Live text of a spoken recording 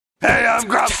Hey, I'm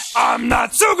Grumps. I'm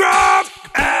not so Grump,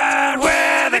 and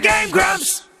we're the Game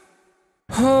Grumps.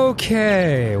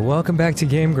 Okay, welcome back to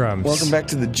Game Grumps. Welcome back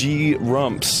to the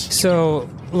Grumps. So,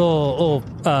 little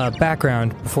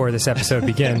background before this episode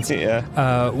begins.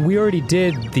 Yeah. We already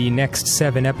did the next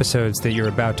 7 episodes that you're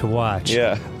about to watch.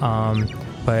 Yeah.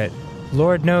 But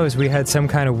Lord knows we had some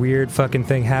kind of weird fucking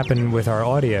thing happen with our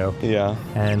audio. Yeah.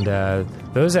 And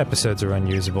those episodes are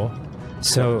unusable.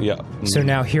 So, yeah. So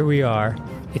now here we are.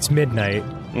 It's midnight.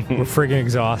 We're friggin'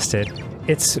 exhausted.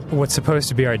 It's what's supposed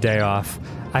to be our day off.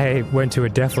 I went to a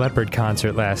Def Leppard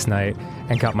concert last night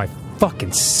and got my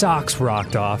fucking socks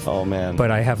rocked off. Oh, man.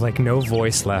 But I have, like, no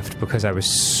voice left because I was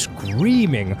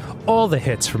screaming all the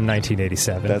hits from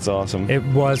 1987. That's awesome. It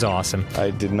was awesome.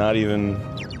 I did not even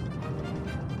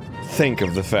think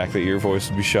of the fact that your voice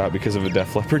would be shot because of a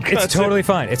Def Leppard concert. It's totally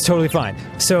fine. It's totally fine.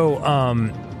 So,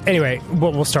 anyway,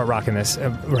 we'll start rocking this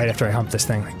right after I hump this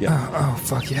thing. Yeah. Oh,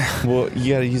 fuck yeah. Well,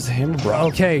 you gotta use the hammer, bro.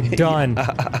 Okay, done.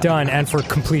 Done. And for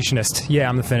completionist. Yeah,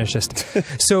 I'm the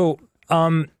finishist. So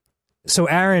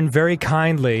Aaron very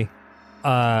kindly,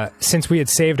 since we had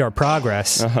saved our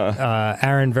progress,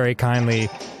 Aaron very kindly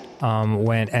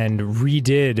went and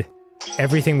redid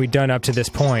everything we'd done up to this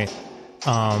point,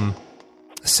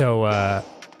 so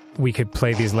we could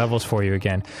play these levels for you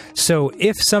again. So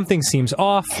if something seems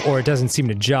off, or it doesn't seem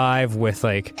to jive with,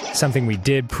 like, something we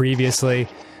did previously,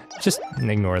 just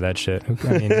ignore that shit.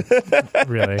 I mean,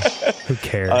 really, who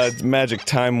cares? Magic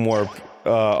time warp,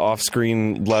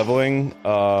 off-screen leveling,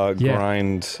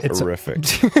 grind, horrific.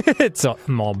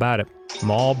 I'm all about it.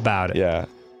 I'm all about it. Yeah.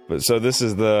 But so this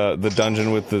is the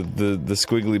dungeon with the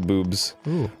squiggly boobs.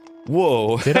 Ooh.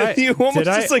 Whoa. You almost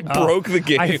just, like, broke the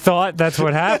game. I thought that's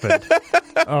what happened.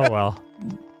 Oh, well.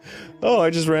 Oh, I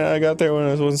got there when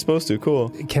I wasn't supposed to. Cool.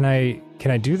 Can I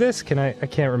do this? I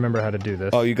can't remember how to do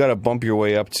this. Oh, you gotta bump your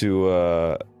way up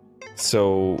to,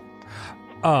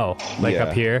 Oh, like yeah,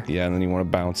 up here? Yeah, and then you want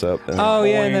to bounce up. And Oh,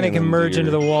 yeah, and then I can merge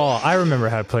into the wall. I remember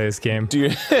how to play this game. Do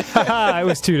you? It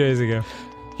was 2 days ago.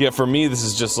 Yeah, for me, this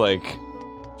is just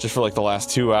for like the last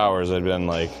 2 hours, I've been,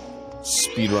 like,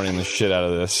 speedrunning the shit out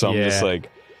of this. So I'm just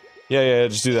like, yeah,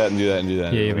 just do that and do that and do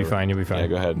that. Yeah, you'll be fine, you'll be fine. Yeah,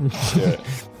 go ahead. Do it.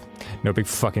 No big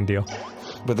fucking deal.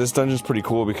 But this dungeon's pretty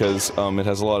cool because it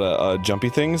has a lot of jumpy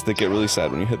things that get really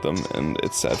sad when you hit them, and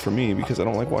it's sad for me because I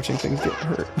don't like watching things get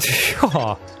hurt.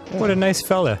 Aw, what a nice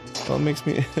fella. Well, it makes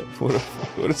me... what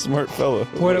a smart fella.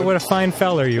 What a fine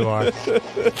feller you are.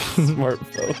 Smart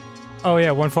fella. Oh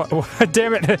yeah,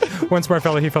 damn it! One smart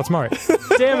fella, he felt smart.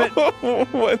 Damn it!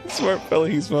 One smart fella,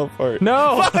 he smelled fart.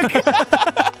 No!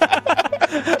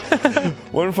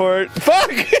 One fart.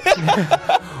 Fuck!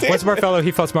 One smart fellow,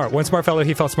 he felt smart. One smart fellow,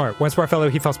 he felt smart. One smart fellow,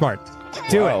 he felt smart.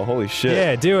 Do it. Wow, holy shit.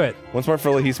 Yeah, do it. One smart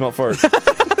fella, he smelled fart. Damn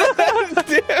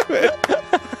it.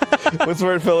 One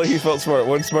smart fella, he felt smart.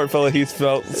 One smart fella, he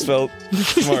felt smart.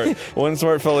 One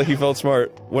smart fella, he felt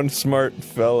smart. One smart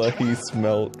fella, he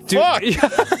smelled. Dude, fuck!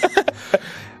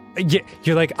 Yeah,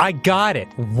 you're like, I got it.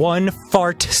 One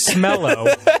fart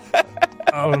smello.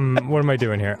 What am I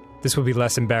doing here? This will be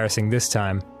less embarrassing this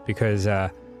time, because, I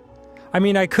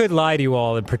mean, I could lie to you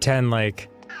all and pretend like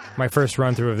my first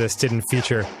run-through of this didn't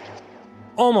feature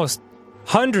almost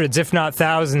hundreds, if not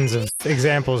thousands, of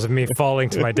examples of me falling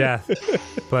to my death.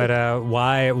 But,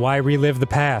 why relive the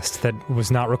past that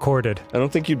was not recorded? I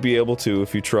don't think you'd be able to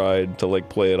if you tried to, like,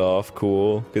 play it off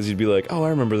cool, because you'd be like, oh, I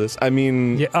remember this. I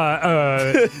mean...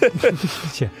 Yeah,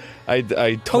 yeah.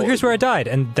 Oh, here's where I died,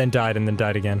 and then died, and then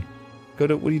died again.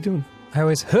 What are you doing? I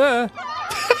always, I'm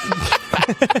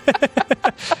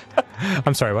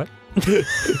sorry, what?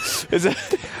 Is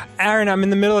that... Aaron, I'm in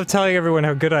the middle of telling everyone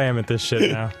how good I am at this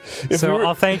shit now. So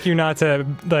I'll thank you not to,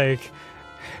 like...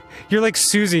 You're like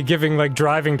Susie giving, like,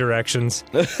 driving directions.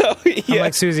 Oh, yeah. I'm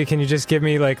like, Susie, can you just give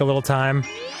me, like, a little time?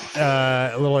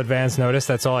 A little advance notice?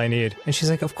 That's all I need. And she's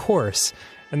like, of course.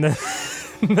 And then...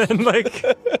 And then, like,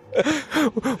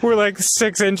 we're like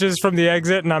 6 inches from the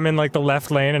exit, and I'm in, like, the left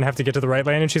lane and have to get to the right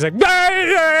lane, and she's like,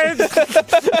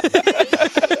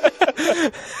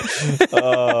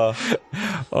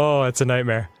 oh, it's a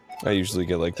nightmare. I usually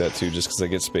get like that too, just because I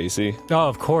get spacey. Oh,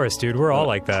 of course, dude. We're all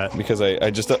like that. Because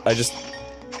I just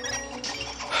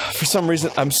for some reason,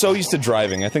 I'm so used to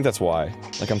driving. I think that's why.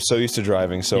 Like, I'm so used to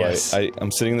driving, so yes.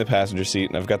 I'm sitting in the passenger seat,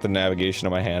 and I've got the navigation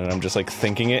in my hand, and I'm just, like,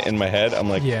 thinking it in my head. I'm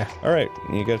like, yeah. Alright,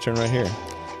 you gotta turn right here.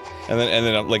 And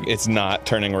then I'm like, it's not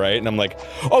turning right, and I'm like,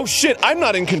 oh shit, I'm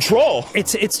not in control!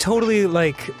 It's totally,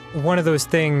 like, one of those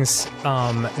things,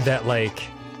 that, like,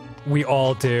 we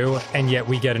all do, and yet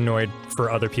we get annoyed for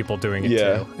other people doing it,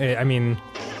 too. I mean,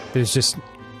 there's just...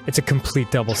 It's a complete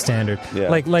double standard. Yeah.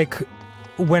 Like,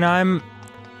 when I'm...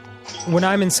 when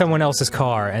I'm in someone else's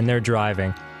car and they're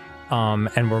driving,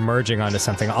 and we're merging onto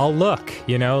something, I'll look,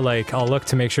 you know, like, I'll look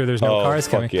to make sure there's no cars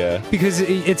coming. Yeah. Because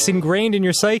it's ingrained in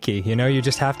your psyche, you know, you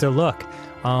just have to look.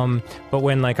 But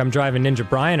when, like, I'm driving Ninja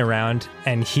Brian around,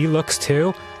 and he looks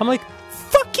too, I'm like,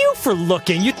 fuck you for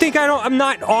looking! You think I'm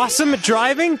not awesome at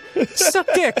driving? Suck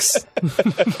dicks!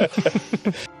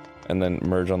 And then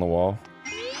merge on the wall.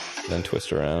 Then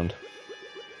twist around.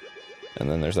 And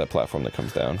then there's that platform that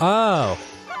comes down. Oh.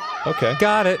 Okay.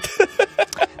 Got it.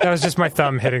 That was just my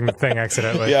thumb hitting the thing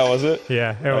accidentally. Yeah, was it?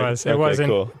 Yeah, it was. It okay, wasn't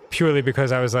cool. purely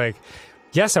because I was like,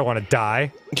 yes, I want to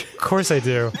die. Of course I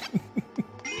do.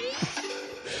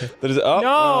 That is, oh,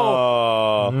 No!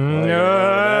 oh,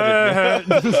 No.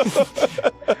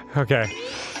 Okay.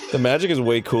 the magic is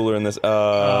way cooler in this.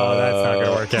 Oh, that's not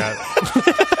gonna work out.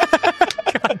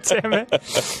 God damn it.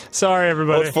 Sorry,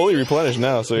 everybody. Well, it's fully replenished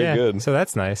now, so yeah, you're good. so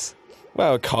that's nice.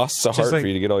 Wow, it costs a heart like- for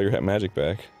you to get all your magic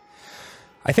back.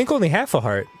 I think only half a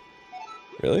heart.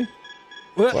 Really?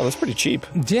 What? Wow, that's pretty cheap.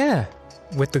 Yeah.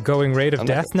 With the going rate of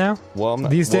death now? Well, I'm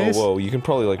not, These days? Whoa, you can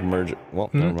probably, like, merge it. Well,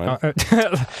 never mind.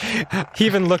 He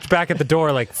even looked back at the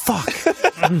door like, fuck.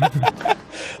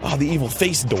 Oh, the evil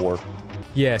face door.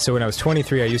 Yeah, so when I was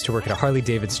 23, I used to work at a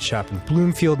Harley-Davidson shop in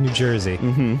Bloomfield, New Jersey.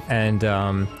 Mm-hmm. And,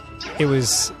 it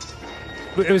was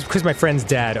because my friend's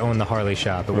dad owned the Harley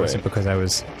shop. It wasn't because I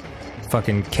was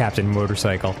fucking Captain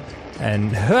Motorcycle.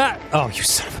 And, oh, you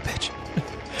son of a bitch.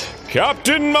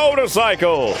 Captain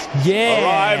Motorcycle Yeah!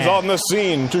 arrives on the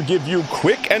scene to give you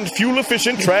quick and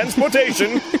fuel-efficient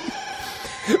transportation.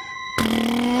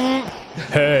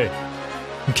 Hey,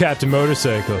 I'm Captain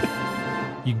Motorcycle.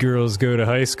 You girls go to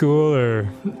high school, or...?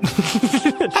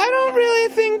 I don't really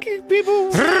think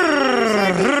people...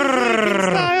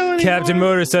 Captain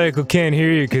Motorcycle can't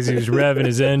hear you because he was revving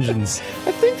his engines.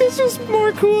 I think this was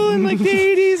more cool in, like, the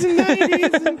 80s and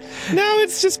 90s, and now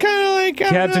it's just kind of like...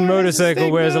 Captain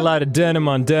Motorcycle wears a lot of denim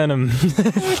on denim.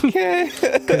 Okay.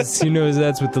 Because he knows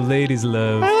that's what the ladies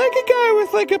love. I like a guy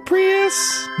with, like, a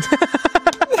Prius.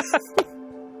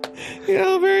 You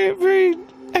know, very, very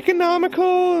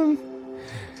economical, and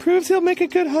proves he'll make a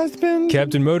good husband.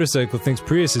 Captain Motorcycle thinks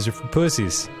Priuses are for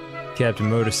pussies. Captain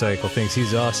Motorcycle thinks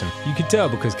he's awesome. You can tell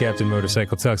because Captain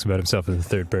Motorcycle talks about himself in the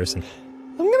third person.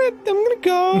 I'm gonna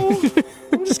go.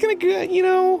 I'm just gonna go, you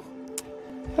know.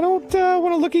 I don't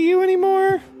want to look at you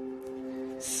anymore.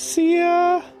 See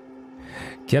ya.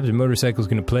 Captain Motorcycle's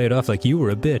gonna play it off like you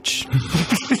were a bitch.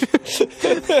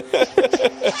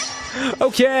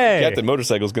 Okay. Captain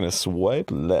Motorcycle's gonna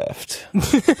swipe left.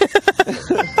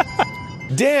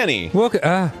 Danny! Welcome,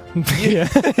 yeah.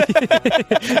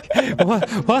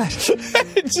 What?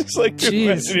 It's just like, Jeez.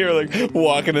 imagine you're like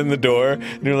walking in the door,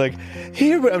 and you're like,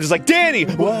 here, I'm just like, Danny!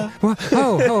 What?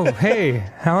 Oh, hey,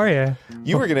 how are you?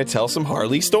 You were gonna tell some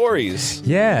Harley stories.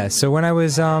 Yeah, so when I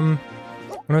was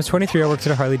 23, I worked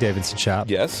at a Harley-Davidson shop.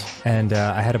 Yes? And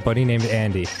I had a buddy named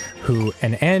Andy,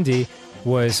 and Andy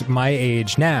was my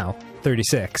age now,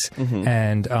 36. Mm-hmm.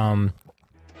 And,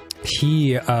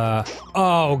 he,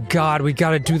 oh god, we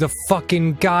gotta do the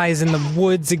fucking guys in the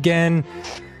woods again.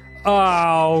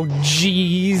 Oh,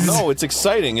 jeez. No, it's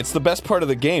exciting. It's the best part of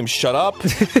the game. Shut up.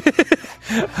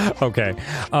 Okay.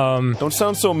 Don't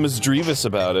sound so misdreavous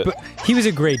about it. But he was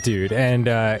a great dude, and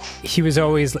he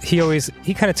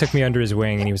kind of took me under his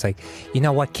wing, and he was like, you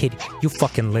know what, kid, you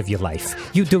fucking live your life.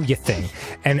 You do your thing.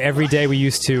 And every day we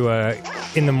used to,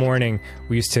 in the morning,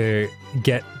 we used to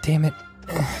get, damn it.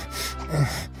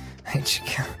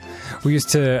 We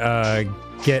used to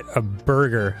get a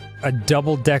burger, a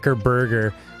double-decker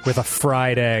burger with a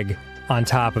fried egg on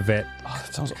top of it. Oh,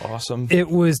 that sounds awesome. It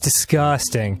was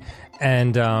disgusting,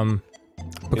 and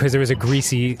because there was a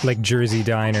greasy, like, Jersey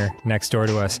diner next door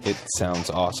to us. It sounds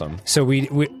awesome. So we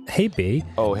hey B.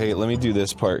 Oh, hey, let me do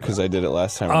this part because I did it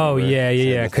last time. Oh remember?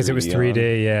 yeah, because it was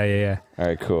 3D. Yeah. All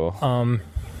right, cool.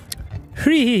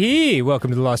 Hee welcome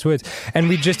to the Lost Woods. And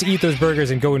we'd just eat those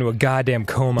burgers and go into a goddamn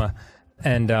coma,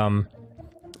 and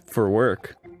For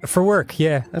work. for work,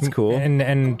 yeah. That's cool.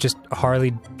 And just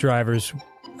Harley drivers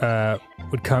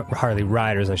would come, Harley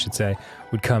riders, I should say,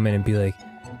 would come in and be like,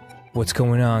 "What's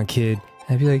going on, kid?"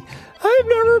 And I'd be like, "I've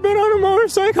never been on a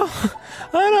motorcycle,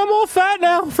 and I'm all fat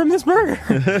now from this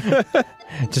burger."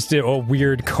 Just a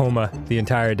weird coma the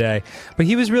entire day. But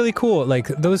he was really cool. Like,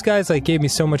 those guys, like, gave me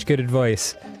so much good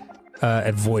advice.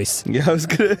 Advice. Yeah, I was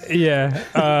gonna.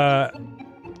 Yeah.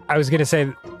 I was gonna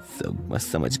say So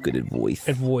much good advice.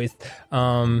 advice.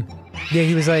 Yeah,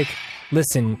 he was like,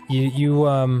 "Listen, you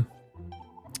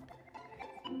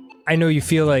I know you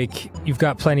feel like you've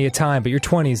got plenty of time, but your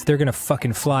 20s, they're gonna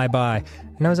fucking fly by."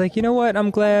 And I was like, you know what?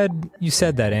 I'm glad you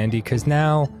said that, Andy, because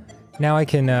now now I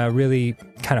can really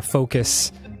kind of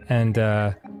focus and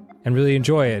really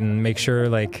enjoy it and make sure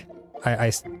like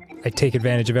I take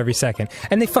advantage of every second.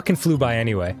 And they fucking flew by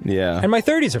anyway. Yeah. And my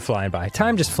 30s are flying by.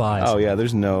 Time just flies. Oh yeah,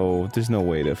 there's no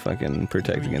way to fucking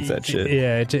protect against that shit.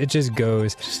 Yeah, it just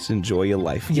goes. Just enjoy your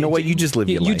life. You know what? You just live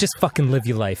your life. You just fucking live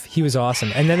your life. He was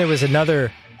awesome. And then there was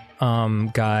another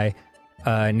guy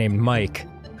named Mike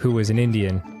who was an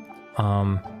Indian.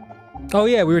 Oh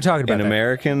yeah, we were talking about an that.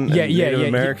 American, Native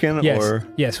American, yes, or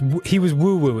yes, he was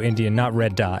woo-woo Indian, not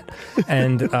red dot.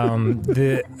 And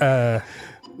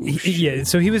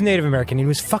so he was Native American. He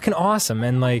was fucking awesome.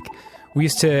 And like, we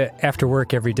used to after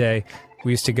work every day,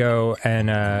 we used to go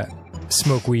and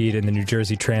smoke weed in the New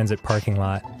Jersey Transit parking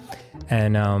lot.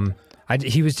 And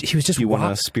he was just. You went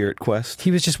on a spirit quest.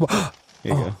 He was just. Here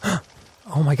you go.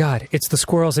 Oh my god! It's the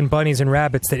squirrels and bunnies and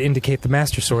rabbits that indicate the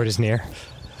Master Sword is near.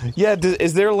 Yeah,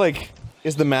 is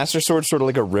the Master Sword sort of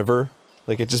like a river?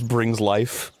 Like it just brings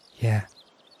life? Yeah.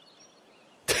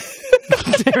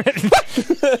 Damn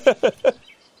it.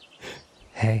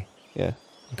 Hey. Yeah.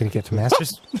 I'm gonna get the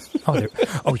Masters. Oh,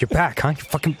 you're back, huh? You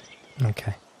fucking.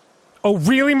 Okay. Oh,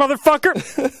 really,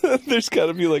 motherfucker? There's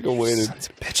gotta be like a way to Sons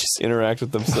of bitches. interact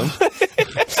with them some.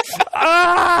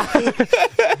 Ah!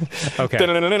 Okay.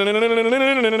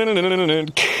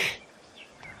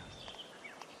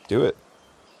 Do it.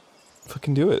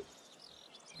 Fucking do it.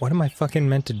 What am I fucking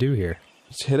meant to do here?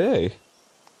 Just hit A.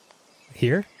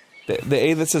 Here? The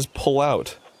A that says pull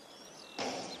out.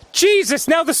 Jesus!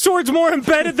 Now the sword's more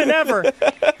embedded than ever!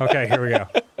 Okay, here we go.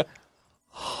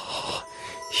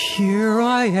 Here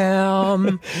I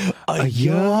am.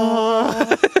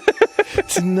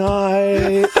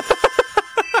 Tonight.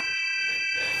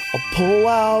 I'll pull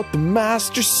out the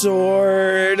Master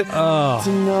Sword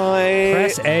tonight.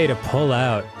 Press A to pull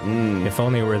out. If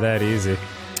only it were that easy.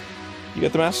 You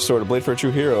got the Master Sword, a blade for a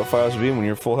true hero, 5 hours of being when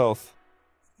you're full health.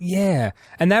 Yeah,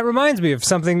 and that reminds me of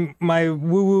something my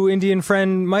woo-woo Indian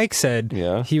friend Mike said.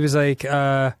 Yeah? He was like,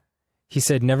 he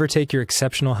said, never take your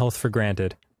exceptional health for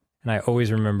granted. And I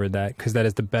always remembered that, because that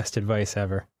is the best advice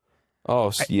ever.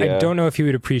 Oh, yeah. I don't know if he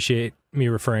would appreciate me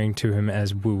referring to him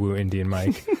as woo-woo Indian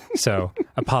Mike. So,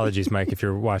 apologies, Mike, if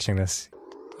you're watching this.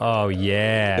 Oh,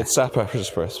 yeah. It's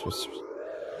Express.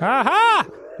 Aha!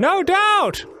 No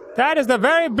doubt! That is the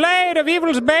very blade of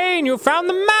evil's bane. You found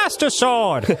the Master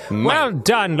Sword. Well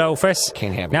done, Lofus.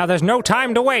 Can't have it. Now there's no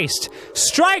time to waste.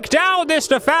 Strike down this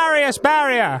nefarious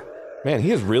barrier. Man,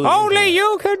 he is really... Only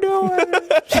you can do it.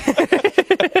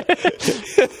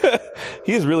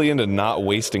 He is really into not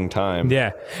wasting time.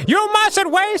 Yeah. You mustn't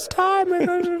waste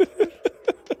time.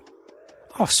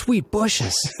 Oh, sweet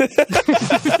bushes.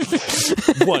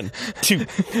 1, 2,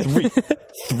 3.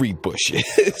 3 bushes.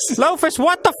 Lofus,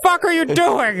 what the fuck are you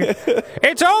doing?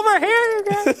 It's over here.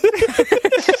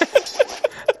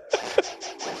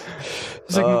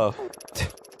 It's like,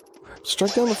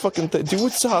 strike down the fucking thing. Do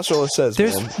what Sasha says,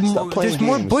 man. Stop playing there's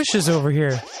more games. bushes over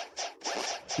here.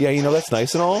 Yeah, you know, that's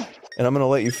nice and all, and I'm gonna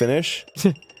let you finish.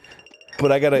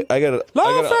 But I gotta...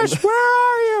 Lawfish, where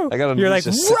are you? You're like,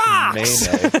 rocks!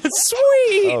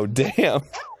 Sweet! Oh, damn.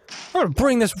 I'm gonna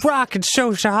bring this rock and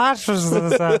show Shahashas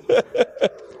this.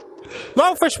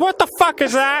 Lawfish, what the fuck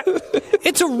is that?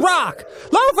 It's a rock!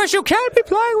 Lawfish, you can't be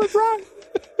playing with rock!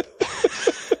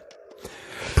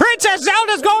 Princess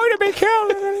Zelda's going to be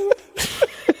killed!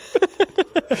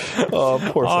 Oh,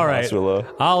 poor All right,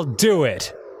 Sahasrahla. I'll do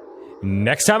it.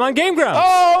 Next time on Game Grumps.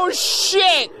 Oh,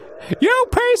 shit! You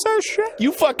piece of shit!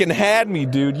 You fucking had me,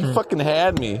 dude. You fucking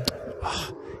had me.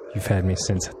 You've had me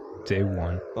since day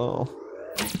one. Oh.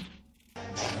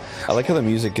 I like how the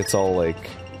music gets all, like,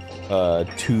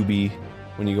 tubey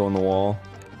when you go on the wall.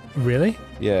 Really?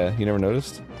 Yeah, you never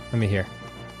noticed? Let me hear.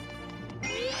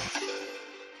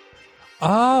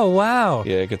 Oh, wow.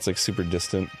 Yeah, it gets, like, super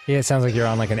distant. Yeah, it sounds like you're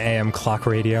on, like, an AM clock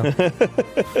radio.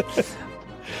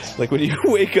 Like when you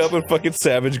wake up and fucking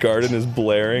Savage Garden is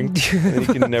blaring, and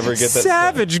you can never get that.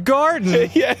 Savage Garden?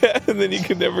 Yeah, and then you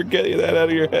can never get that out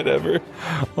of your head ever.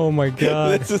 Oh my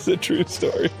god. This is a true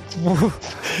story.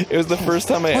 It was the first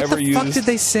time I ever used... What the fuck did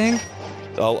they sing?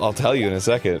 I'll tell you in a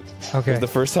second. Okay. It was the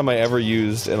first time I ever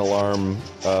used an alarm,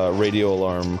 radio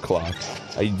alarm clock.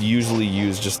 I usually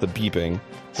use just the beeping.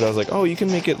 But I was like, oh, you can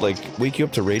make it, like, wake you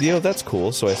up to radio? That's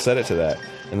cool. So I set it to that.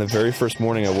 And the very first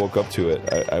morning I woke up to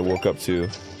it, I woke up to...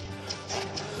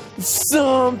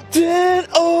 Something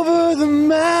over the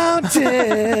mountain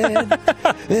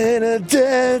and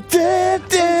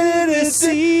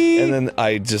and then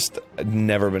I just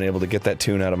never been able to get that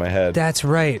tune out of my head. That's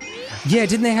right. Yeah,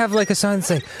 didn't they have like a song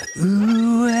that's like,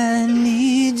 ooh, I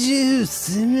need you.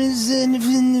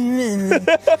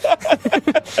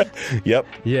 Yep.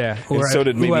 Yeah. And so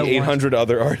did maybe 800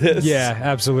 other artists. Yeah,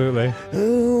 absolutely.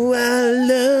 Oh, I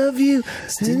love you.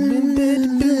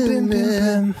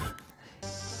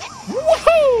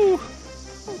 Woohoo!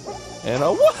 And a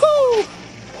woohoo!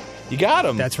 You got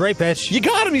him. That's right, bitch. You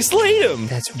got him. You slayed him.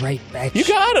 That's right, bitch. You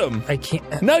got him. I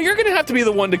can't. Now you're gonna have to be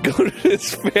the one to go to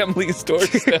his family's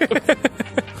doorstep.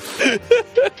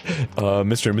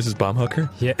 Mr. and Mrs. Baumhucker?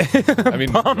 Yeah. I mean,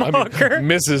 Baumhucker?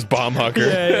 Mrs.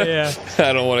 Baumhucker. Yeah.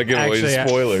 I don't want to give away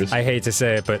spoilers. I hate to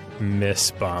say it, but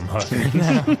Miss Baumhucker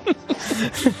now.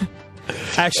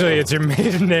 Actually, it's your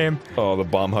maiden name. Oh, the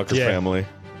Baumhucker family.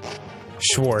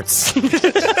 Schwartz.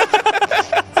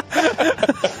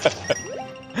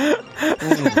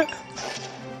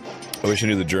 I wish I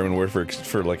knew the German word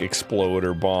for like explode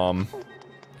or bomb.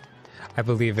 I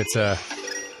believe it's a...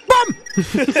 Well,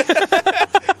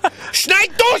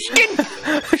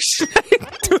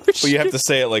 you have to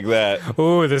say it like that.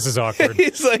 Ooh, this is awkward.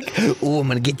 He's like, Ooh, I'm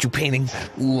gonna get you painting.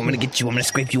 Ooh, I'm gonna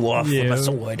scrape you off with my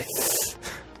sword.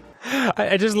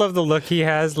 I just love the look he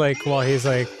has, like, while he's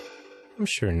like, I'm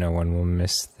sure no one will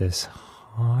miss this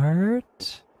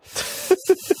heart.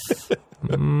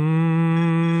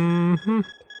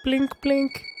 Blink,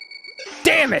 blink.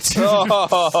 Damn it! oh.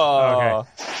 Okay.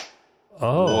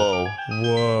 Oh.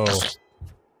 Whoa.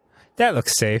 That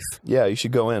looks safe. Yeah, you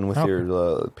should go in with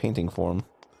your painting form.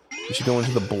 You should go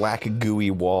into the black, gooey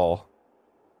wall.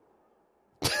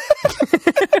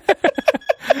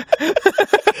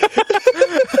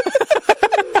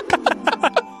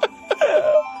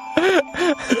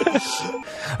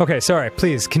 Okay, sorry,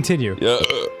 please, continue. Yeah.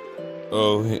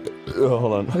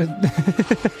 Hold on.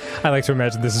 I like to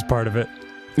imagine this is part of it.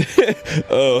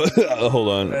 Hold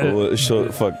on.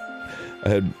 Fuck. I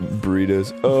had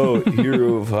burritos. Oh,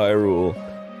 hero of Hyrule.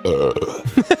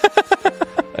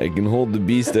 I can hold the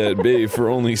beast at bay for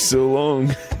only so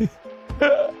long.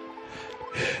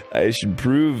 It should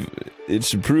prove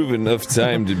enough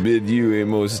time to bid you a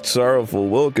most sorrowful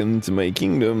welcome to my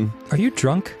kingdom. Are you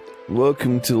drunk?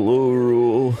 Welcome to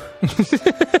Lorule.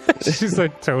 She's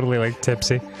like totally like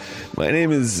tipsy. My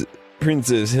name is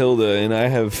Princess Hilda, and I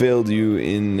have failed you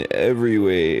in every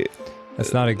way.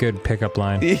 That's not a good pickup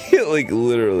line. Like,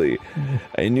 literally.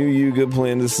 I knew Yuga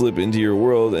planned to slip into your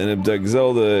world and abduct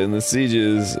Zelda in the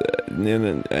sieges,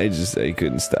 and I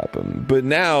couldn't stop him. But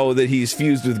now that he's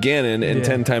fused with Ganon and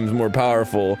 10 times more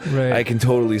powerful, I can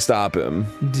totally stop him.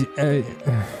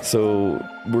 So,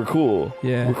 we're cool.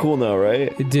 Yeah. We're cool now,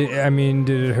 right? Did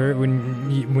it hurt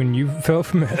when you fell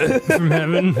from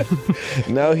heaven?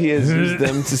 Now he has used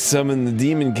them to summon the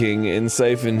Demon King and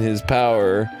siphon his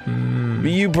power.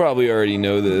 But you probably already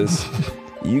know this.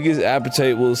 Yuga's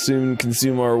appetite will soon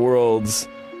consume our worlds.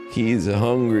 He's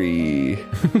hungry.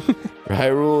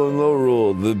 Hyrule and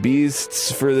Lorule, the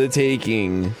beasts for the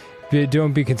taking.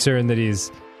 Don't be concerned that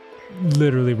he's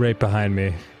literally right behind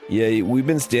me. Yeah, we've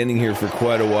been standing here for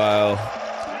quite a while.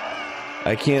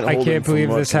 I can't believe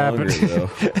this happened.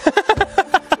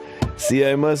 See,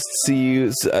 I must see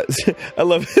you. I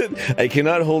love it. I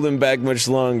cannot hold him back much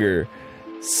longer.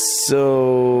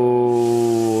 So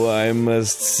I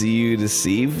must see you to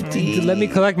safety. Let me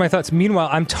collect my thoughts. Meanwhile,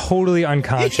 I'm totally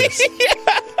unconscious.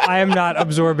 I am not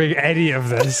absorbing any of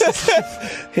this.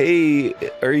 Hey,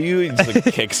 are you? He just like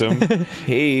kicks him.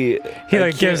 Hey, he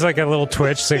like gives like a little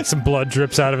twitch, like some blood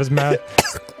drips out of his mouth.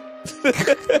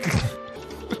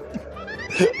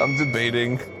 I'm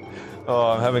debating.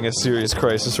 Oh, I'm having a serious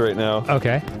crisis right now.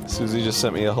 Okay. Susie just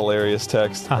sent me a hilarious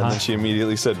text, and then she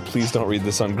immediately said, "Please don't read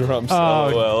this on Grumps." Oh,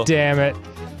 LOL. damn it!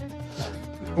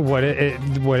 What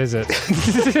is it?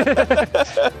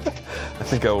 I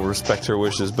think I will respect her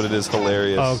wishes, but it is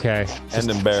hilarious. Okay. And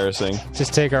embarrassing.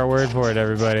 Just take our word for it,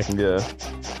 everybody. Yeah.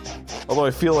 Although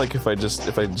I feel like if I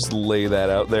just lay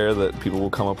that out there, that people will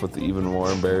come up with even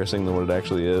more embarrassing than what it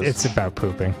actually is. It's about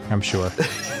pooping, I'm sure.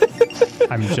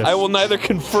 I will neither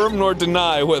confirm nor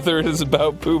deny whether it is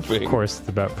about pooping. Of course it's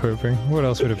about pooping. What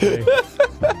else would it be?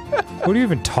 What do you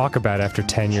even talk about after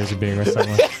 10 years of being with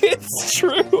someone? It's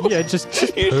true. Yeah,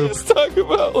 just you poop. just talk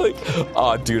about like,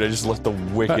 oh, dude, I just left the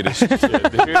wickedest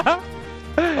shit, dude.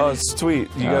 Oh, sweet.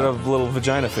 You got a little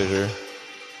vagina fissure.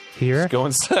 Here?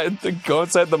 Just go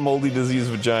inside the moldy disease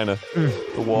vagina.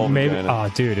 The wall vagina. Oh,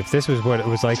 dude, if this was what it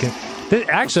was like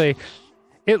actually,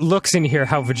 it looks in here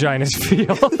how vaginas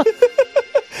feel.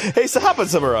 Hey, Sahapa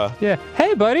Samura. Yeah.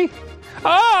 Hey, buddy.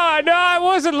 Oh, no, I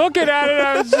wasn't looking at it.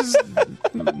 I was just...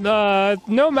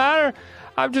 no matter.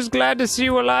 I'm just glad to see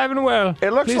you alive and well.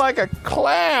 It looks like a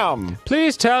clam.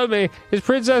 Please tell me, is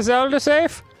Princess Zelda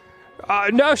safe?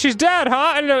 No, she's dead,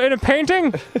 huh? In a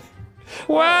painting?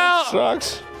 Well...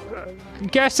 Sucks.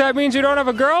 Guess that means you don't have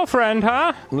a girlfriend,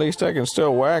 huh? At least I can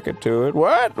still whack it to it.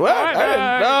 What? I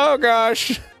didn't... Oh,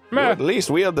 gosh. You at least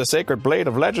wield the sacred blade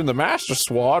of legend, the Master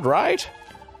Sword, right?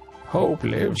 Hope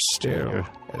lives still,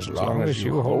 as long as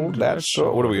you hold that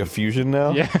sword. What are we, a fusion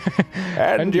now? Yeah.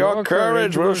 And your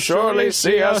courage will surely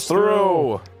see us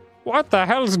through. What the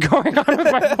hell's going on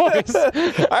with my voice?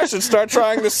 I should start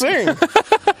trying to sing.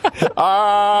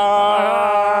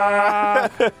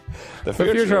 The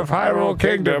future of Hyrule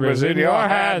Kingdom is in your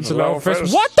hands,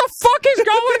 Lofus. What the fuck is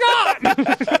going on?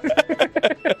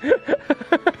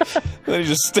 Then he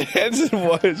just stands and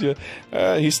watches you.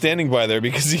 He's standing by there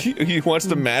because he wants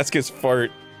to mask his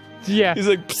fart. Yeah. He's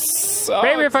like, psst, oh.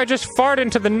 Maybe if I just fart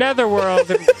into the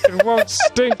netherworld, it won't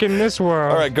stink in this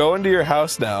world. Alright, go into your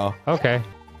house now. Okay.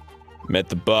 Met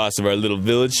the boss of our little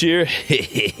village here.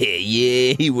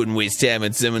 Yeah, he wouldn't waste time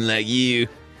on someone like you.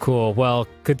 Cool. Well,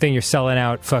 good thing you're selling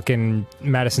out fucking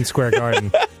Madison Square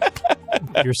Garden.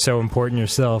 You're so important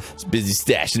yourself. He's busy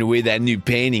stashing away that new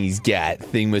painting he's got.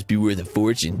 Thing must be worth a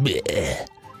fortune. Bleh.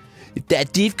 If that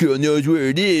thief girl knows where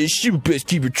it is, she would best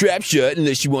keep her trap shut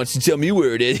unless she wants to tell me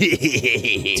where it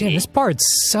is. Damn, this bard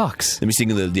sucks. Let me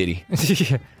sing a little ditty.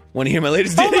 Yeah. Want to hear my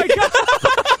latest ditty? Oh my god!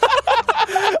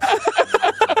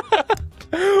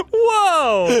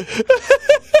 Whoa!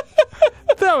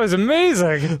 That was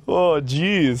amazing. Oh,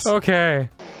 jeez. Okay.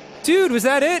 Dude, was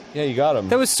that it? Yeah, you got him.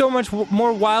 That was so much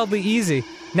more wildly easy.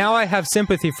 Now I have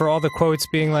sympathy for all the quotes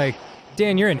being like,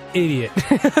 Dan, you're an idiot.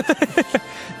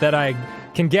 That I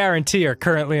can guarantee are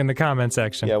currently in the comment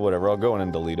section. Yeah, whatever. I'll go in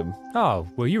and delete them. Oh,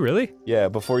 will you really? Yeah,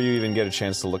 before you even get a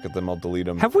chance to look at them, I'll delete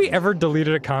them. Have we ever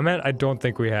deleted a comment? I don't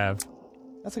think we have.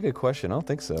 That's a good question. I don't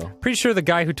think so. Pretty sure the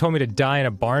guy who told me to die in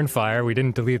a barn fire, we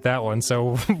didn't delete that one,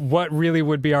 so what really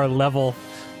would be our level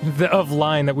of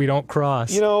line that we don't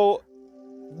cross? You know,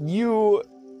 you...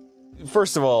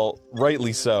 First of all,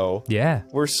 rightly so. Yeah.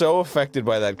 We're so affected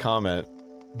by that comment,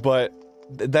 but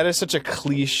that is such a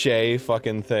cliche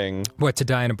fucking thing. What, to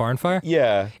die in a barn fire?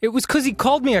 Yeah. It was because he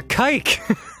called me a kike.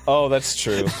 Oh, that's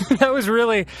true. That was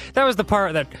the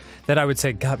part that I would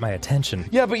say got my attention.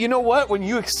 Yeah, but you know what? When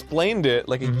you explained it,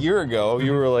 like a year ago,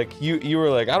 you were like, you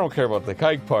were like, I don't care about the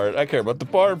kike part, I care about the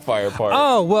barn fire part.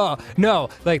 Oh, well, no,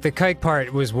 like the kike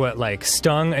part was what, like,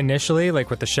 stung initially, like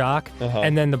with the shock,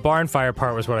 and then the barn fire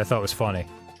part was what I thought was funny.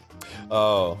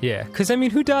 Oh. Yeah, because, I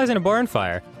mean, who dies in a barn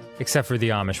fire? Except for the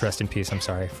Amish, rest in peace, I'm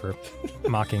sorry for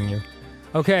mocking you.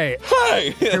 Okay. Hi!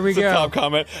 Here we That's go. the top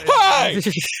comment. Hi!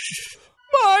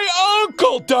 My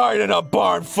uncle died in a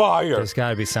barn fire! There's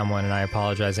gotta be someone, and I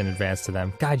apologize in advance to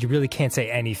them. God, you really can't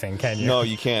say anything, can you? No,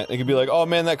 you can't. It could be like, oh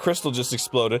man, that crystal just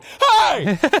exploded.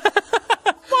 Hi!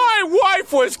 My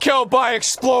wife was killed by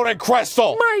exploding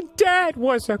crystal! My dad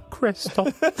was a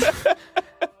crystal.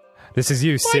 This is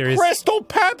you, serious. Crystal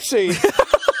Pepsi!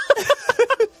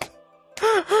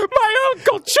 My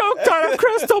uncle choked on a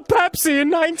Crystal Pepsi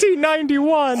in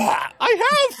 1991.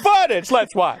 I have footage!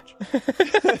 Let's watch.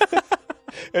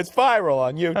 It's viral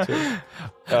on YouTube.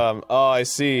 Oh, I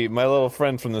see. My little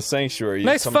friend from the sanctuary.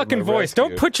 Nice fucking voice.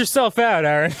 Don't put yourself out,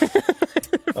 Aaron.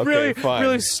 Okay, fine.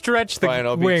 Really stretch the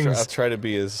Fine, wings. I'll try to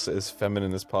be as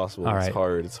feminine as possible. All It's right.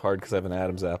 hard. It's hard because I have an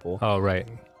Adam's apple. Oh, right.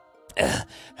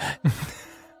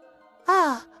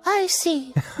 Ah, I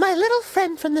see. My little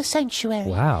friend from the sanctuary.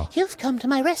 Wow. You've come to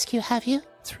my rescue, have you?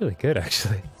 It's really good,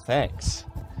 actually. Thanks.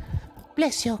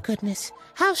 Bless your goodness.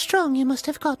 How strong you must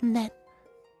have gotten then.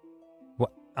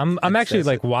 I'm actually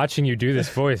like watching you do this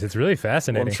voice. It's really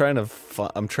fascinating.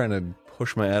 Well, I'm trying to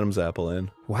push my Adam's apple in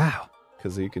Wow.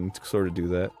 because you can sort of do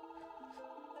that.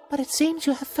 But it seems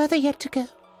you have further yet to go.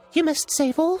 You must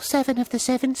save all 7 of the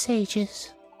 7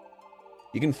 sages.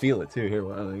 You can feel it too. Here,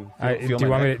 Do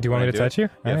you want me to touch you?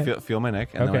 Yeah, All right. feel my neck,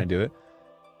 and then Okay. I do it.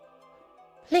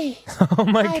 Please, Oh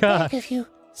my I god. beg of you,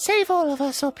 save all of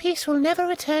us or peace will never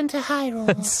return to Hyrule.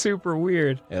 That's super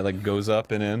weird. Yeah, it like goes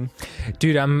up and in.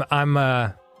 Dude,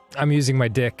 I'm using my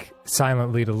dick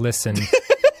silently to listen.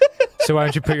 So why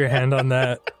don't you put your hand on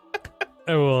that?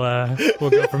 And we'll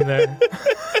go from there.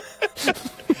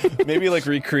 Maybe like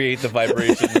recreate the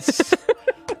vibrations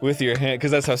with your hand,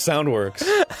 because that's how sound works.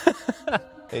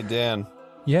 Hey Dan,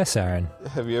 Yes, Aaron.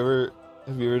 have you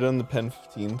ever done the Pen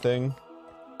 15 thing?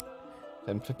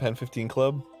 Pen 15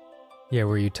 Club? Yeah,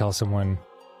 where you tell someone,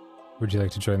 would you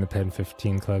like to join the Pen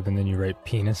 15 Club, and then you write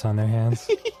penis on their hands?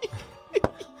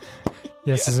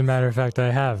 Yes, as a matter of fact,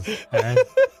 I have, Aaron.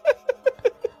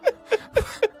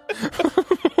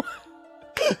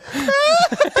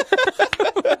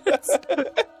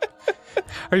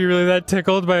 Are you really that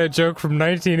tickled by a joke from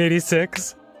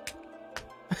 1986?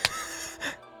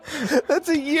 That's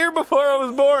a year before I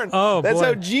was born. Oh, That's boy.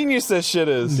 how genius this shit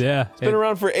is. Yeah. It's been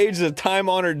around for ages. A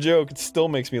time-honored joke. It still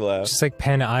makes me laugh. Just like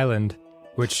Penn Island,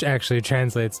 which actually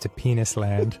translates to Penis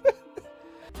Land.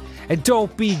 And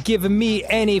don't be giving me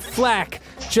any flack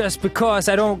just because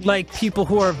I don't like people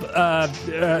who are,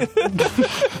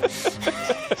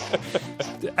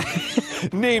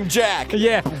 Name Jack.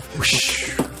 yeah.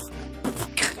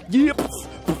 Yep.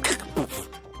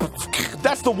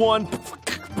 That's the one.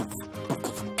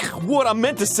 What I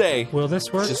meant to say. Will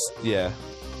this work? Just, yeah.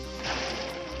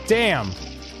 Damn.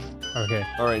 Okay,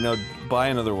 Alright, now buy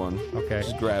another one. okay.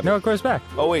 Just grab No, it. it goes back.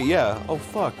 Oh, wait, yeah. Oh,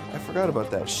 fuck. I forgot about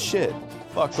that. Shit.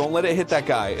 Fuck, don't let it hit that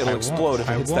guy. It'll explode if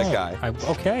it hits that guy.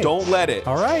 Okay. Don't let it.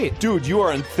 Alright. Dude, you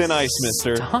are on thin ice,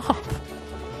 mister. Stop.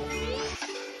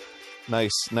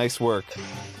 Nice work.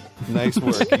 Nice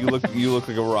work. You look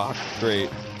like a rock. Great.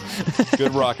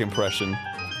 Good rock impression.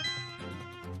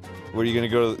 Where are you gonna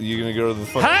go? You gonna go to the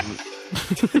fucking...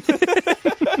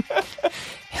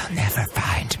 He'll never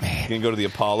find me. You gonna go to the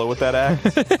Apollo with that axe?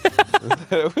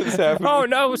 What's happening? Oh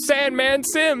no, Sandman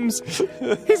Sims!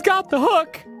 He's got the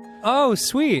hook! Oh,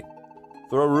 sweet.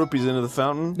 Throw rupees into the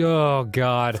fountain. Oh,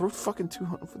 God. Throw fucking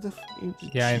 200. What the you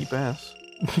Yeah, cheap ass.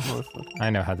 Motherfucker. I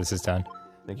know how this is done.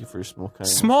 Thank you for your small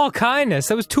kindness. Small kindness?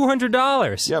 That was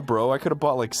 $200! Yeah, bro. I could have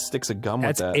bought like sticks of gum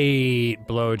That's with that. 8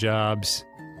 blowjobs.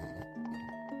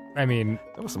 I mean,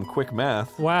 That was some quick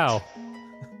math. wow.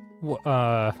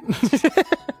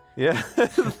 Yeah.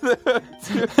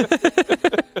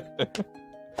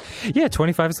 Yeah,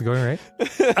 25 is the going rate.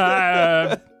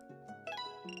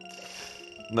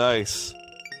 Nice.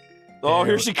 Oh,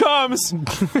 here she comes!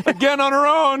 Again on her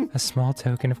own! A small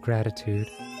token of gratitude.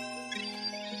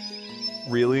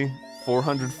 Really?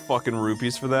 400 fucking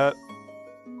rupees for that?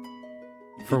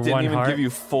 For It didn't one even heart? give you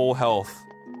full health.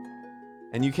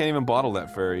 And you can't even bottle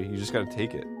that fairy. You just gotta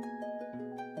take it.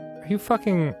 Are you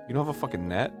fucking... You don't have a fucking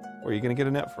net? Where are you gonna get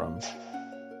a net from?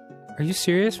 Are you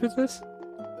serious with this?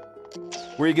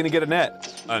 Where are you gonna get a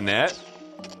net? A net?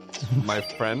 My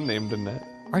friend named a net.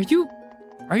 Are you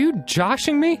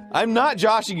joshing me? I'm not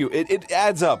joshing you. It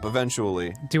adds up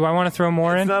eventually. Do I want to throw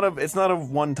more in? It's not a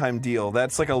one-time deal.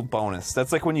 That's like a bonus.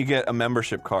 That's like when you get a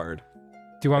membership card.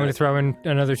 Do you want me to throw in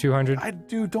another 200?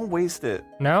 Dude, don't waste it.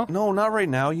 No? No, not right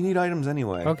now. You need items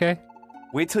anyway. Okay.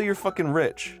 Wait till you're fucking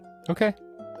rich. Okay.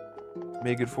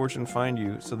 May good fortune find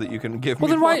you so that you can give Well,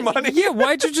 me then more why? money. Yeah,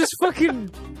 why'd you just fucking?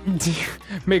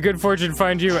 May good fortune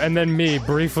find you, and then me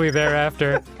briefly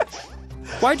thereafter.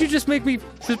 Why'd you just make me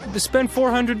spend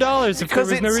 $400 if Because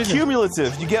there was no it's reason?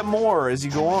 cumulative. You get more as you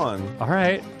go on. All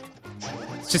right.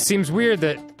 It just seems weird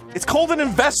that It's called an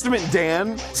investment,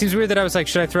 Dan. I was like,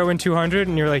 should I throw in 200?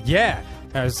 And you're like, yeah.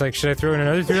 I was like, should I throw in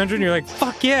another 300? And you're like,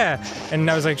 fuck yeah. And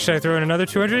I was like, should I throw in another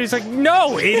 200? He's like,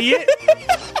 no, idiot.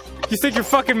 You think you're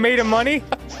fucking made of money?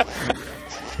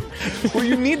 Well,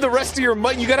 you need the rest of your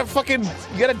money. You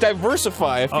gotta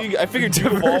diversify. I figured you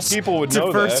of all people would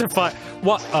know that. Diversify.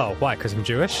 What? Oh, why? Because I'm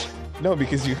Jewish? No,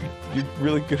 because you're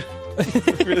really good.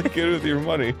 You're really good with your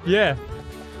money. Yeah.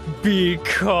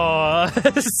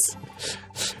 Because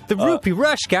the rupee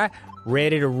rush guy,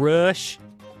 ready to rush.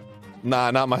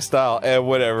 Nah, not my style.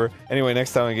 Whatever. Anyway,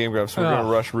 next time on Game Grumps, we're gonna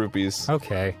rush rupees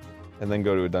Okay. and then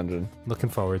go to a dungeon. Looking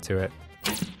forward to it.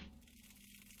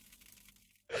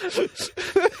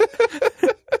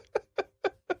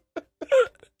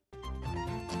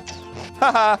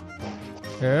 Haha.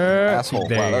 Asshole.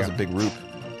 Wow, that was a big roop.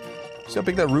 See how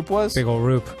big that roop was? Big ol'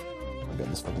 roop. I got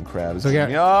this fucking crab. So yeah.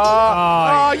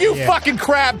 Oh, you yeah. fucking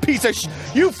crab piece of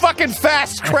you fucking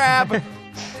fast crab! This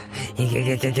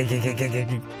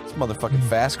motherfucking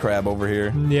fast crab over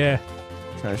here. Yeah.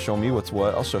 Trying to show me what's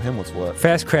what. I'll show him what's what.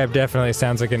 Fast Crab definitely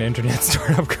sounds like an internet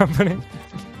startup company.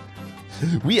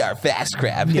 We are Fast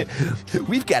Crab.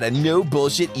 We've got a no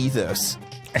bullshit ethos.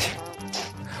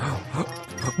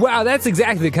 Wow, that's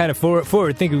exactly the kind of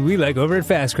forward thinking we like over at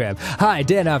Fast Crab. Hi,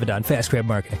 Dan Avedon, Fast Crab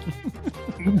Marketing.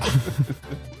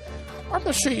 I'm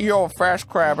the CEO of Fast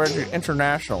Crab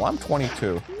International. I'm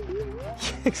 22.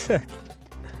 Exactly.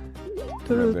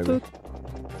 Come here, baby.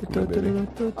 Come here,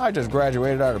 baby. I just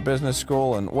graduated out of business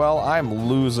school and, well, I'm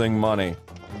losing money.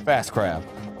 Fast Crab.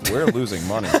 We're losing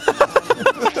money.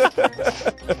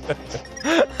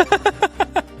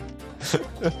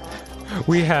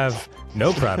 We have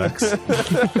no products.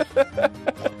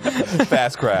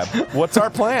 Fast Crab. What's our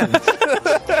plan?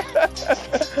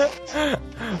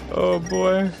 Oh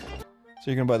boy. So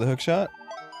you're gonna buy the hook shot?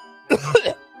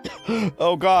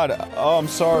 Oh god. Oh, I'm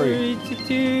sorry.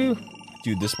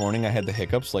 Dude, this morning I had the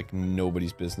hiccups like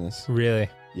nobody's business. Really?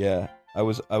 Yeah. I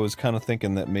was kind of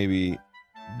thinking that maybe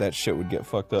that shit would get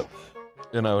fucked up,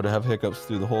 and I would have hiccups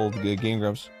through the whole Game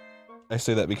Grumps. I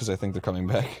say that because I think they're coming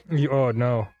back. Oh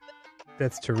no,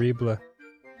 that's terrible.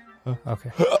 Okay.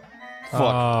 Fuck.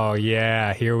 Oh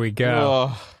yeah, here we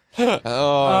go. Oh,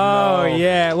 Oh no.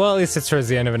 yeah. Well, at least it's towards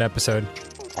the end of an episode.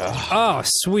 Oh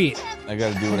sweet. I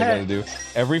gotta do what I gotta do.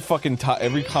 Every fucking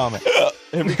every comment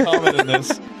in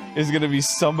this is gonna be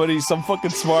somebody, some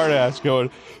fucking smartass going,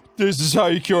 "This is how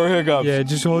you cure hiccups." Yeah,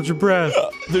 just hold your breath.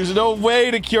 There's no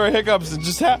way to cure hiccups. It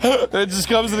just it just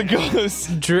comes and it goes.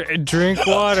 Drink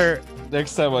water.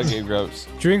 Next time on Game Grumps.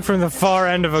 Drink from the far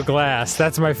end of a glass.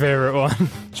 That's my favorite one.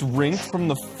 Drink from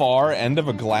the far end of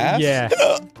a glass? Yeah.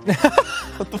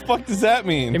 What the fuck does that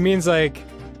mean? It means like...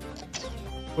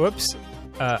 Whoops.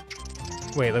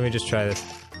 Wait, let me just try this.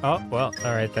 Oh, well,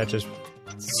 alright, that just...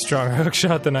 Stronger hook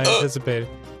shot than I anticipated.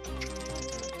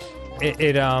 What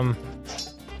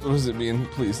does it mean?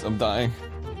 Please, I'm dying.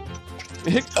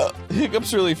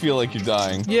 Hiccups really feel like you're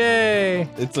dying. Yay!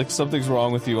 It's like something's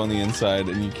wrong with you on the inside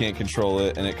and you can't control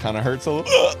it and it kind of hurts a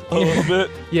little bit.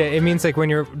 Yeah, it means like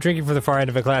when you're drinking from the far end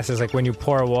of a glass is like when you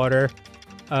pour water,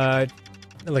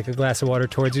 like a glass of water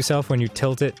towards yourself, when you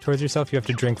tilt it towards yourself, you have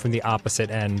to drink from the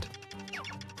opposite end.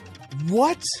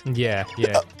 What? Yeah,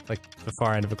 like the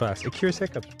far end of a glass. It cures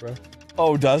hiccups, bro.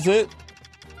 Oh, does it?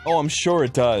 Oh, I'm sure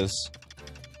it does.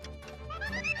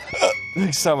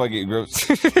 Next time I get gross.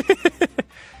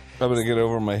 I'm gonna get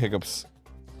over my hiccups.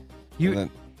 You've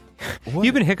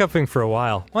been hiccuping for a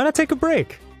while. Why not take a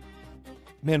break?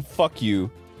 Man, fuck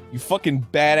you. You fucking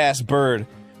badass bird.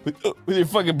 With your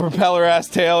fucking propeller-ass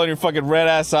tail and your fucking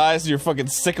red-ass eyes and your fucking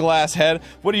sickle-ass head.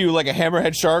 What are you, like a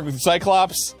hammerhead shark with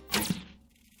Cyclops?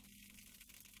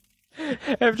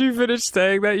 After you finished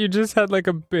saying that, you just had like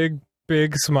a big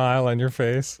smile on your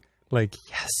face. Like,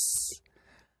 yes!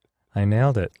 I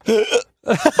nailed it.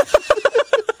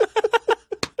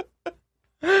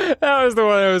 That was the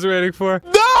one I was waiting for.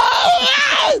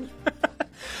 No!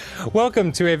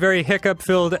 Welcome to a very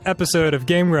hiccup-filled episode of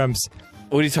Game Grumps.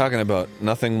 What are you talking about?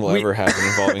 Nothing will ever happen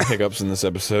involving hiccups in this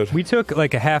episode. We took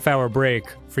like a half-hour break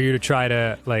for you to try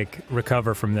to like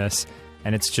recover from this,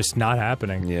 and it's just not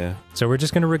happening. Yeah. So we're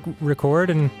just gonna record,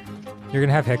 and you're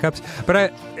gonna have hiccups.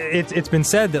 But it's been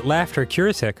said that laughter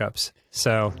cures hiccups.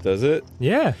 So does it?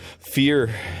 Yeah.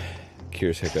 Fear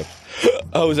cures hiccups.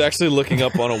 I was actually looking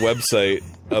up on a website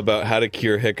about how to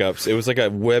cure hiccups. It was like a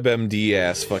WebMD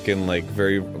ass fucking like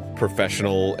very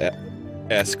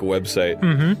professional-esque website.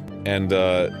 Mm-hmm. And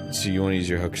so you want to use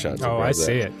your hook shots. Oh, I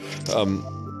see it.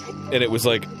 And it was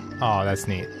like, oh, that's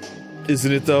neat.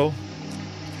 Isn't it though?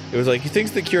 It was like,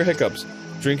 things that cure hiccups: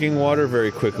 drinking water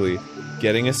very quickly,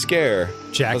 getting a scare.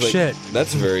 Jack like, shit.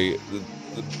 That's very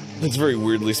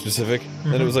weirdly specific.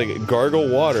 Mm-hmm. Then it was like gargle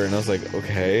water, and I was like,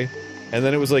 okay. And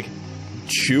then it was like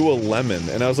chew a lemon,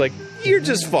 and I was like, you're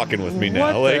just fucking with me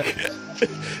now. Like,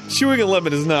 chewing a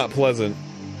lemon is not pleasant.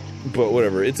 But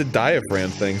whatever, it's a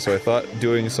diaphragm thing, so I thought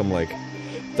doing some, like,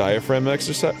 diaphragm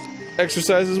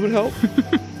exercises would help.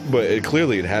 But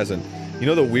clearly it hasn't. You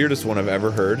know the weirdest one I've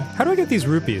ever heard? How do I get these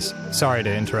rupees? Sorry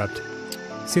to interrupt.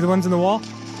 See the ones in the wall?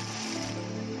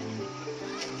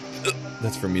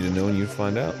 That's for me to know and you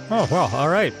find out. Oh, well,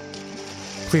 alright.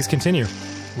 Please continue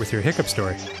with your hiccup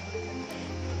story.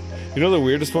 You know the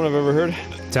weirdest one I've ever heard?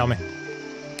 Tell me.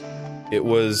 It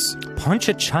was... Punch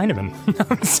a Chinaman.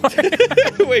 I'm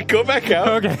sorry. Wait, go back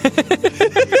out. Okay.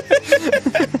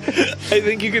 I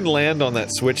think you can land on that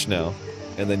switch now,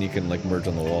 and then you can, like, merge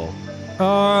on the wall.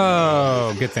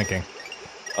 Oh, good thinking.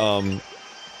 Well.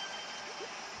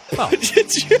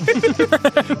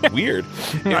 Weird.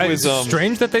 It was,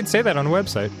 strange that they'd say that on the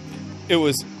website. It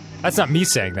was... That's not me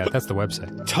saying that, that's the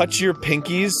website. Touch your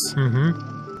pinkies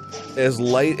as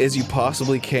light as you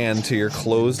possibly can to your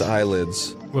closed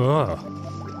eyelids. Ugh.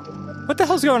 What the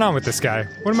hell's going on with this guy?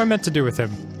 What am I meant to do with him?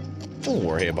 Don't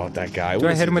worry about that guy. Do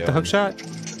I hit him with the hook shot?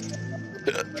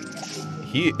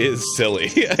 He is silly,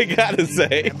 I gotta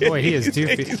say. Boy, he is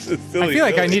doofy. I feel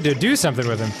like I need to do something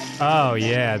with him. Oh,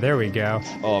 yeah, there we go.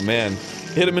 Oh, man.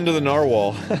 Hit him into the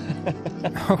narwhal.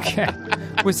 Okay.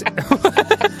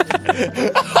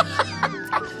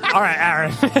 Alright,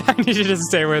 Aaron. I need you to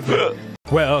stay with me.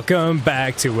 Welcome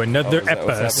back to another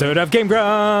episode of Game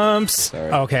Grumps!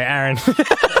 Sorry. Okay, Aaron.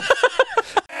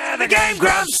 The Game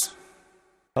Grumps!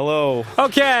 Hello.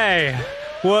 Okay!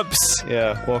 Whoops.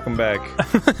 Yeah, welcome back.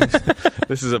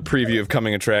 This is a preview of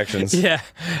coming attractions. Yeah.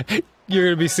 You're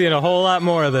gonna be seeing a whole lot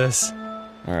more of this.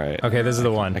 Alright. Okay, this is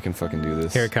the one. I can fucking do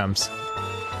this. Here it comes.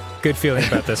 Good feeling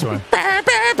about this one.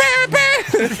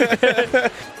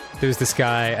 there was this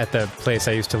guy at the place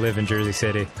I used to live in Jersey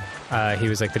City. He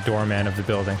was like the doorman of the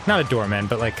building. Not a doorman,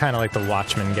 but like kind of like the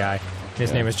watchman guy.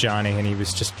 His name was Johnny, and he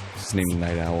was just... His name is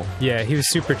Night Owl. Yeah, he was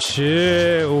super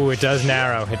chill. Ooh, it does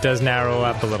narrow. It does narrow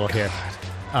up a little here.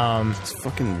 It's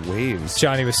fucking waves.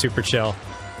 Johnny was super chill.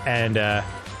 And,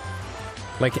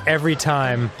 like, every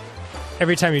time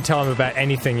you tell him about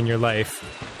anything in your life,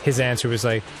 his answer was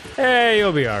like, hey,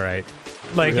 you'll be alright.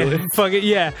 Like, Really? fucking,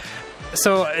 yeah.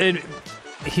 So,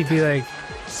 he'd be like,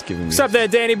 It's giving me... what's up there,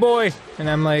 Danny boy? And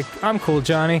I'm like, I'm cool,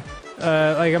 Johnny.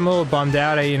 Like, I'm a little bummed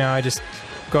out. I just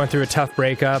going through a tough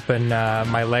breakup, and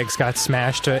my legs got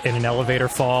smashed in an elevator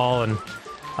fall, and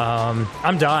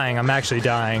I'm dying. I'm actually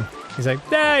dying. He's like,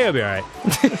 yeah, you'll be alright.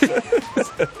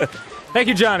 Thank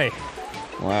you, Johnny.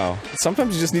 Wow.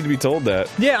 Sometimes you just need to be told that.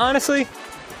 Yeah, honestly.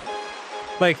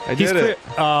 Like, I he's did clear. it.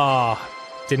 Oh,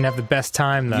 didn't have the best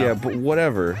time, though. Yeah, but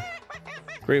whatever.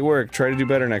 Great work. Try to do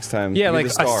better next time. Yeah, Give me like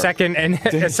the a star. second and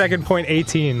a second point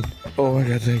 18. Oh my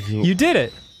god, thank you. You did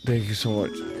it. Thank you so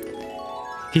much.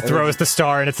 He throws the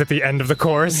star, and it's at the end of the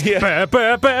chorus. Yeah. Ba,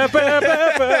 ba, ba, ba,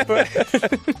 ba, ba,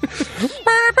 ba.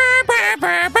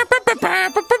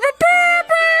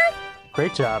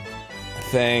 Great job.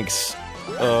 Thanks.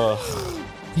 Ugh.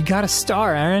 You got a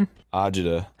star, Aaron.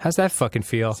 Agita. How's that fucking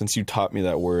feel? Since you taught me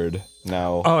that word,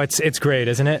 now Oh, it's great,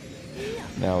 isn't it?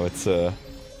 now it's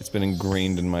been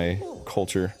ingrained in my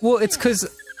culture. Well, it's because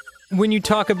when you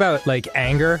talk about, like,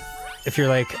 anger, if you're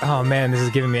like, oh man, this is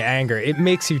giving me anger, it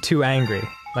makes you too angry.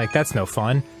 Like, that's no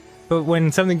fun. But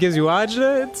when something gives you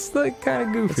agita, it's, like, kind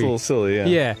of goofy. It's a little silly, yeah.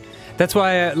 Yeah. That's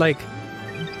why,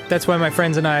 that's why my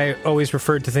friends and I always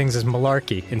referred to things as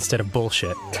malarkey instead of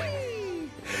bullshit.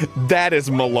 That is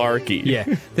malarkey. Yeah.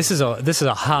 This is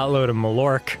a hot load of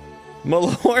malork.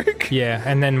 Malork? Yeah,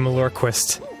 and then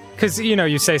malorquist. Because,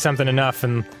 you say something enough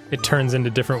and it turns into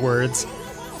different words.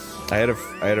 I had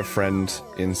a friend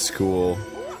in school.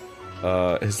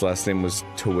 His last name was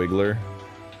Twiggler,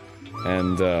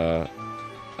 and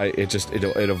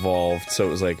it evolved. So it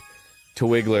was like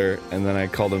Twiggler, and then I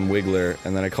called him Wiggler,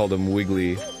 and then I called him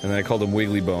Wiggly, and then I called him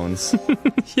Wiggly Bones.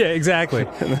 Yeah, exactly.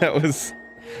 And that was...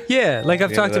 Yeah, like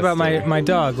I've talked that's about the- my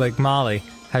dog, like Molly,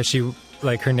 how she,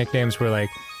 like, her nicknames were like,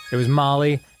 it was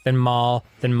Molly, then Moll,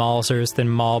 then Malzers, then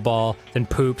Mallball, then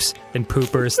Poops, then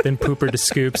Poopers, then Pooper to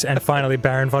Scoops, and finally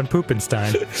Baron von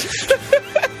Poopenstein.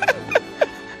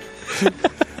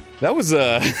 That was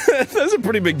that was a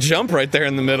pretty big jump right there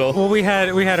in the middle. Well, we had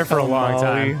her for a long Molly,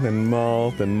 time. then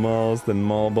Mall, then Malls, then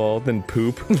Mallball, then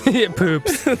Poop. It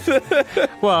poops.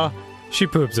 Well, she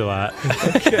poops a lot.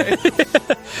 Okay.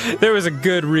 There was a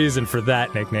good reason for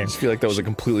that nickname. I feel like that was a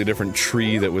completely different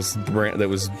tree that was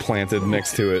planted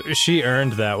next to it. She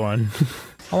earned that one.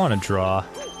 I want to draw.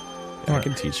 I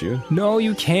can teach you. No,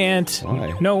 you can't.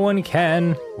 Why? No one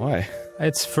can. Why?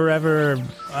 It's forever.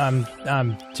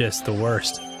 I'm just the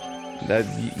worst. That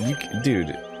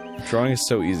dude, drawing is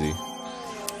so easy.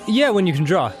 Yeah, when you can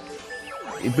draw.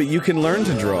 But you can learn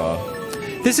to draw.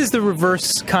 This is the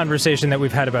reverse conversation that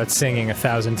we've had about singing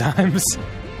 1,000 times.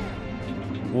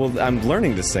 Well, I'm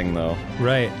learning to sing though,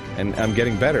 Right. and I'm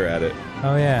getting better at it.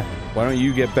 Oh, yeah. Why don't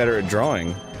you get better at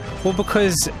drawing? Well,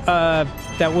 because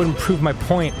that wouldn't prove my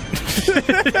point.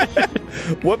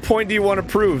 What point do you want to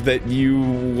prove? That you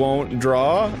won't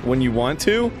draw when you want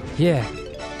to? Yeah.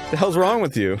 The hell's wrong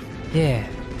with you? Yeah.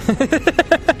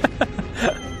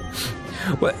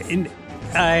 Well,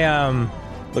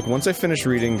 Look, once I finish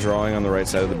reading Drawing on the Right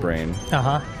Side of the Brain,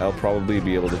 uh-huh. I'll probably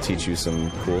be able to teach you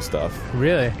some cool stuff.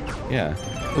 Really? Yeah.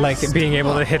 Like being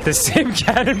able to hit the same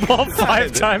cannonball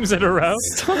 5 times in a row?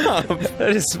 Stop!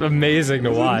 That is amazing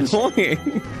to watch.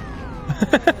 Annoying.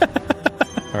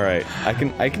 All right, I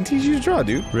can teach you to draw,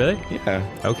 dude. Really? Yeah.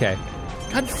 Okay.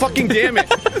 God fucking damn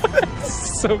it!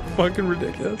 So fucking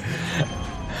ridiculous.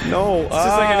 No, It's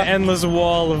just like an endless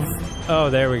wall of... Oh,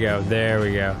 there we go. There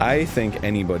we go. I think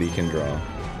anybody can draw,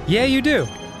 Yeah, you do.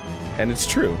 and it's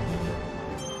true.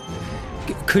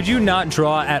 Could you not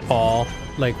draw at all,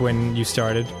 like when you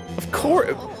started? Of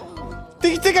course. Do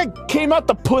you think I came out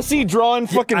the pussy drawing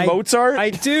fucking Mozart? I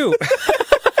do.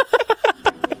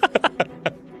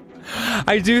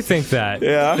 I do think that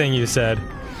Yeah? thing you said.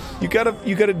 You gotta.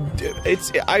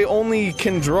 It's. I only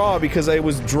can draw because I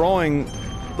was drawing,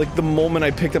 like the moment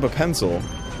I picked up a pencil.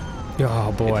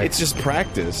 Oh boy. It's just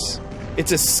practice.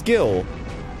 It's a skill.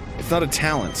 It's not a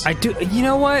talent. I do. You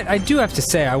know what? I do have to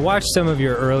say, I watched some of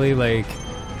your early like.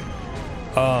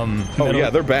 yeah,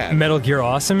 they're bad. Metal Gear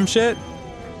Awesome shit.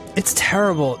 It's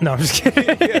terrible. No, I'm just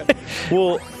kidding. Yeah.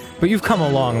 Well, But you've come a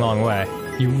long, long way.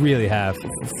 You really have.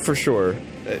 for sure.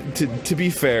 To be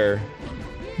fair,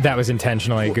 That was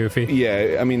intentionally goofy.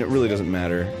 yeah. I mean, it really doesn't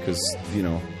matter because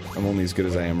I'm only as good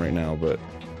as I am right now, but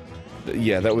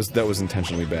yeah, that was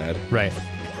intentionally bad. Right.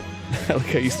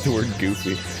 Like I used the word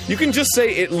goofy. You can just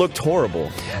say it looked horrible.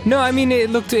 No, I mean it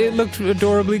looked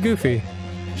adorably goofy.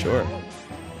 Sure.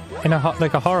 In a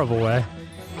horrible way.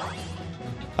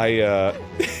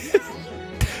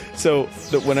 So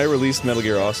when I released Metal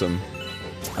Gear Awesome,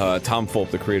 Tom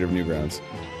Fulp, the creator of Newgrounds,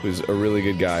 who's a really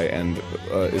good guy and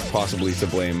is possibly to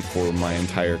blame for my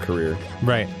entire career.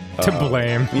 Right. To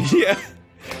blame. Yeah.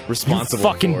 Responsible. You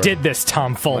fucking for did this,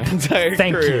 Tom Fulp.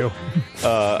 Thank career. you.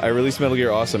 I released Metal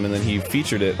Gear Awesome, and then he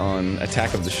featured it on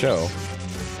Attack of the Show.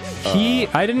 I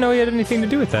didn't know he had anything to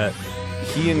do with that.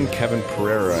 He and Kevin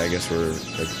Pereira, I guess, were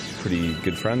like pretty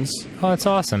good friends. Oh, that's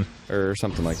awesome. Or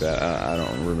something like that. I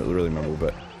don't really remember,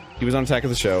 but he was on Attack of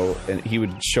the Show, and he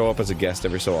would show up as a guest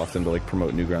every so often to like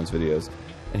promote Newgrounds videos,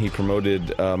 and he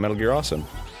promoted Metal Gear Awesome.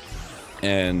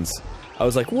 And I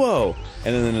was like, whoa!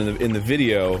 And then in the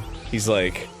video, he's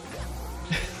like,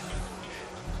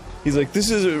 this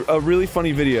is a really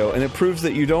funny video, and it proves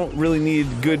that you don't really need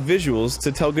good visuals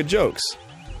to tell good jokes.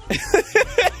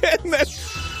 and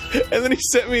then he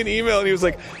sent me an email, and he was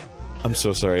like, I'm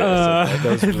so sorry. That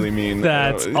was really mean.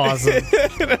 That's awesome.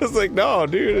 And I was like, no,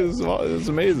 dude, it's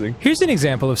amazing. Here's an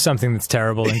example of something that's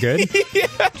terrible and good. Yeah.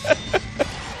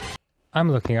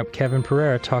 I'm looking up Kevin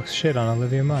Pereira talks shit on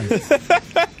Olivia Munn.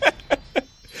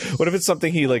 What if it's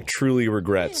something he like truly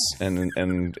regrets and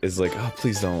is like, oh,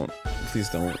 please don't.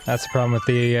 That's the problem with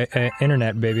the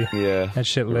internet, baby. Yeah. That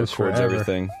shit lives records forever.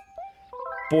 everything.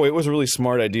 Boy, it was a really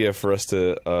smart idea for us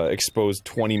to expose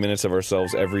 20 minutes of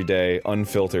ourselves every day,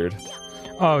 unfiltered.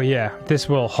 Oh yeah, this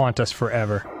will haunt us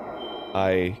forever.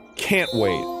 I can't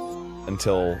wait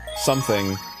until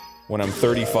something, when I'm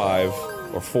 35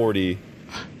 or 40,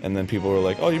 and then people are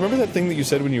like, oh, you remember that thing that you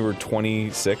said when you were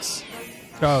 26?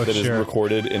 Oh, that sure. is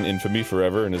recorded in infamy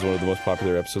forever and is one of the most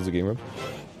popular episodes of Game Room.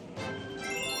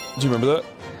 Do you remember that?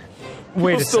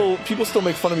 People still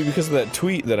make fun of me because of that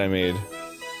tweet that I made.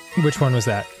 Which one was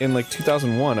that? In like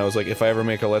 2001, I was like, if I ever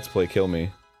make a Let's Play, kill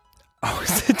me. Oh,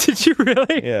 did you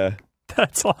really? Yeah.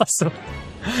 That's awesome.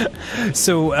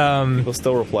 So, people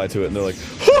still reply to it and they're like,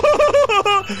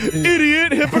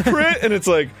 idiot, hypocrite! And it's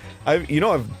like, I've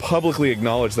publicly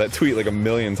acknowledged that tweet like a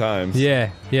million times.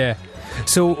 Yeah, yeah.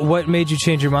 So, what made you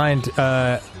change your mind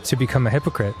to become a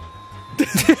hypocrite?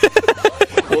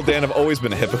 Well, Dan, I've always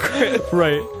been a hypocrite.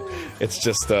 Right. It's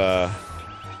just, I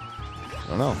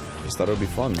don't know. I just thought it would be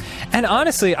fun. And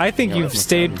honestly, I think you've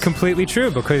stayed completely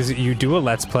true because you do a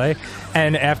Let's Play,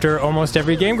 and after almost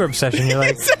every Game Grumps session, you're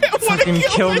like, fucking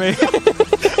kill me.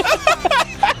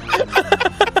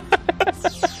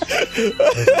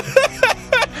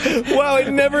 Wow, I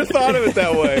never thought of it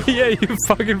that way. Yeah, you've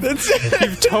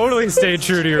totally stayed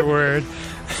true to your word.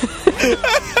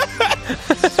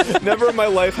 Never in my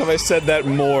life have I said that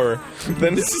more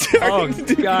than starting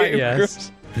to do Game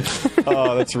Grumps.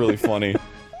 Oh, that's really funny.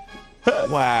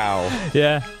 Wow.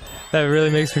 Yeah, that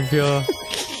really makes me feel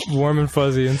warm and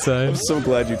fuzzy inside. I'm so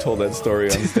glad you told that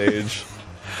story on stage.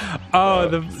 Oh,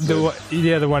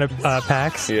 the one at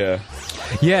PAX? Yeah.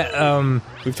 Yeah,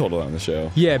 we've told it on the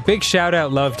show. Yeah, big shout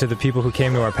out love to the people who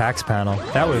came to our PAX panel.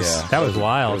 That was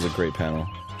wild. That was a great panel.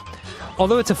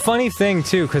 Although it's a funny thing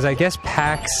too, because I guess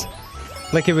PAX,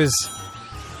 like it was,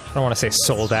 I don't want to say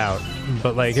sold out,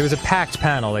 but like it was a packed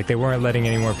panel, like they weren't letting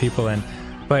any more people in.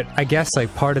 But I guess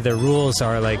like part of their rules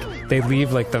are like they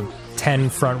leave like the 10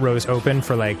 front rows open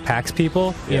for like PAX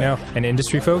people, you know, and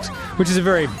industry folks, which is a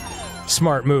very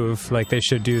smart move, like they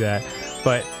should do that.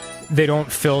 But they don't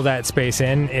fill that space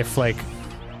in if like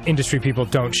industry people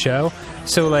don't show.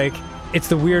 So like it's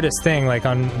the weirdest thing, like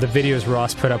on the videos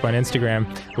Ross put up on Instagram,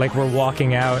 like we're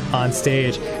walking out on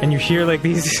stage and you hear like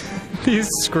these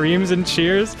screams and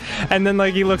cheers, and then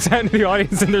like he looks out into the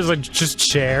audience and there's like just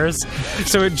chairs,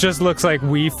 so it just looks like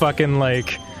we fucking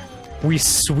like we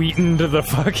sweetened the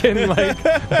fucking like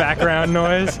background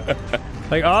noise.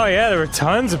 Like, oh yeah, there were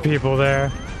tons of people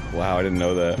there. Wow, I didn't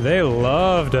know that. They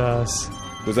loved us.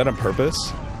 Was that on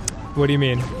purpose? What do you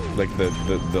mean? Like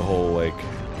the whole like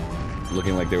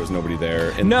looking like there was nobody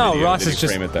there. No, the Ross is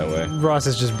just frame it that way. Ross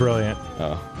is just brilliant.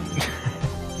 Oh,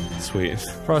 sweet.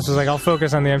 Ross was like, I'll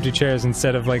focus on the empty chairs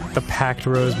instead of like the packed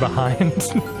rows behind.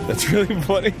 That's really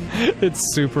funny.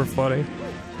 It's super funny.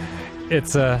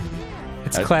 It's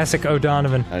classic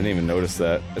O'Donovan. I didn't even notice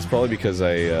that. It's probably because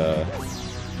I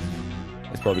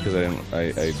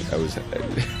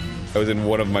was in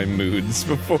one of my moods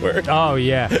before. Oh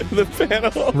yeah. The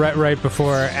panel. Right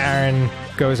before Aaron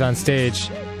goes on stage,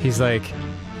 he's like,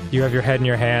 you have your head in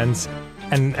your hands,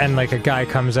 and like a guy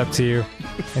comes up to you,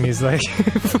 and he's like,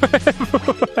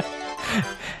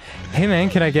 hey man,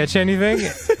 can I get you anything?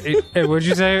 What'd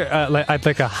you say?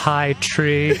 Like a high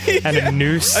tree and a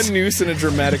noose. A noose and a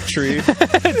dramatic tree.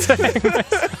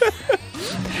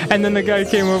 And then the guy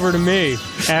came over to me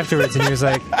afterwards, and he was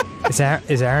like,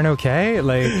 "Is Aaron okay?"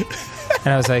 Like,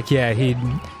 and I was like, "Yeah,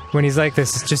 when he's like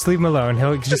this, just leave him alone.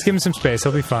 He'll just give him some space.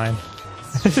 He'll be fine."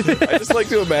 I just like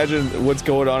to imagine what's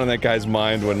going on in that guy's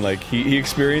mind when like he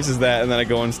experiences that, and then I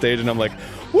go on stage and I'm like,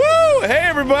 "Woo! Hey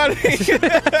everybody!"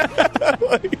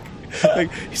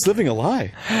 like he's living a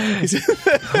lie.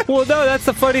 Well, no, that's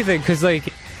the funny thing, because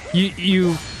like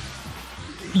you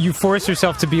force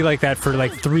yourself to be like that for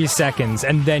like 3 seconds,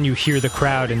 and then you hear the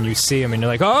crowd and you see him, and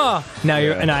you're like, "Oh, now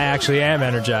you're," and I actually am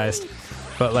energized.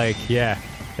 But like, yeah,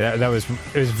 it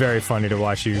was very funny to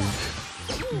watch you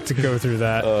to go through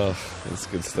that. Oh, that's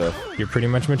good stuff. You're pretty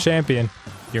much my champion.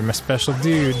 You're my special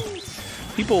dude.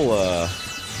 People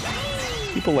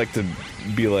like to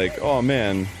be like, "Oh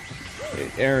man,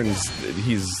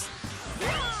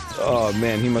 oh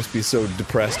man, he must be so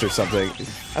depressed or something."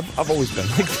 I've always been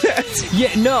like that.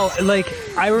 Yeah, no, like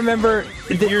I remember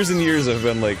years and years I've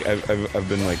been like, I've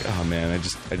been like, "Oh man,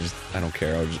 I don't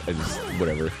care. I just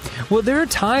whatever." Well, there are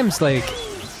times like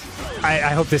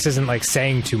I hope this isn't like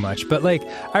saying too much, but like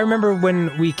I remember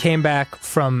when we came back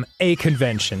from a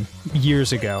convention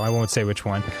years ago. I won't say which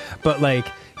one, but like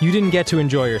you didn't get to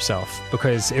enjoy yourself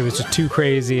because it was just too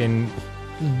crazy and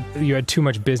you had too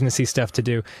much businessy stuff to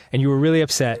do, and you were really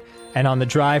upset. And on the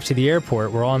drive to the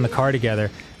airport, we're all in the car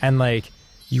together, and like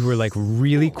you were like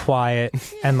really quiet,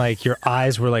 and like your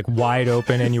eyes were like wide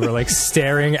open, and you were like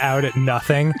staring out at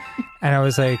nothing. And I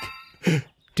was like,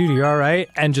 "Dude, you all right?"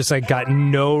 And just like got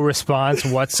no response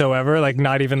whatsoever, like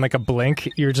not even like a blink.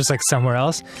 You were just like somewhere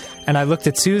else. And I looked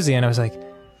at Susie and I was like,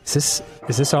 is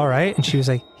this all right? And she was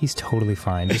like, "He's totally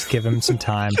fine. Just give him some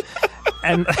time."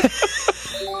 And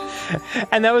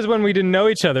and that was when we didn't know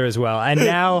each other as well. And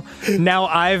now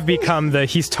I've become the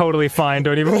 "he's totally fine,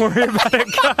 don't even worry about it"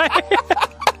 guy.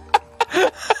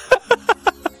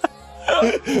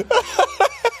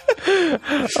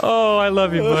 Oh, I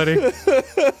love you, buddy.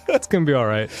 It's gonna be all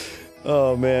right.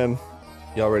 Oh man,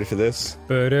 y'all ready for this?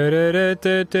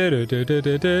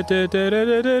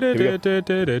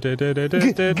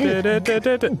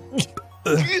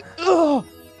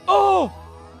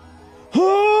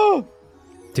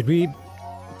 Did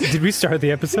we start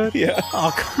the episode? Yeah.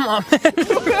 Oh, come on,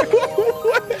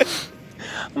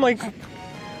 man.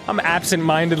 I'm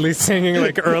absent-mindedly singing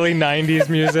like early 90s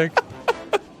music.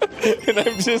 And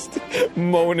I'm just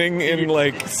moaning in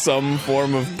like some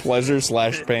form of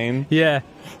pleasure/pain. Yeah.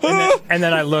 And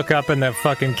then I look up and the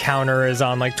fucking counter is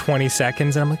on like 20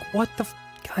 seconds and I'm like, what the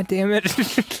God damn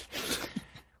it.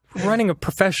 We're running a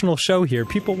professional show here.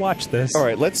 People watch this. All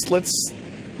right, let's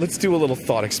do a little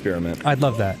thought experiment. I'd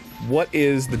love that. What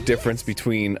is the difference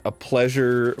between a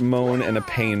pleasure moan and a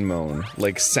pain moan,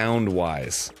 like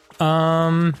sound-wise?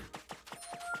 Like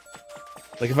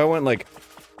if I went like,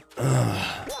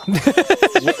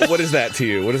 what is that to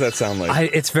you? What does that sound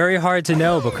like? It's very hard to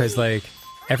know because like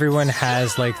everyone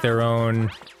has like their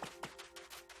own,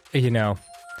 you know,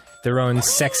 their own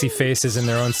sexy faces and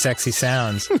their own sexy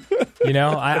sounds. You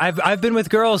know, I've been with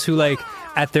girls who like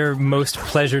at their most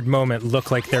pleasured moment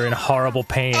look like they're in horrible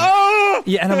pain.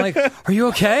 Yeah, and I'm like, "Are you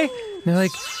okay?" And they're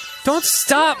like, "Don't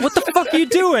stop! What the fuck are you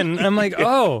doing?" And I'm like,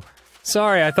 "Oh,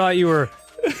 sorry, I thought you were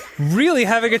really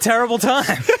having a terrible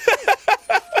time."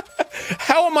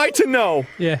 How am I to know?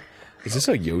 Yeah. Is this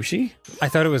a Yoshi? I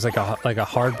thought it was like a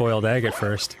hard-boiled egg at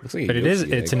first. Looks like a but it Yoshi is.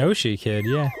 It's egg. an Oshi kid.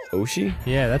 Yeah. Oshi?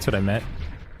 Yeah, that's what I meant.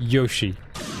 Yoshi.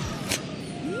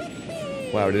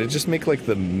 Wow, did it just make like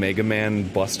the Mega Man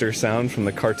Buster sound from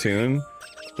the cartoon?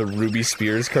 The Ruby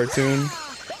Spears cartoon?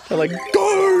 That like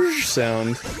gorge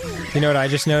sound. You know what I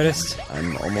just noticed?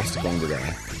 I'm almost going to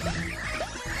die.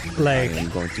 Like, I'm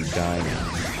going to die now.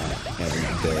 I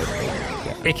am dead.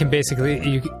 Yeah. it can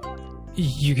basically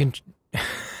you can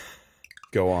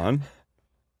Go on.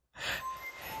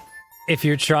 if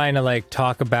you're trying to like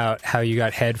talk about how you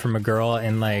got head from a girl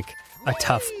in like a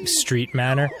tough street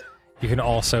manner, you can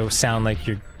also sound like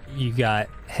you got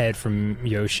head from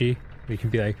Yoshi. You can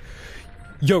be like,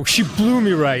 "Yo, she blew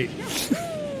me right.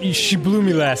 She blew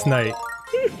me last night.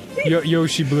 Yo,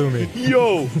 she blew me."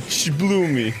 Yo, she blew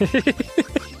me.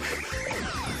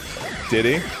 Did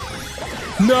he?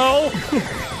 No.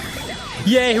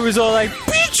 Yeah, he was all like,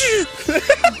 "Bitch."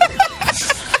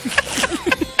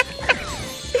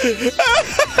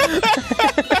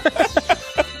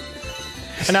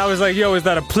 And I was like, "Yo, is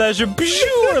that a pleasure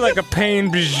or like a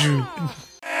pain?"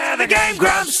 The game,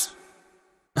 Grumps!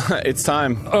 It's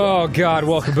time. Oh God,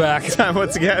 welcome back. Time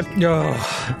once again. Oh.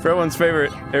 For everyone's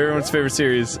favorite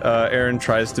series, Aaron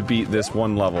tries to beat this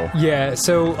one level. Yeah,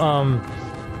 so,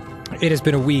 it has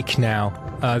been a week now.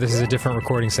 This is a different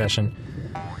recording session.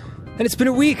 And it's been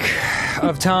a week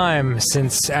of time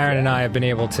since Aaron and I have been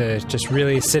able to just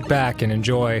really sit back and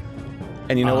enjoy.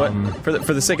 And you know what?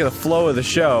 For the sake of the flow of the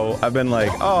show, I've been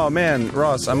like, oh man,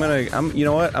 Ross, you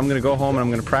know what? I'm gonna go home and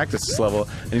I'm gonna practice this level.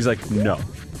 And he's like, no.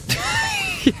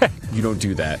 Yeah. You don't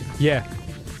do that. Yeah.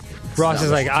 Ross is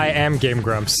like, I am Game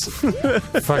Grumps.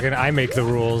 Fucking, I make the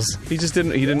rules. He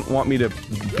didn't want me to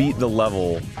beat the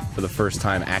level for the first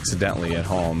time accidentally at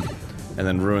home. And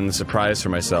then ruin the surprise for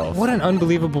myself. What an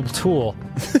unbelievable tool.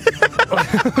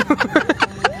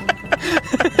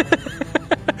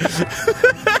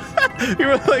 You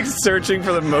were like searching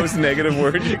for the most negative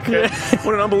word you could.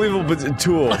 What an unbelievable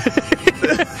tool.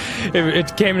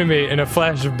 It came to me in a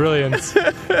flash of brilliance.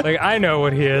 Like, I know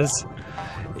what he is.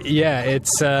 Yeah,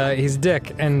 he's a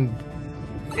dick, and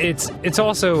it's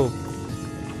also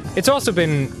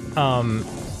been,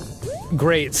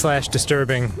 great /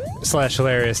 disturbing /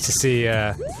 hilarious to see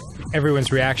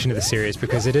everyone's reaction to the series,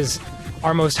 because it is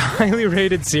our most highly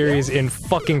rated series in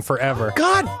fucking forever.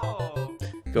 God!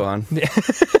 Go on.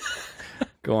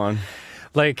 Go on.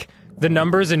 Like, the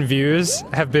numbers and views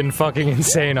have been fucking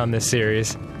insane on this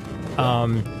series.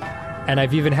 And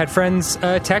I've even had friends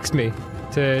text me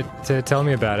to tell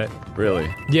me about it.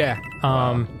 Really? Yeah,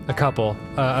 a couple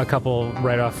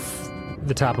right off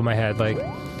the top of my head. Like,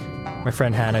 my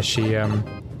friend Hannah, she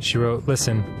wrote,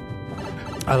 "Listen,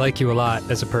 I like you a lot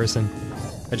as a person.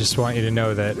 I just want you to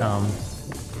know that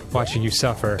watching you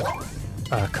suffer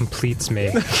completes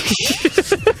me."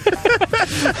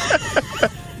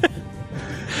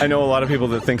 I know a lot of people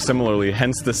that think similarly,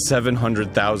 hence the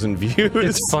 700,000 views.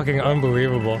 It's fucking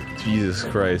unbelievable. Jesus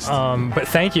Christ. But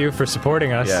thank you for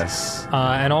supporting us. Yes.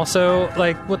 And also,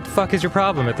 like, what the fuck is your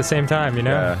problem at the same time, you know?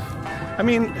 Yeah. I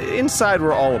mean, inside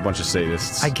we're all a bunch of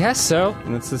sadists. I guess so.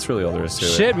 And that's really all there is to it.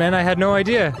 Shit, man, I had no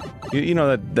idea. You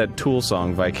know that Tool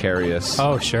song, Vicarious?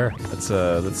 Oh, sure. That's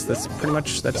pretty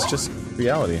much, that's just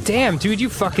reality. Damn, dude, you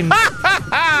fucking...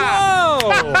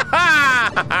 Whoa!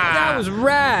 That was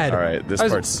rad! Alright, this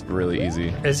part's really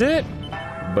easy. Is it?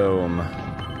 Boom.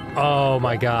 Oh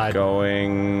my god.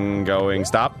 Going,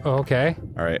 stop. Oh, okay.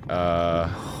 Alright,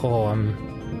 Oh,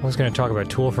 I was gonna talk about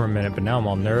Tool for a minute, but now I'm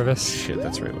all nervous. Shit,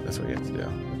 that's what you have to do.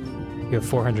 You have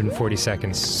 440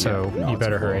 seconds, so No, you it's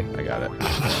better cool. hurry. I got it.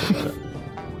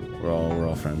 We're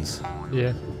all friends.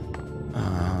 Yeah.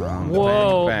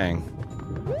 Whoa! Bang, bang.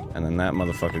 And then that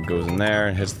motherfucker goes in there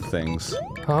and hits the things.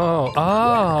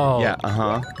 Oh. Yeah,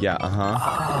 uh-huh. Yeah,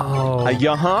 uh-huh. Oh.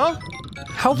 Yeah-huh?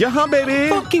 How Yeah-huh, baby!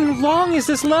 fucking long is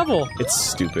this level? It's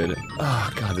stupid.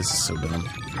 Oh, God, this is so dumb.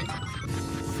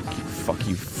 Fuck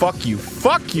you, fuck you,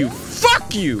 fuck you,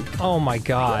 fuck you! Oh my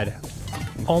god.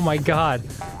 Oh my god.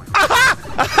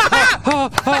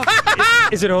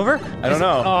 Is it over? I don't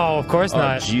know. Oh, of course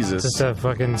not. Jesus. It's just a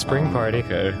fucking spring party.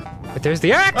 Okay. But there's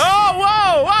the axe! Oh,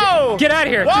 whoa, whoa! Get out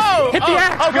of here! Whoa! Just hit the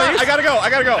axe, oh, God, please. I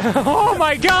gotta go. Oh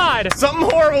my god! Something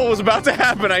horrible was about to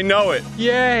happen, I know it.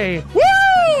 Yay! Woo!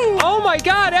 Oh my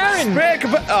god, Aaron!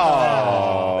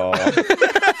 Oh.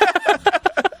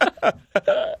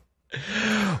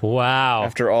 Wow.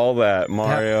 After all that,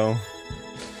 Mario.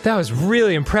 That was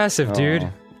really impressive, dude.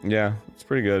 Yeah, it's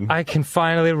pretty good. I can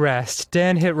finally rest.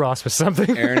 Dan hit Ross with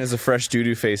something. Aaron has a fresh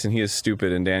doo-doo face and he is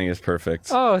stupid and Danny is perfect.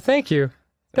 Oh, thank you.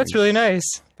 That's really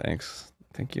nice. Thanks.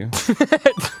 Thank you.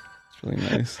 It's really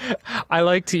nice. I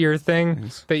liked your thing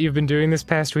that you've been doing this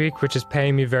past week, which is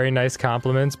paying me very nice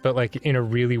compliments, but like in a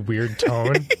really weird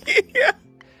tone. Yeah.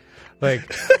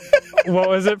 Like, what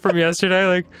was it from yesterday?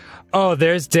 Like, oh,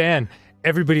 there's Dan.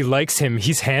 Everybody likes him.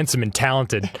 He's handsome and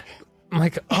talented. I'm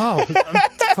like, oh,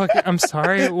 I'm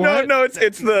sorry. What? No,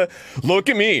 it's the, look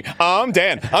at me. I'm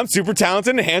Dan. I'm super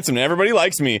talented and handsome and everybody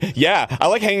likes me. Yeah, I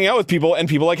like hanging out with people and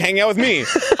people like hanging out with me.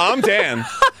 I'm Dan.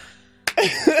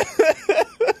 I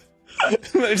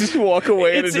just walk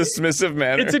away in a dismissive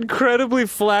manner. It's incredibly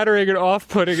flattering and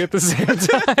off-putting at the same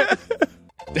time.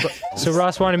 So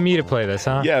Ross wanted me to play this,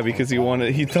 huh? Yeah, because he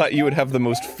thought you would have the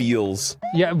most feels.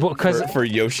 Yeah, well, for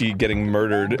Yoshi getting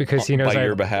murdered because he knows by I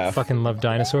your behalf. Fucking love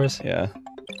dinosaurs. Yeah.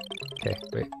 Okay,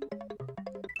 wait.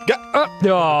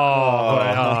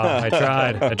 I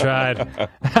tried.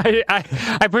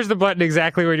 I pushed the button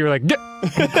exactly when you were like.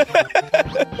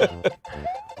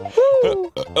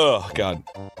 Oh God.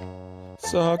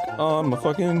 Suck on my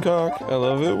fucking cock. I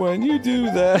love it when you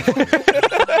do that.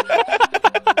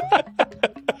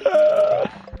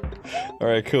 All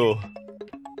right, cool.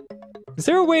 Is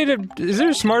there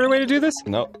a smarter way to do this?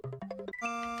 Nope.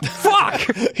 Fuck!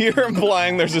 You're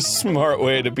implying there's a smart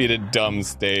way to beat a dumb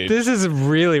stage. This is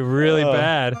really, really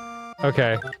bad.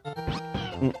 Okay.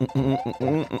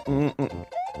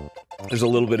 There's a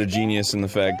little bit of genius in the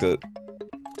fact that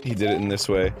he did it in this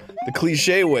way. The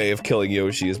cliche way of killing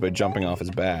Yoshi is by jumping off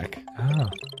his back. Oh.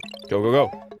 Go, go,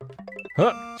 go.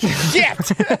 Huh.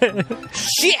 Shit!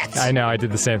 Shit! I know, I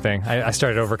did the same thing. I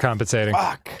started overcompensating.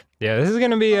 Fuck! Yeah, this is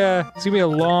gonna be a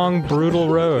long, brutal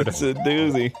road. It's a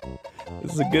doozy.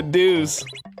 This is a good dooze.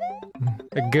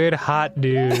 A good hot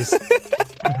dooze.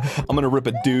 I'm gonna rip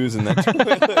a dooze in that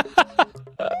toilet.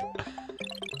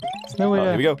 There's no way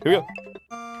Here we go, here we go.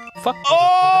 Fuck.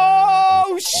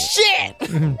 Oh, shit!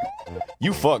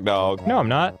 You fuck, dog. No, I'm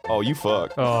not. Oh, you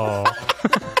fuck. Oh.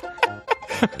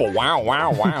 Wow,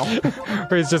 wow, wow.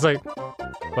 Or he's just like,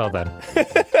 well then.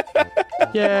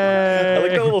 Yay! I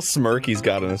like the little smirk he's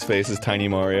got on his face as Tiny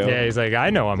Mario. Yeah, he's like, I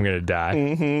know I'm gonna die.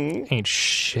 Ain't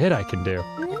shit I can do.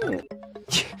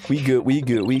 We good, we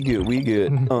good, we good, we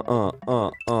good.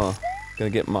 Gonna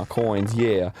get my coins,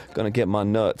 yeah. Gonna get my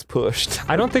nuts pushed.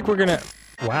 I don't think we're gonna...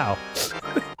 Wow.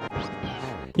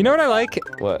 You know what I like?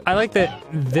 What? I like that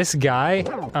this guy,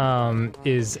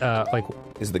 is, like...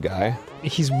 Is the guy?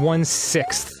 He's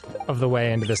 1/6 of the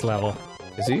way into this level.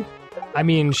 Is he? I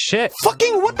mean, shit.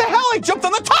 Fucking what the hell? I jumped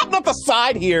on the top, not the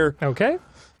side here! Okay.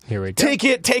 Here we go. Take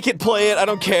it, play it, I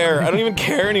don't care. I don't even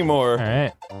care anymore.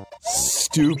 Alright.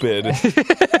 Stupid.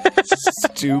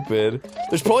 Stupid.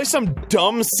 There's probably some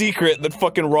dumb secret that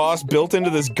fucking Ross built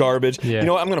into this garbage. Yeah. You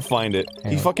know what? I'm gonna find it.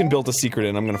 He fucking built a secret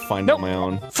and I'm gonna find it on my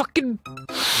own. Fucking...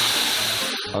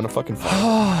 I'm gonna fucking find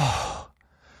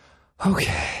it.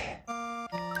 Okay.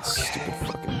 Stupid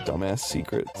fucking dumbass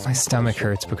secrets. My stomach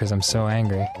hurts because I'm so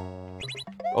angry.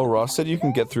 Oh, Ross said you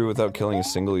can get through without killing a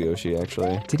single Yoshi,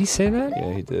 actually. Did he say that?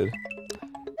 Yeah, he did.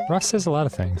 Ross says a lot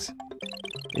of things.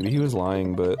 Maybe he was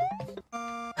lying, but...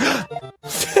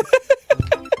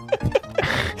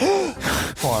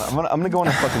 Hold on, I'm gonna go on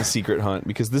a fucking secret hunt,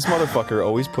 because this motherfucker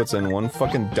always puts in one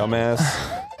fucking dumbass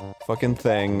fucking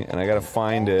thing, and I gotta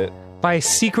find it. By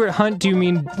secret hunt, do you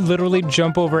mean literally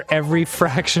jump over every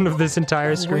fraction of this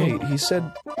entire screen? Wait, he said...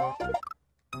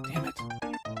 Damn it.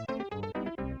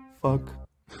 Fuck.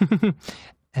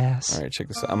 Ass. Alright, check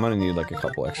this out. I'm gonna need like a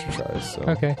couple extra tries, so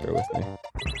Okay. bear with me.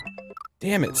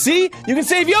 Damn it. See? You can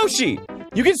save Yoshi!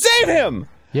 You can save him!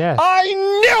 Yeah. I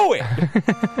knew it!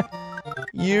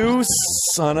 You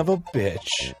son of a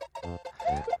bitch.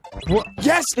 What?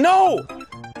 Yes! No!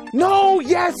 No!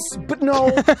 Yes! But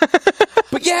no!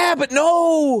 But yeah, but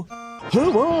no!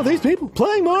 Who are these people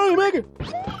playing Mario Maker?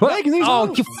 What? Making these Oh,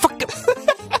 levels? you fucking...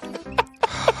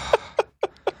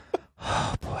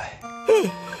 Oh, boy.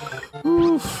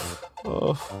 Oof.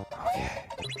 Oh. Okay.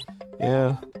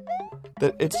 Yeah.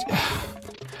 That it's...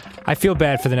 I feel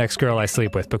bad for the next girl I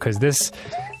sleep with, because this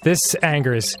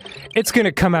anger is... It's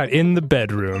gonna come out in the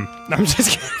bedroom. I'm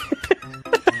just kidding.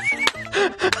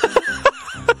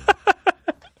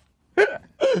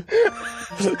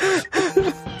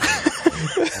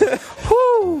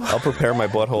 I'll prepare my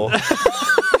butthole.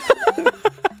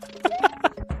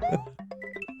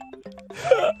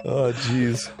 Oh,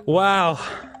 jeez. Wow.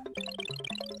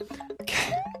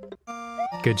 Okay.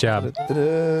 Good job.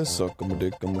 Suck my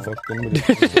dick, I'm a fucking dick,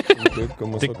 suck my dick,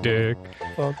 I'm a Dick suck dick.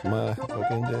 Fuck my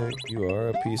fucking dick. You are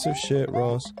a piece of shit,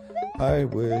 Ross. I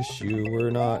wish you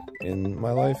were not in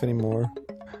my life anymore.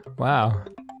 Wow.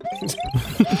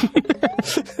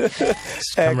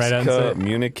 Come right out and say it.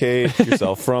 Communicate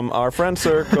yourself from our friend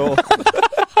circle.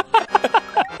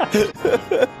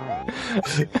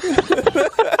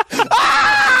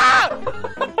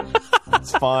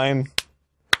 It's fine.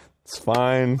 It's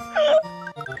fine.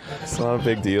 It's not a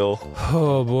big deal.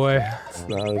 Oh boy. It's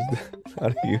not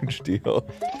a huge deal.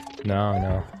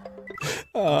 No.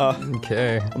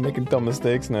 Okay. I'm making dumb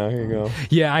mistakes now. Here you go.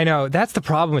 Yeah, I know. That's the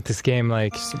problem with this game.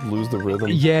 Like, Just lose the rhythm.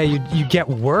 yeah, you get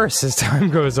worse as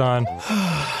time goes on.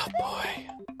 Boy.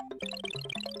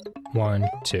 1,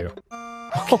 2.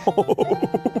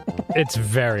 It's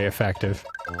very effective.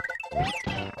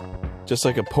 Just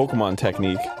like a Pokemon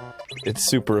technique, it's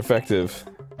super effective.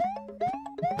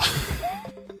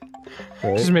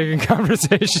 Right? Just making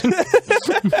conversation.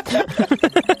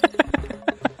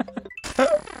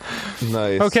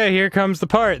 Nice. Okay, here comes the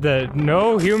part that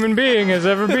no human being has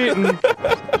ever beaten.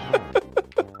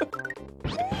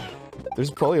 There's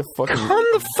probably a fucking...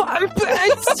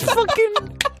 It's fucking...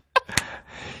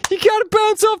 You gotta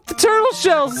bounce off the turtle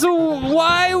shell, so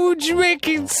why would you make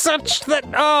it such that...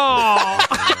 Oh!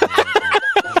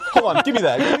 Hold on, give me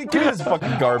that. Give me this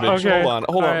fucking garbage. Okay. Hold on,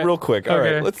 Alright. real quick. Okay.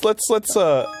 Alright, let's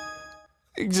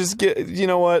just get... You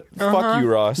know what? Fuck you,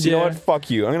 Ross. You know what? Fuck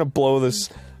you. I'm gonna blow this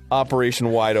operation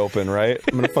wide open, right?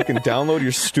 I'm gonna fucking download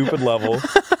your stupid level,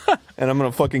 and I'm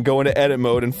gonna fucking go into edit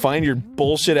mode and find your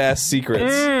bullshit ass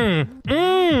secrets.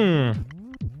 How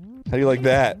do you like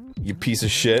that, you piece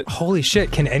of shit? Holy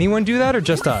shit, can anyone do that or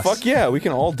just us? Fuck yeah, we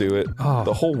can all do it. Oh.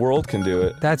 The whole world can do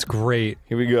it. That's great.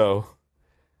 Here we go.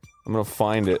 I'm gonna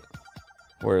find it.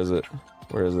 Where is it?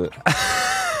 Where is it?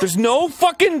 There's no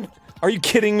fucking... Are you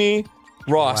kidding me?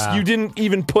 Ross, Wow. you didn't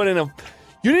even put in a...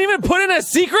 You didn't even put in a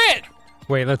secret!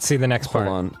 Wait, let's see the next part.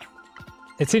 Hold on.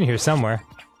 It's in here somewhere.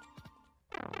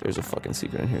 There's a fucking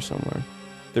secret in here somewhere.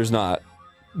 There's not.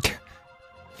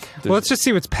 Well, let's just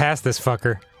see what's past this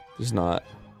fucker. There's not.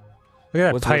 Look at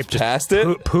that What's pipe just past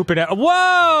it? pooping out.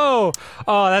 Whoa!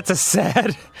 Oh, that's a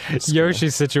sad Yoshi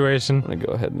situation. I'm gonna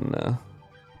go ahead and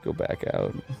go back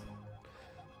out.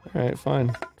 Alright,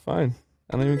 fine. Fine.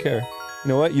 I don't even care. You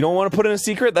know what? You don't want to put in a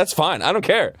secret? That's fine. I don't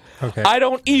care. Okay. I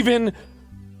don't even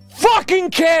fucking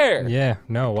care! Yeah,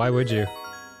 no, why would you?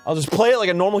 I'll just play it like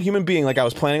a normal human being, like I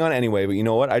was planning on anyway, but you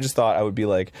know what? I just thought I would be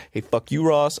like, hey, fuck you,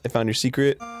 Ross. I found your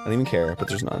secret. I don't even care, but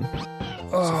there's none.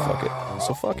 So fuck it.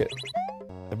 So fuck it.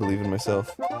 I believe in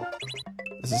myself.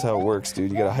 This is how it works,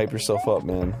 dude. You gotta hype yourself up,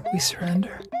 man. We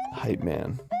surrender. Hype,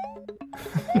 man.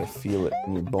 You gotta feel it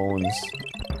in your bones.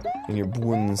 In your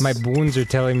bones. My boons are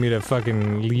telling me to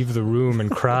fucking leave the room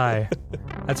and cry.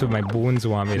 That's what my boons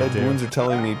want me to My do. bones are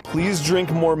telling me, please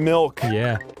drink more milk.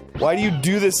 Yeah. Why do you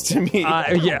do this to me?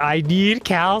 Yeah, I need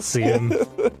calcium.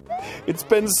 It's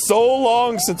been so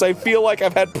long since I feel like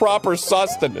I've had proper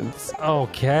sustenance.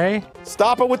 Okay.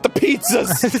 Stop it with the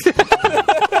pizzas!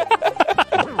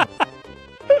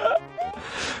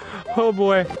 Oh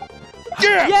boy.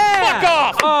 Yeah! Yeah! Fuck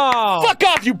off! Oh! Fuck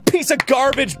off, you piece of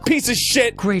garbage, piece of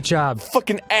shit! Great job.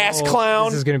 Fucking ass Oh, clown!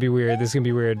 This is gonna be weird. This is gonna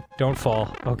be weird. Don't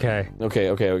fall. Okay.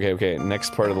 Okay.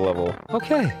 Next part of the level.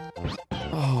 Okay.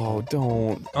 Oh,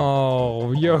 don't.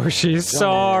 Oh, Yoshi,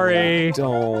 sorry.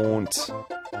 Don't.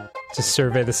 Just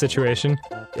survey the situation.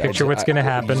 Yeah, Picture what's gonna You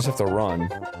happen. just have to run.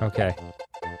 Okay.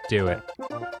 Do it.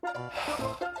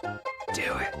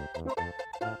 Do it.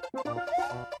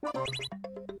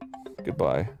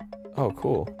 Goodbye. Oh,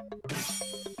 cool.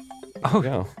 Oh,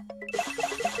 Yeah.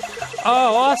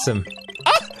 oh, awesome.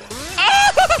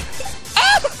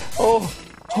 Oh.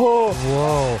 Oh.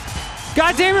 Whoa.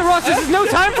 God damn it, Ross, this is no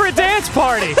time for a dance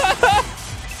party!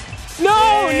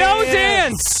 No, no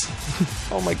dance!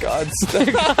 Oh my god, stop.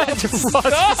 Ross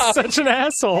is such an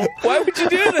asshole. Why would you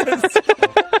do this?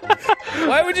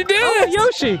 Why would you do Oh, this?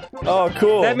 Yoshi! Oh,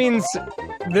 cool. That means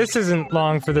this isn't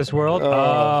long for this world.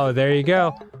 Oh, there you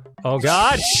go. Oh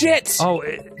god. Shit! Oh,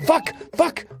 Fuck!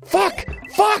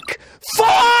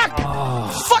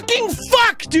 Fucking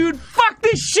fuck, dude! Fuck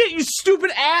this shit, you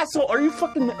stupid asshole! Are you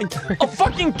fucking... I'll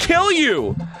fucking kill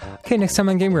you! okay, next time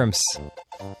on Game Grumps.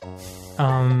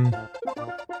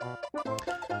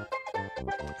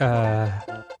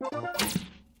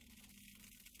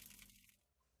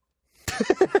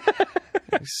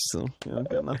 So, I've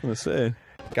got nothing to say.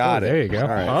 Got it. There you go. All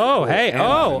right. Oh, hey,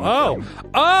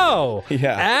 oh!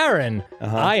 Yeah. Aaron,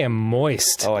 I am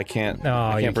moist. Oh, I can't. No,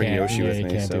 I you can't bring Yoshi yeah, with you me,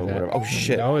 can't so do that. whatever. Oh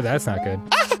shit. Oh, that's not good.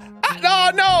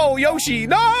 No, Yoshi,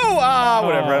 no!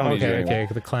 Whatever. I don't need you anymore.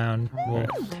 Okay, the clown. Well,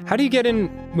 how do you get in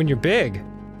when you're big?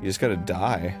 You just gotta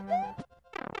die.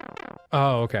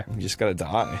 Oh, okay. You just gotta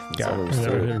die. That's all there is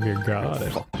to it. Got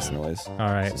it. Fuck this noise. All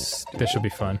right, This is stupid. this should be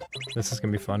fun. This is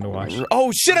gonna be fun to watch.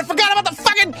 Oh shit! I forgot about the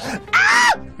fucking.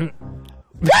 Ah!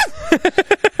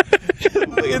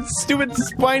 Look at stupid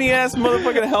spiny ass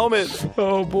motherfucking helmet.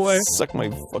 Oh boy. Suck my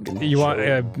fucking. You want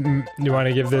shoulder. you want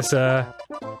to give this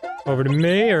over to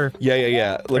me or?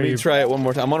 Yeah. Let me you- try it one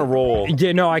more time. I'm on a roll.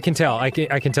 Yeah, no, I can tell. I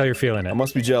can tell you're feeling I it.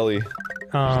 must be jelly.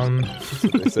 That's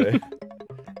what they say.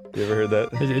 You ever heard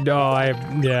that? No,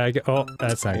 yeah. Oh,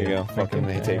 that's not There you good. go. Fucking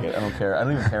take it. I don't care. I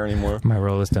don't even care anymore. My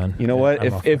roll is done. You know what?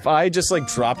 I'm off. If I just like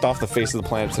dropped off the face of the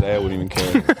planet today, I wouldn't even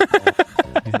care.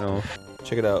 You know.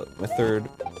 Check it out. My third.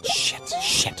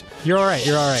 Shit. You're all right.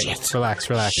 You're all right. Shit. Relax.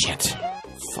 Shit.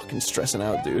 Fucking stressing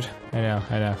out, dude. I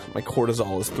know. My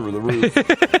cortisol is through the roof.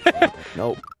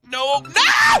 Nope. No!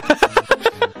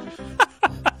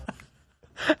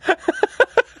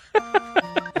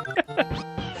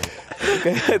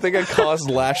 I think I caused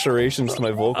lacerations to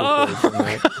my vocal cords. from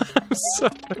that.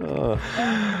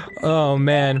 Oh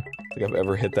man. I think I've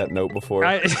ever hit that note before.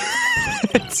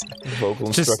 Vocal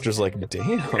just- instructor's like,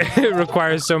 damn. It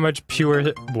requires so much pure.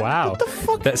 Wow. What the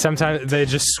fuck? That sometimes they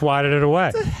just swatted it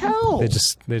away. What the hell? They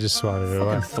just swatted it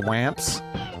away. Thwamps.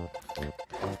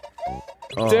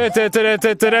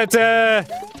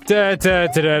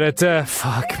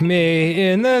 Fuck me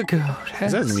in the goat.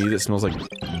 Is that me that smells like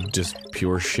just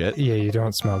pure shit? Yeah, you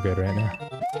don't smell good right now.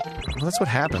 Well, that's what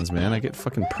happens, man. I get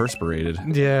fucking perspirated.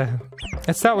 Yeah.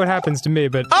 That's not what happens to me,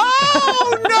 but...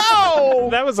 Oh, no!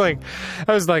 That was like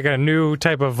a new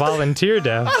type of volunteer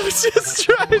death. I was just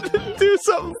trying to do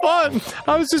something fun.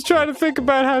 I was just trying to think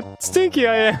about how stinky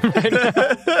I am right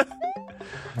now.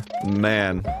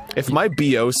 Man, if my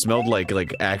BO smelled like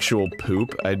actual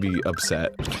poop, I'd be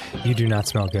upset. You do not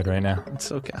smell good right now.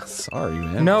 It's okay. Sorry,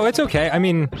 man. No, it's okay. I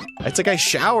mean... It's like I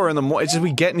shower in the morning. It's just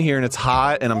we get in here and it's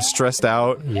hot and I'm stressed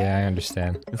out. Yeah, I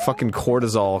understand. Fucking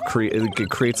cortisol it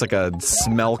creates like a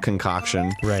smell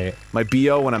concoction. Right. My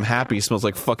BO, when I'm happy, smells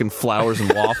like fucking flowers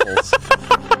and waffles.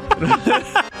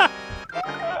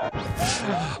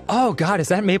 Oh god, is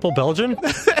that maple Belgian?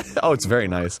 Oh, it's very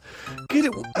nice. Get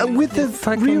it with the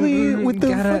Fucking- really with the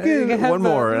gotta fucking have one the-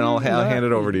 more, and I'll hand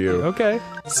it over to you. Okay.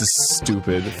 This is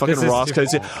stupid. Fucking This is Ross stupid.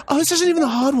 could say, "Oh, this isn't even the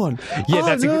hard one." Yeah, Oh,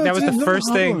 that no, was it's the not first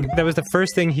hard thing. one." That was the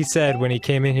first thing he said when he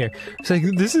came in here. He's like,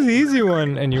 "This is the easy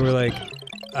one," and you were like,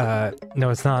 no,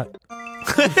 it's not."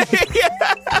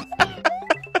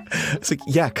 It's like,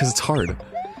 yeah, because it's hard.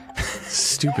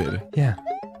 Stupid. Yeah.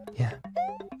 Yeah.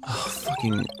 Oh,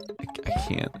 fucking.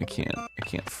 I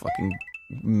can't fucking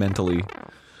mentally.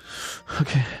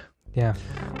 Okay. Yeah.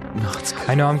 No, it's good.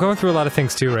 I know. I'm going through a lot of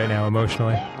things too right now,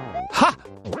 emotionally. Ha!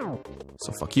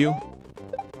 So fuck you.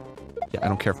 Yeah, I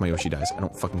don't care if my Yoshi dies. I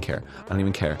don't fucking care. I don't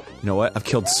even care. You know what? I've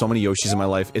killed so many Yoshis in my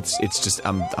life. It's just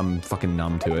I'm fucking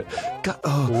numb to it. God,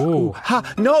 Ooh.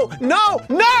 ha! No! No!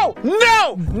 No!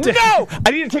 No! No!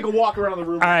 I need to take a walk around the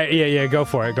room. All right. Yeah. Go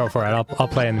for it. Go for it. I'll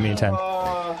play in the meantime.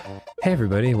 Hey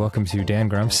everybody, welcome to Dan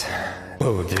Grumps.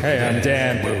 Hey, I'm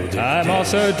Dan. I'm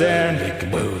also Dan.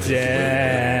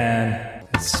 Dan.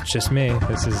 It's just me.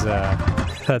 This is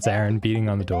that's Aaron beating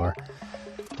on the door.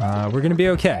 We're gonna be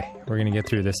okay. We're gonna get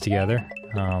through this together.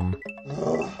 I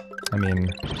mean,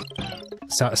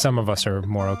 some of us are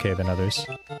more okay than others.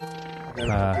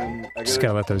 Just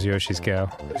gotta let those Yoshis go.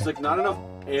 There's like not enough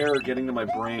air getting to my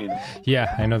brain.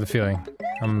 Yeah, I know the feeling.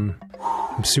 I'm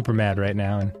super mad right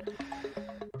now, and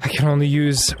I can only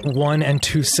use 1- and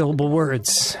 2-syllable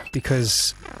words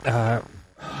because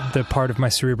the part of my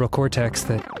cerebral cortex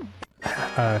that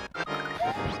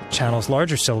channels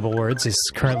larger syllable words is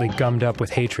currently gummed up with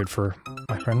hatred for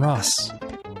my friend Ross.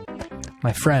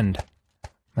 My friend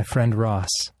Ross.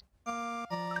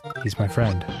 He's my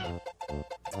friend.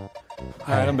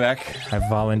 Alright, I'm back. I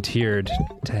volunteered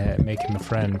to make him a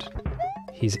friend.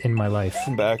 He's in my life.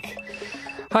 I'm back.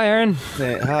 Hi, Aaron.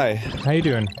 Hey, hi. How you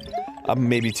doing? I'm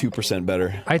maybe 2%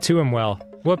 better, I too am well.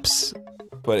 Whoops.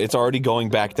 but it's already going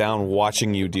back down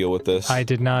watching you deal with this. I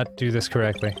did not do this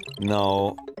correctly.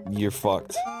 No, you're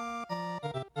fucked.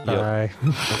 Yep,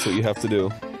 that's what you have to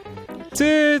do.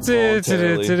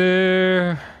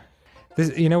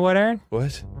 This, you know what, Aaron?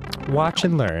 What? Watch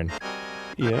and learn.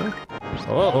 Yeah?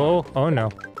 Oh no.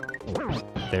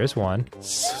 There's one.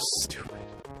 So stupid.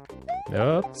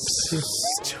 Nope. So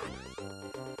stupid.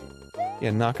 Yeah,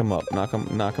 knock him up. Knock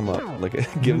him up. Like,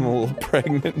 give him a little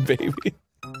pregnant baby.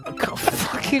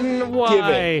 Fucking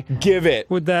why? Give it.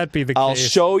 Would that be the case? I'll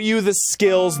show you the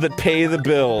skills that pay the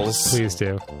bills. Please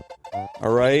do.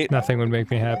 Alright? Nothing would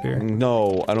make me happier.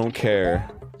 No, I don't care.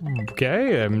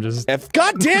 Okay, I'm just...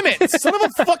 God damn it! Son of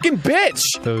a fucking bitch!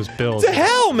 Those bills. What the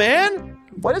hell, man?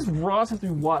 Why does Ross have to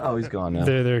be what? Oh, he's gone now.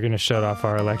 They're gonna shut off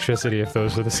our electricity if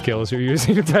those are the skills you're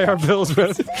using to pay our bills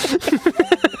with.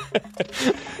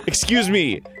 Excuse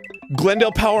me,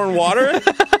 Glendale Power and Water?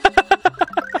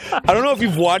 I don't know if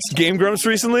you've watched Game Grumps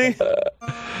recently,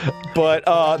 but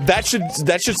that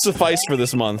should suffice for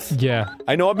this month. Yeah.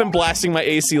 I know I've been blasting my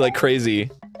AC like crazy,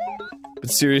 but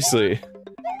seriously.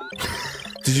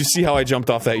 Did you see how I jumped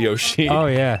off that Yoshi? Oh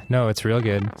yeah. No, it's real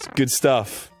good. It's good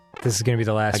stuff. This is gonna be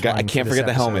the last one. I can't for this forget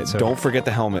the episode, helmet. so Don't forget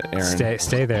the helmet, Aaron.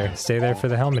 Stay there. Stay there for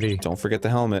the helmety. Don't forget the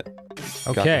helmet.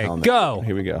 Got the Okay, helmet. go!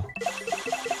 Here we go.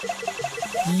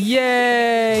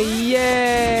 Yay!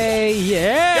 Yay!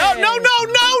 Yeah!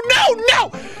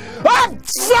 No! Ah,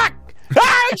 fuck!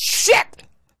 Ah, shit!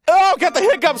 Oh, got the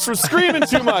hiccups from screaming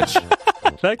too much.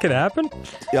 That could happen?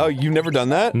 Oh, you've never done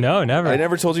that? No, never. I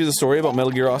never told you the story about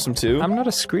Metal Gear Awesome 2. I'm not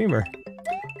a screamer.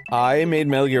 I made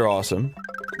Metal Gear Awesome,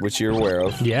 which you're aware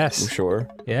of. Yes. I'm sure.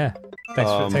 Yeah.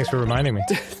 Thanks for reminding me.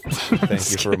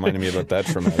 Thank you for reminding me about that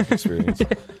traumatic experience.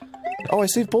 Oh, I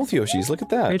saved both Yoshis. Look at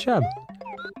that. Great job.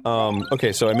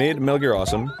 Okay, so I made Metal Gear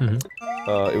Awesome.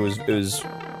 Mm-hmm. It was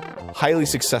highly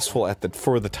successful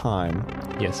for the time.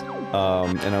 Yes. And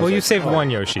I was Well, you like, saved oh. one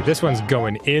Yoshi. This one's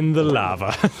going in the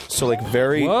lava. So like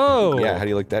very. Whoa. Yeah, how do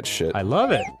you like that shit? I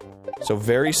love it. So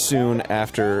very soon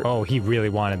after. Oh, he really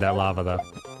wanted that lava, though.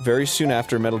 Very soon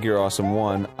after Metal Gear Awesome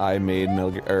 1, I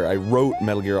wrote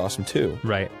Metal Gear Awesome 2.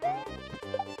 Right.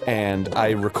 and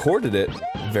I recorded it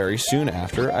very soon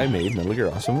after I made Metal Gear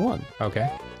Awesome 1. Okay.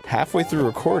 Halfway through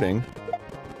recording,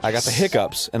 I got the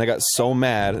hiccups, and I got so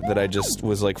mad that I just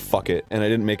was like, fuck it, and I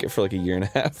didn't make it for like a year and a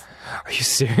half. Are you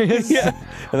serious? Yeah.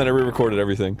 And then I re-recorded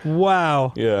everything.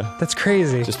 Wow. Yeah. That's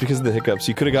crazy. Just because of the hiccups.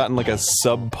 You could have gotten like a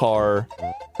subpar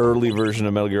early version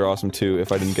of Metal Gear Awesome 2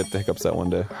 if I didn't get the hiccups that one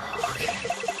day.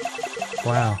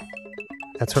 Wow.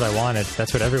 That's what I wanted.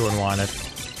 That's what everyone wanted.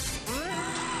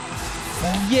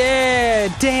 Yeah!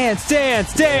 Dance,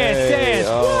 dance, dance, dance!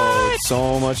 Oh, What? it's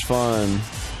so much fun.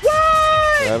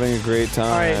 What? We're having a great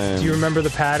time. Alright, do you remember the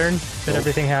pattern that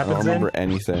everything happens I don't remember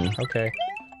anything. Okay.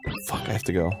 Fuck, I have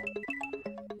to go.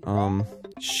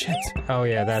 Shit. Oh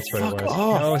yeah, that's what it was.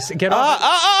 off. No, get off.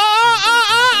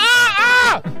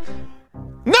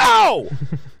 No!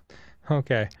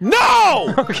 Okay.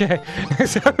 No! Okay.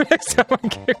 Next time I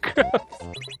get Grumps.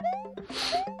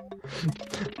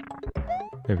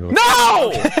 Maybe we'll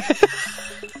No!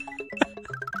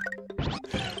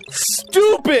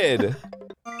 Stupid!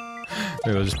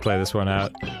 maybe we'll just play this one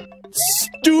out.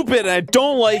 Stupid, and I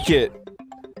don't like it.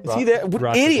 Is he there? What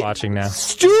Ross is idiot! watching now.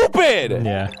 Stupid!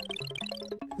 Yeah.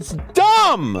 It's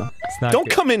dumb! It's not Don't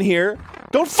good. come in here!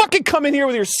 Don't fucking come in here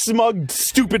with your smug,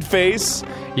 stupid face!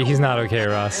 Yeah, he's not okay,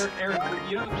 Ross. Eric,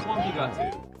 you know the plump you got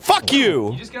to. Fuck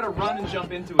you! You just gotta run and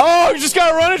jump into it. Oh, you just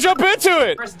gotta run and jump into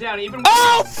it! Press down, even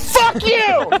Oh, fuck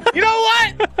you! You know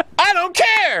what? I don't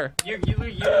care! you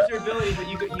lose your ability, but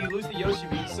you lose the Yoshi,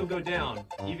 but you still go down,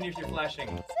 even if you're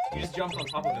flashing. You just jumped on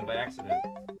top of him by accident.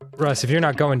 Russ, if you're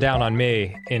not going down on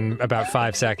me in about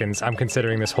 5 seconds, I'm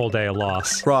considering this whole day a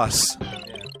loss. Ross,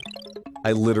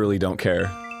 I literally don't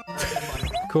care.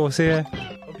 Cool, see ya.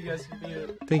 Hope you guys can beat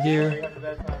it. Thank you.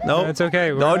 No, It's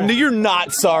okay. No, We're- you're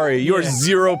not sorry. You're Yeah.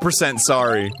 0%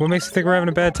 sorry. What makes you think we're having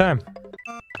a bad time?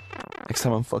 Next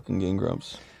time I'm fucking getting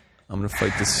Grumps, I'm gonna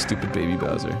fight this stupid baby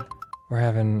Bowser. We're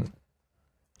having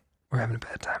a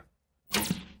bad time.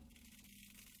 It's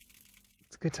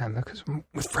a good time though, because we're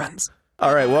with friends.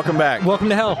 All right, welcome back. Welcome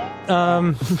to hell.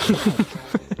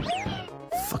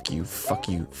 Fuck you, fuck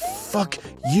you, fuck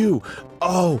you.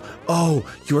 Oh,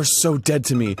 you are so dead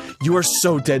to me. You are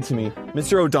so dead to me.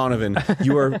 Mr. O'Donovan,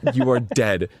 you are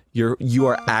dead. You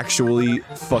are actually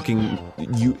fucking,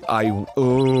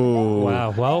 oh.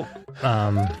 Wow, well,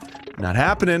 Not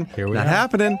happening. Here we Not are.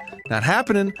 happening. Not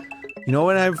happening. You know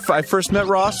when I first met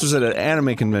Ross was at an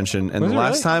anime convention, and Was the it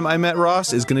last really? time I met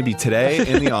Ross is gonna be today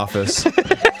in the office.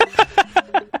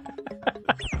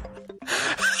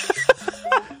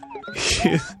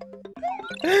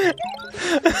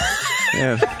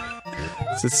 Yeah.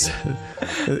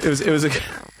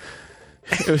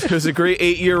 It was a great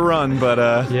 8-year run, but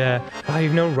yeah. Wow,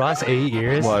 you've known Ross 8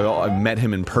 years? well, I met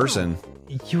him in person.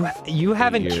 You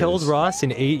haven't years. killed Ross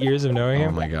in 8 years of knowing Oh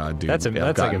him? my god, dude. That's I've like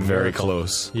a gotten very miracle.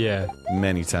 close. Yeah.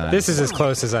 Many times. This is as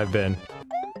close as I've been.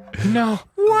 No.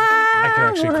 I can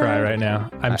actually cry right now.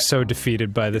 I'm so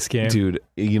defeated by this game. Dude,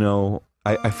 you know,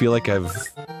 I feel like it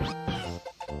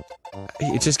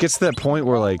just gets to that point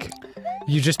where, like...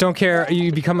 You just don't care.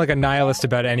 You become like a nihilist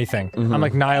about anything. Mm-hmm. I'm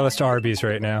like nihilist Arby's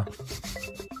right now.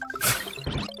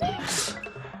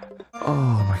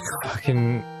 Oh my god.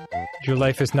 Fucking... Your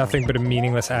life is nothing but a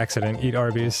meaningless accident. Eat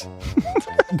Arby's.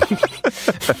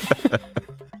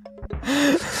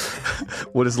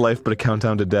 What is life but a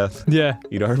countdown to death? Yeah.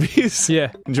 Eat Arby's?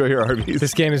 Yeah. Enjoy your Arby's.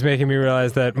 This game is making me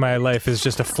realize that my life is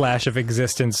just a flash of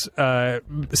existence,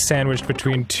 sandwiched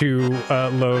between two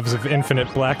loaves of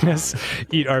infinite blackness.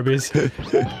 Eat Arby's.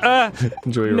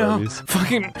 Enjoy your No, Arby's.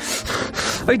 fucking...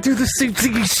 I do the same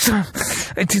thing each time.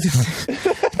 I do the same...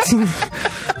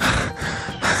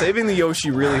 Saving the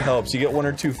Yoshi really helps. You get 1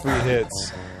 or 2 free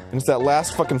hits. And it's that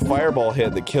last fucking fireball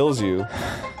hit that kills you.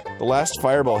 The last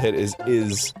fireball hit is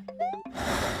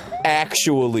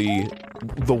actually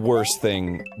the worst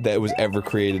thing that was ever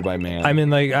created by man.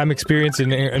 I'm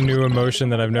experiencing a new emotion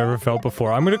that I've never felt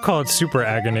before. I'm gonna call it super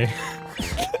agony.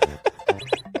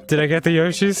 Did I get the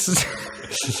Yoshis?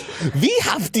 We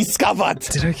have discovered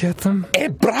Did I get them? a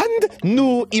brand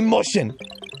new emotion.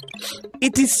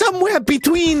 It is somewhere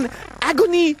between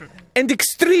agony and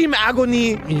extreme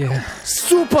agony, Yeah,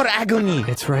 super agony.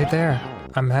 it's right there.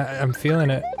 I'm feeling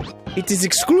it. It is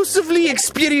exclusively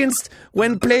experienced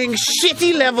when playing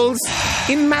shitty levels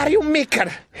in Mario Maker.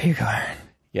 Here you go.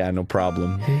 Yeah, no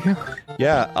problem. Here you go.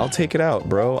 Yeah, I'll take it out,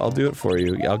 bro. I'll do it for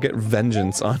you. I'll get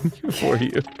vengeance on you for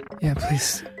you. Yeah,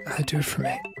 please, do it for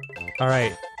me. All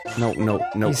right. No.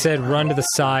 He said run to the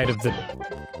side of the,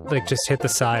 like just hit the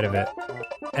side of it,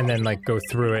 and then like go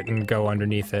through it and go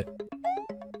underneath it.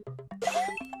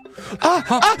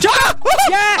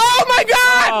 Yes! Oh my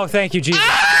god! Oh, thank you, Jesus.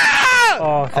 Ah!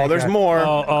 Oh, thank there's God. more.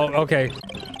 Oh, okay.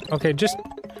 Okay, just...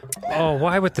 Oh,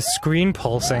 why with the screen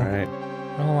pulsing? Alright.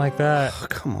 I don't like that. Oh,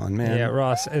 come on, man. Yeah,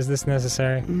 Ross, is this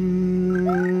necessary?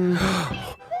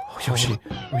 Oh, Yoshi.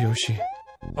 Oh, Yoshi.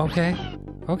 Okay.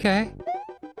 Okay.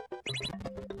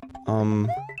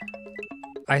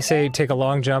 I say take a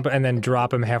long jump and then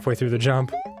drop him halfway through the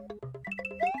jump.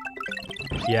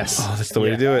 Yes. Oh, that's the way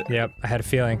to do it. Yep, I had a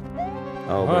feeling.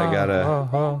 Oh, but I gotta...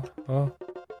 Oh.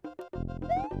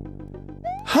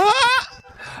 Ha!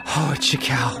 Oh,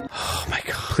 Chikal. Oh my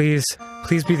god.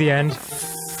 Please be the end.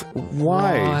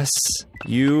 Why? Ross.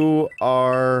 You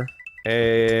are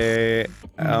a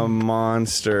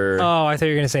monster. Oh, I thought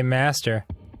you were gonna say master.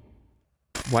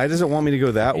 Why does it want me to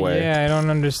go that way? Yeah, I don't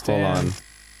understand. Hold on.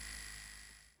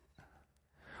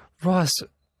 Ross,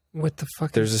 what the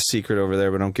fuck? There's a secret over there,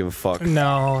 but I don't give a fuck.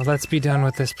 No, let's be done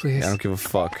with this, please. I don't give a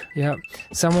fuck. Yep.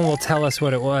 Someone will tell us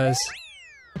what it was.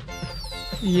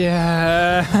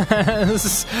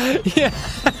 Yes!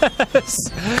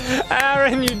 Yes!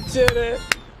 Aaron, you did it!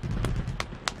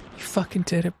 You fucking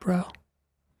did it, bro.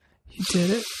 You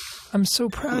did it. I'm so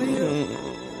proud of you.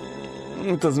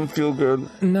 It doesn't feel good.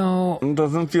 No. It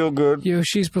doesn't feel good.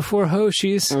 Yoshi's before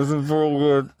Hoshi's. It doesn't feel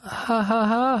good. Ha ha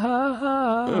ha ha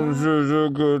ha. It doesn't feel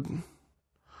good.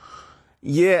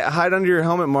 Yeah, hide under your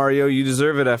helmet, Mario. You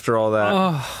deserve it after all that.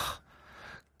 Oh.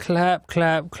 Clap,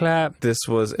 clap, clap. This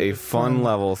was a fun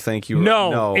level. Thank you.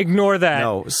 No, ignore that.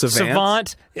 No,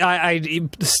 Savant. I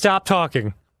stop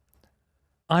talking.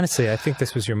 Honestly, I think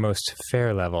this was your most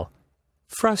fair level.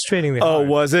 Frustratingly hard. Oh,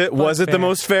 was it? Was it fair. the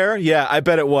most fair? Yeah, I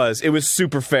bet it was. It was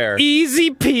super fair.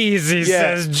 Easy peasy,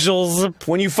 Yeah. says Jules.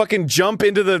 When you fucking jump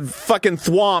into the fucking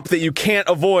thwomp that you can't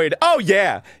avoid. Oh,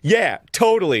 yeah. Yeah,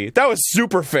 totally. That was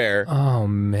super fair. Oh,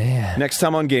 man. Next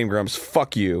time on Game Grumps,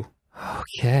 fuck you.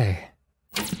 Okay.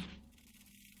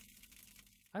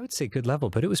 I would say good level,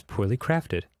 but it was poorly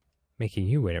crafted, making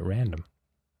you win at random.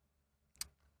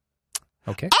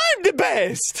 Okay. I'm the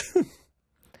best!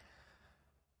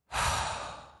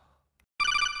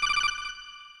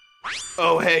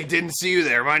 Oh, hey, didn't see you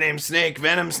there. My name's Snake,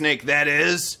 Venom Snake, that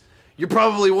is. You're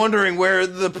probably wondering where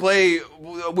the play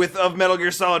of Metal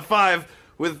Gear Solid 5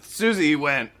 with Susie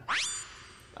went.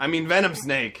 I mean Venom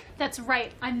Snake. That's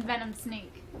right, I'm Venom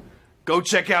Snake. Go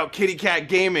check out Kitty Cat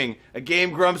Gaming, a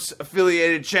Game Grumps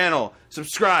affiliated channel.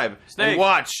 Subscribe Snake, and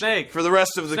watch Snake, for the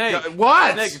rest of the... Snake,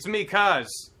 What? Snake, it's me, Kaz.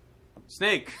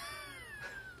 Snake.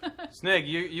 Snake,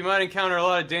 you might encounter a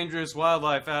lot of dangerous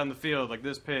wildlife out in the field, like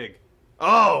this pig.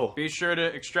 Oh, Be sure to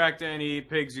extract any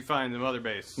pigs you find in the mother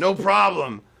base. no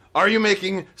problem. Are you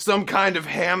making some kind of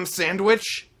ham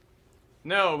sandwich?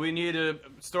 No, we need to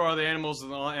store all the animals in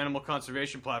the animal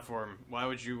conservation platform. Why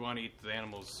would you want to eat the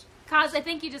animals? Cause I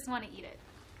think you just want to eat it.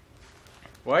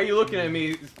 Why are you looking at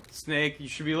me, Snake? You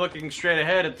should be looking straight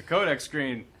ahead at the codec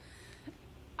screen.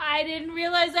 I didn't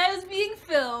realize I was being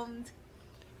filmed.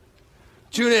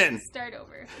 Tune in. Start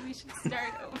over. We should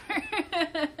start over.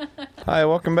 Hi,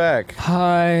 welcome back.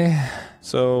 Hi.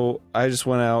 So, I just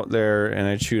went out there and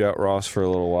I chewed out Ross for a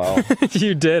little while.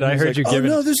 You did. I heard you give it.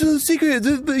 Oh no, there's a little secret.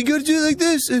 But you gotta do it like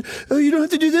this. Oh, you don't have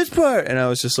to do this part. And I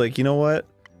was just like, you know what?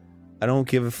 I don't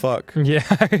give a fuck. Yeah,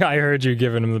 I heard you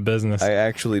giving him the business. I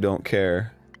actually don't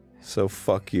care. So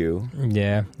fuck you.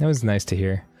 Yeah, that was nice to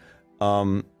hear.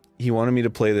 He wanted me to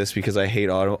play this because I hate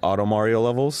auto Mario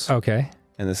levels. Okay.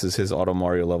 And this is his auto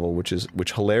Mario level, which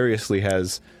hilariously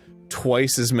has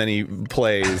twice as many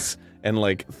plays and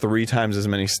like 3 times as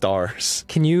many stars.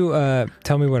 Can you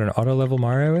tell me what an auto level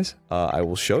Mario is? I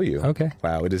will show you. Okay.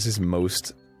 Wow, it is his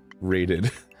most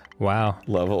rated Wow.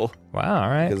 level Wow,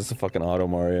 alright. because it's a fucking auto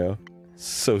Mario.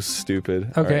 So stupid.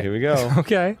 Okay. Alright, here we go.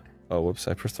 Okay. Oh, whoops,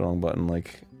 I pressed the wrong button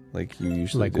like you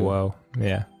usually Like, do. whoa.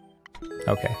 Yeah.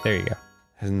 Okay, there you go.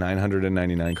 Has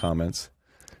 999 comments.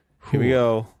 Here we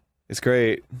go. It's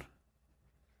great.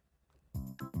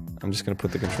 I'm just gonna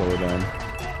put the controller down.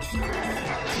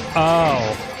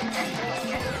 Oh.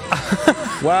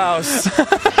 Wow.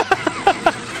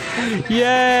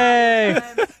 Yay!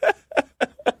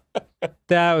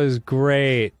 That was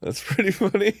great. That's pretty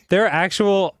funny. There are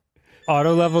actual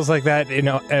auto levels like that in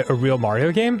a real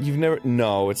Mario game? You've never...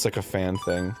 No, it's like a fan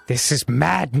thing. This is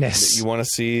madness. You want to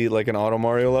see like an auto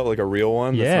Mario level, like a real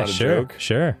one? Yeah, That's not sure, a joke?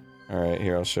 sure. Alright,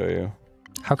 here, I'll show you.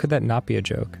 How could that not be a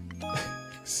joke?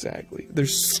 Exactly. They're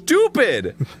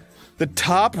stupid! The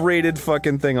top-rated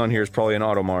fucking thing on here is probably an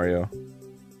auto Mario.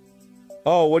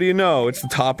 Oh, what do you know? It's the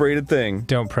top-rated thing.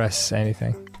 Don't press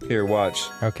anything. Here, watch.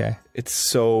 Okay.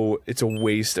 It's a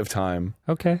waste of time.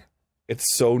 Okay.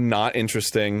 It's so not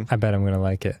interesting. I bet I'm gonna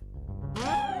like it.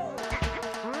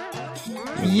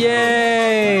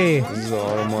 Yay! This is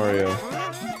auto Mario.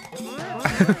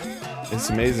 It's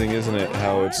amazing, isn't it?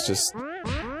 How it's just...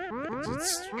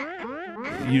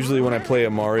 usually when I play a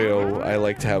Mario, I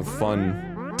like to have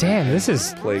fun. Damn, this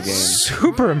is Play games.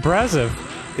 super impressive.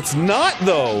 It's not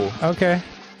though. Okay.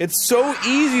 It's so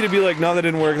easy to be like, no, that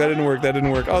didn't work. That didn't work. That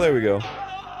didn't work. Oh, there we go.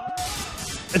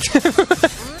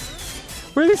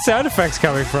 Where are these sound effects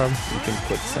coming from? You can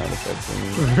put sound effects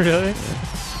in. Really?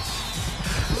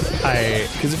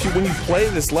 Because when you play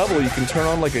this level, you can turn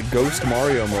on like a ghost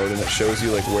Mario mode and it shows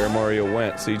you like where Mario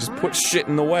went. So you just put shit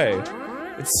in the way.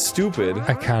 It's stupid.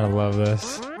 I kind of love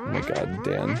this. Oh my god,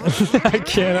 Dan. I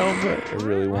can't help it. I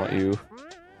really want you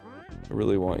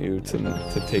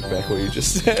to take back what you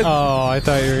just said. Oh, I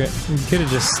thought you could have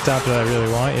just stopped at I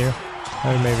really want you.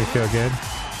 That would make me feel good.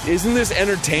 Isn't this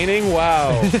entertaining?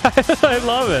 Wow. I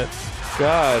love it.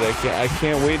 God, I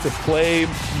can't wait to play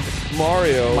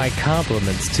Mario. My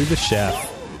compliments to the chef.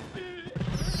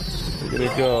 Look at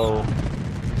it go.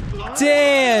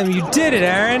 Damn, you did it,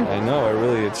 Aaron. I know, I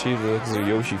really achieved it. Look at the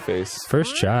Yoshi face.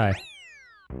 First try.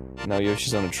 Now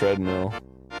Yoshi's on a treadmill.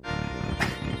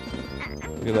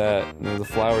 Look at that. And the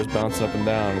flowers bouncing up and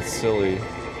down. It's silly.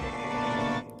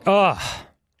 Ugh.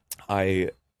 I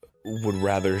would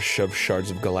rather shove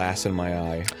shards of glass in my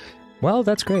eye Well,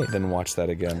 that's great. than watch that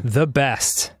again. The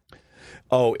best.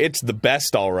 Oh, it's the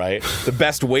best, alright. The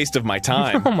best waste of my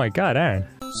time. Oh my god, Aaron.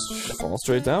 Fall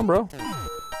straight down, bro.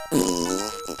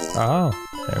 Oh,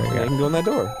 there we I go. can go in that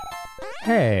door.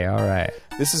 Hey, alright.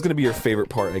 This is gonna be your favorite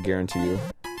part, I guarantee you.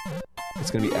 It's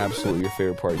gonna be absolutely your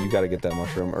favorite part. You gotta get that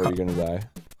mushroom or you're gonna die.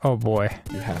 Oh boy.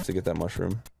 You have to get that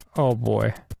mushroom. Oh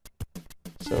boy.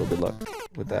 So good luck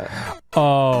with that.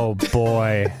 Oh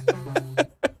boy.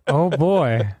 Oh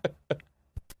boy.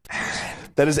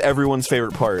 That is everyone's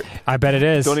favorite part. I bet it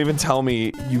is. Don't even tell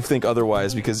me you think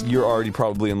otherwise because you're already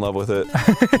probably in love with it.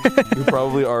 You're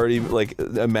probably already like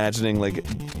imagining like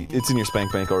it's in your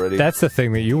spank bank already. That's the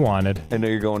thing that you wanted. I know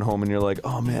you're going home and you're like,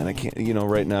 oh man, I can't. You know,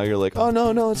 right now you're like, oh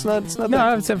no, it's not. No,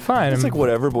 that. it's fine. It's like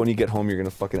whatever. But when you get home, you're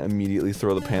gonna fucking immediately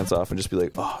throw the pants off and just be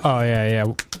like, oh. Oh yeah.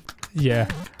 Yeah.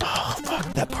 Oh fuck,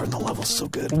 that part in the level's so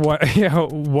good.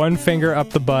 One finger up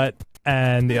the butt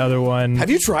and the other one. Have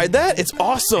you tried that? It's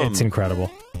awesome. It's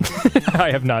incredible.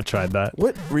 I have not tried that.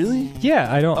 What? Really? Yeah,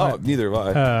 I don't. Oh, neither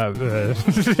have I.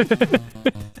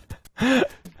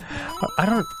 I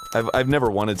don't. I've never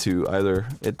wanted to either.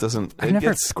 It doesn't.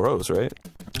 It's gross, right?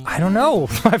 I don't know.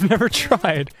 I've never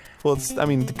tried. Well, it's. I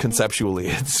mean, conceptually,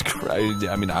 it's.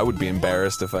 I mean, I would be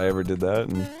embarrassed if I ever did that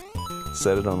and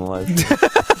said it on the live.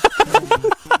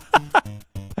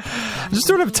 Just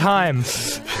don't have time.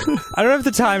 I don't have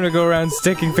the time to go around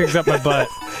sticking things up my butt.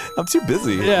 I'm too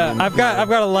busy. Yeah, I mean, I've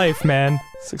got a life, man.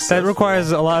 Successful. That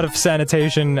requires a lot of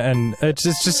sanitation, and it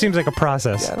just seems like a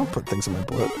process. Yeah, I don't put things in my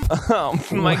butt. Oh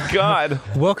my god.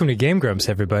 Welcome to Game Grumps,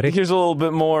 everybody. Here's a little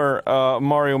bit more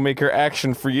Mario Maker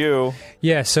action for you.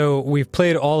 Yeah, so we've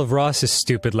played all of Ross's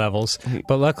stupid levels,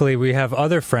 but luckily we have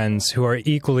other friends who are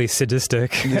equally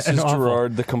sadistic This and is awful.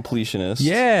 Gerard the completionist.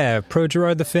 Yeah, Pro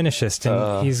Gerard the Finishist,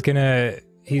 and he's gonna...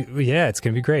 yeah, it's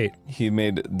gonna be great. He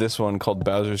made this one called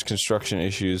Bowser's Construction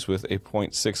Issues with a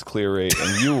 0.6 clear rate,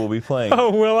 and you will be playing. Oh,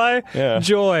 will I? Yeah.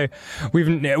 Joy. We've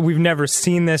never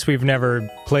seen this. We've never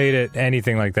played it.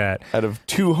 Anything like that. Out of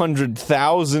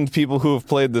 200,000 people who have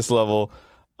played this level,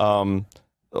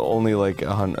 only like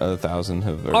 1,000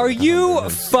 have. Are you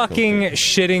fucking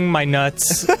shitting my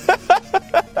nuts?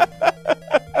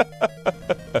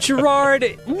 Gerard,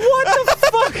 what the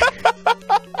fuck?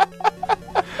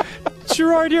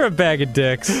 Gerard, you're a bag of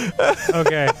dicks.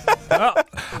 Okay.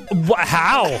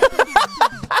 How?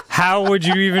 How would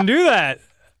you even do that?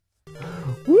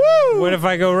 Woo! What if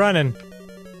I go running?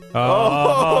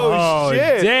 Oh,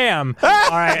 shit. Damn. All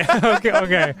right.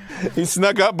 Okay. He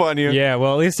snuck up on you. Yeah,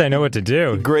 well, at least I know what to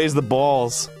do. Graze the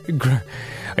balls.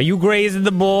 Are you grazing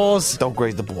the balls? Don't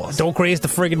graze the balls. Don't graze the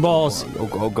friggin' balls.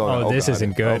 Oh god. Oh, this god.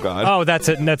 isn't good. Oh god. Oh, that's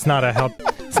it. That's not a help.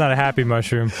 It's not a happy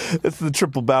mushroom. It's the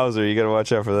triple Bowser. You gotta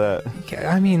watch out for that.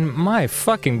 I mean, my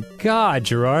fucking god,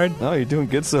 Gerard. Oh, you're doing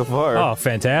good so far. Oh,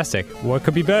 fantastic. What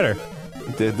could be better?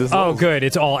 Dude, this Oh, level's- good.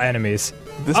 It's all enemies.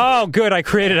 Oh, good. I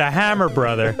created a hammer,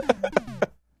 brother.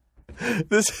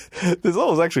 This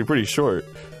level's actually pretty short.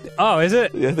 Oh, is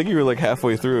it? Yeah, I think you were like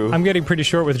halfway through. I'm getting pretty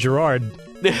short with Gerard.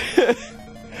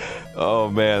 Oh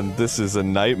man, this is a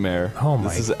nightmare. Oh my.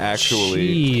 This is actually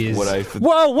jeez. what I.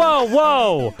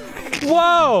 Whoa!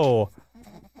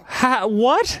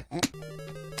 What?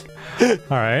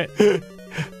 All right.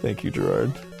 Thank you,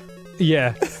 Gerard.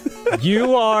 Yeah.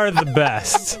 You are the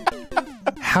best.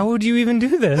 How would you even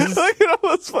do this? Look at all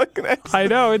those fucking X's. I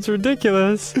know, it's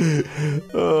ridiculous.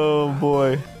 Oh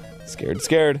boy. Scared.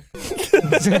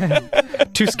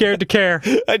 Too scared to care.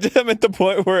 I'm at the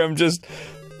point where I'm just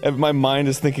My mind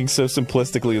is thinking so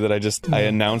simplistically that I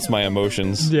announce my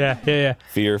emotions. Yeah.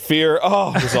 Fear,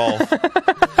 oh, resolve.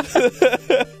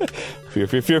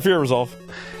 Fear, resolve.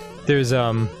 There's,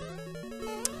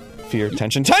 Fear,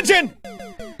 tension!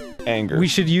 Anger. We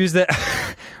should use that,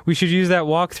 we should use that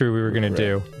walkthrough we were gonna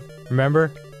do.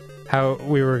 Remember? How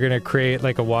we were gonna create,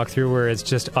 like, a walkthrough where it's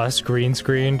just us green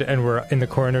screened and we're in the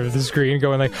corner of the screen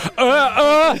going like,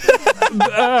 no,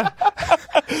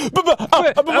 but,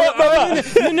 okay,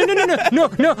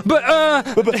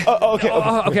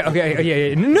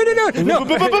 yeah, no.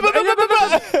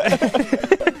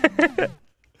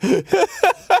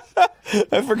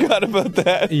 I forgot about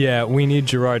that. Yeah, we need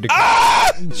Gerard to...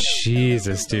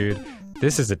 Jesus, dude.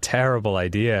 This is a terrible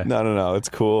idea. No, it's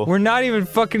cool. We're not even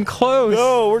fucking close.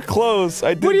 No, we're close.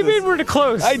 What do you mean we're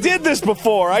close? I did this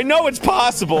before. I know it's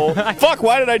possible. Fuck,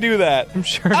 why did I do that? I'm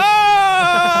sure.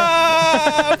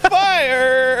 Ah!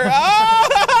 Fire!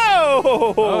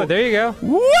 Oh! Oh, there you go.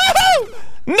 Woohoo!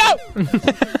 No!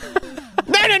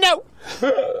 No!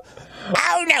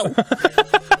 Oh, no!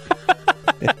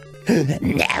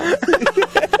 No!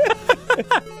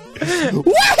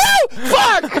 Woohoo!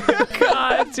 Fuck!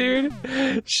 God, dude.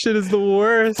 Shit is the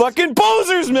worst. Fucking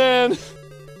posers, man!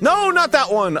 No, not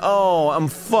that one! Oh, I'm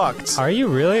fucked. Are you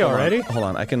really already? Hold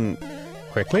on, I can...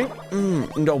 Quickly?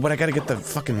 No, but I gotta get the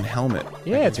fucking helmet.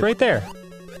 Yeah, it's right there.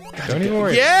 Don't even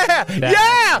worry. Yeah!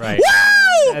 Yeah! Right.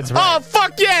 Woo! That's right. Oh,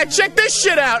 fuck yeah! Check this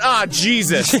shit out! Ah,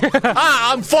 Jesus!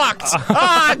 I'm fucked!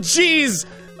 Ah, jeez!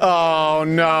 Oh,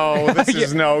 no. This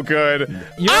is no good.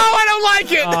 I don't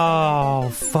like it! Oh,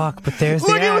 fuck, but there's the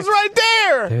Look, axe. it was right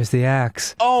there! There's the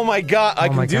axe. Oh my god, I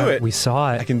can do it. We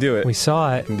saw it. I can do it. We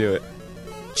saw it. I can do it.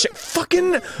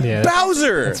 Fucking Yeah,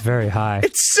 Bowser! It's very high.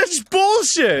 It's such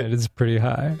bullshit! It is pretty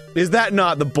high. Is that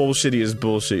not the bullshittiest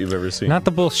bullshit you've ever seen? Not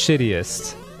the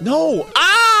bullshittiest. No!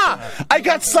 Ah! I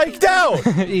got psyched out!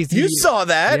 You saw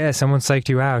that! Yeah, someone psyched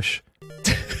you out.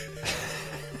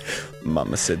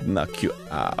 Mama said knock you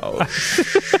out.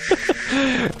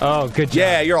 Oh, good job.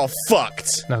 Yeah, you're all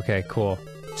fucked. Okay, cool.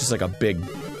 Just like a big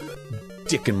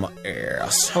dick in my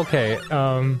ass. Okay,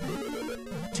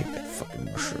 Take that fucking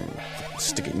mushroom,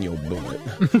 stick it in your bullet.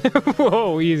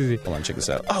 Whoa, easy. Hold on, check this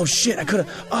out. Oh shit, I could've.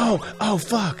 Oh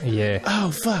fuck. Yeah. Oh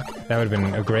fuck. That would've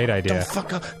been a great idea. Don't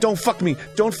fuck up. Don't fuck me.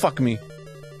 Don't fuck me.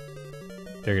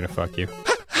 They're gonna fuck you.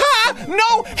 Ha!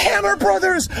 No! Hammer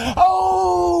Brothers!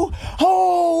 Oh,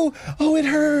 it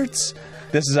hurts.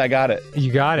 I got it.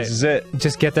 You got it. This is it.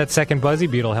 Just get that second Buzzy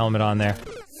Beetle helmet on there.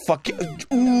 Fuck you.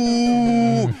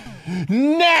 Ooh.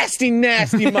 Nasty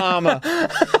mama.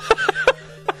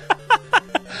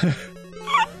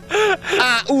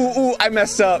 I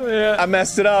messed up. Yeah. I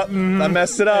messed it up. I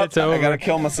messed it up. It's over. I gotta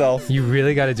kill myself. You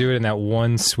really gotta do it in that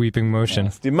one sweeping motion.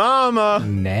 Nasty mama.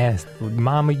 Nasty.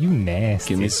 Mama, you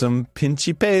nasty. Give me some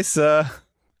pinchy pesa.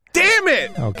 Damn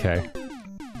it! Okay.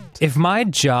 If my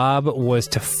job was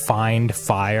to find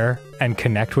fire and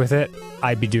connect with it,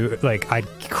 I'd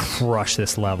crush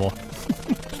this level.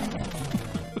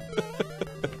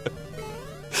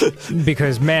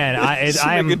 Because man, I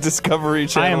am a Discovery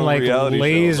Channel. I am like reality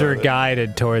laser show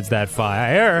guided towards that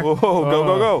fire. Whoa,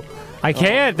 go. I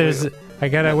can't. I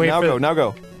gotta wait for. Now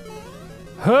go.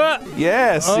 Huh?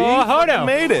 Yeah, see? Hold on.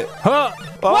 Made it. Huh?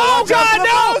 Oh, God,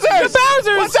 no! Bowsers! The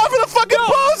Bowsers! Watch out for the fucking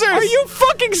Bowsers! Are you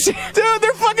fucking Dude,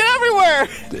 they're fucking everywhere!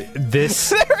 This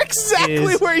They're exactly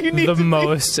is where you need the to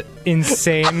most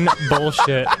insane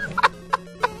bullshit. Ha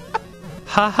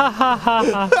ha ha ha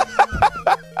ha.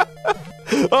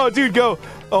 Oh, dude, go!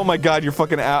 Oh my god, you're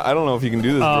fucking out. I don't know if you can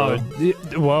do this, bro.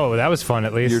 Whoa, that was fun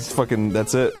at least. You're fucking,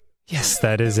 that's it. Yes,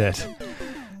 that is it.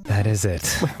 That is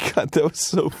it. Oh my god, that was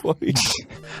so funny.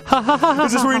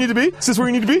 Is this where you need to be? Is this where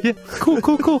you need to be? Yeah. Cool.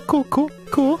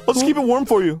 I'll just keep it warm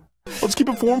for you. I'll just keep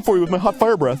it warm for you with my hot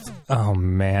fire breath. Oh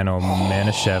man,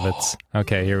 Manischewitz.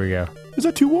 Okay, here we go. Is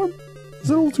that too warm? Is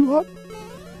that a little too hot?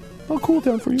 I'll cool it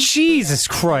down for you. Jesus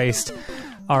Christ.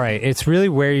 Alright, it's really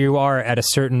where you are at a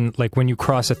certain, like when you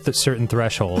cross a certain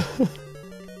threshold.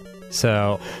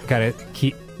 So, gotta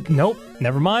keep... Nope,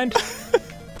 never mind.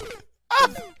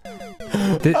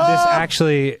 This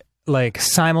actually, like,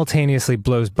 simultaneously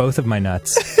blows both of my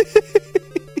nuts.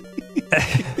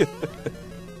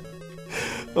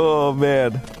 Oh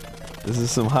man. This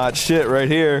is some hot shit right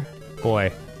here.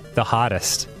 Boy, the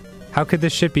hottest. How could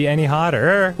this shit be any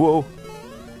hotter? Whoa.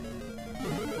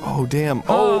 Oh damn.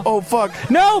 Oh fuck.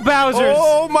 No, Bowsers!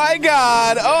 Oh my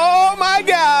god. Oh my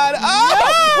god.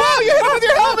 Oh! Whoa, you hit him with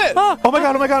your helmet! Oh my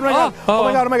god, oh my god, oh my god. Oh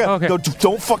my god, oh my god. Okay. No,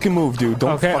 don't fucking move, dude.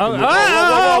 Don't Okay. fucking move. Where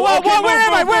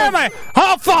am I? Where am I?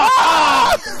 Oh,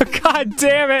 fuck! God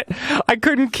damn it. I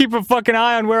couldn't keep a fucking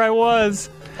eye on where I was.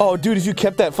 Oh, dude, if you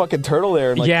kept that fucking turtle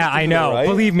there and like... Yeah, I know. Right?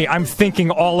 Believe me, I'm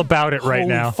thinking all about it right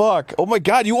Holy now. fuck. Oh my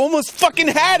god, you almost fucking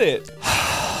had it!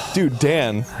 Dude,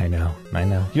 Dan. I know.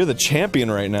 You're the champion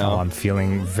right now. Oh, I'm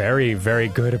feeling very, very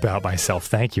good about myself.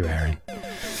 Thank you, Aaron.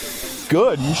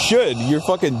 Good, you should. You're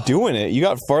fucking doing it. You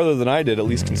got farther than I did, at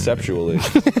least conceptually.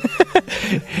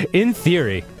 In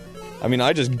theory. I mean,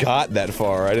 I just got that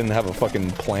far. I didn't have a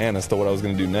fucking plan as to what I was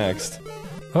gonna do next.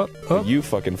 Oh. You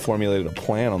fucking formulated a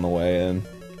plan on the way in.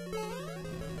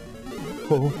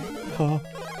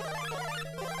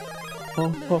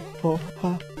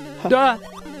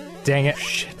 Dang it.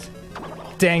 Shit.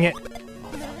 Dang it.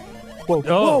 Whoa,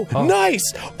 Oh, whoa, nice!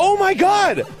 Oh my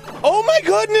god! Oh my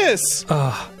goodness!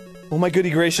 Oh my goody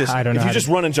gracious. I don't know If you how just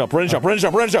to- run and jump, run and jump, run and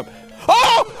jump, run and jump.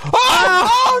 Oh!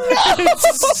 Oh no!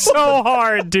 It's so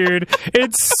hard, dude.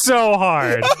 It's so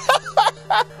hard.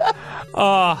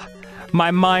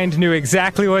 My mind knew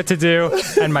exactly what to do,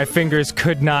 and my fingers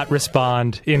could not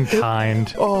respond in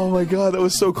kind. Oh my god, that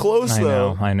was so close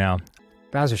though. I know.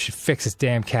 Bowser should fix his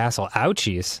damn castle.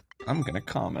 Ouchies. I'm gonna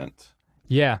comment.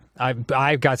 Yeah,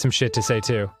 I've got some shit to say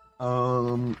too.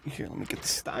 Here, let me get the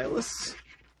stylus.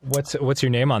 What's your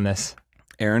name on this?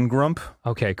 Aaron Grump.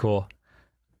 Okay, cool.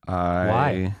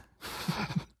 Why?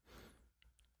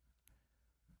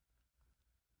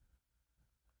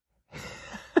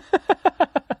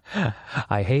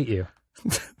 I hate you.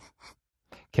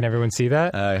 Can everyone see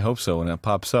that? I hope so when it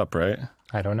pops up, right?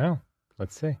 I don't know.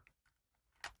 Let's see.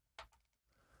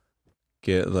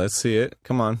 Let's see it.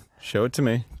 Come on, show it to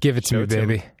me. Give it to Show me, it to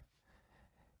baby. me.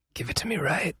 Give it to me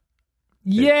right.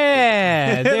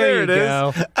 Yeah, there you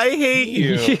go. I hate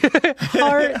you.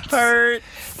 Heart.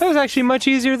 That was actually much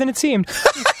easier than it seemed.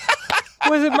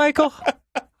 Was it, Michael?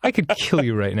 I could kill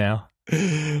you right now.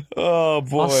 Oh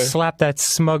boy. I'll slap that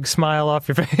smug smile off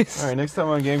your face. All right, next time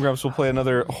on Game Grumps, we'll play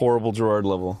another horrible Gerard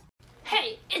level.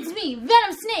 Hey, it's me,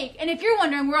 Venom Snake, and if you're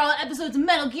wondering where all the episodes of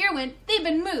Metal Gear went, they've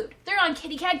been moved. They're on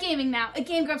Kitty Cat Gaming now, a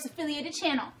Game Grumps affiliated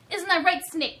channel. Isn't that right,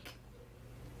 Snake?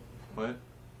 What?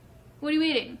 What are you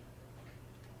eating?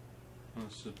 Oh,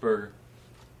 it's a burger.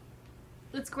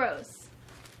 That's gross.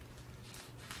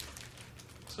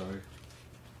 Sorry.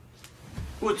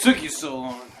 What took you so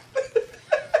long?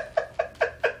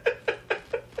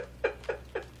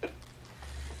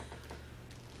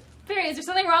 Barry, is there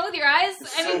something wrong with your eyes?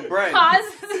 so bright. Pause.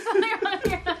 Is there something wrong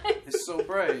with your eyes? It's so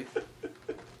bright.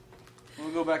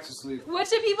 We'll go back to sleep. What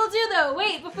should people do, though?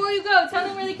 Wait, before you go, tell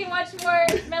them where they can watch more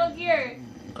Metal Gear.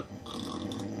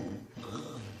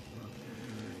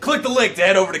 Click the link to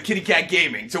head over to Kitty Cat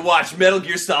Gaming to watch Metal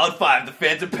Gear Solid 5 The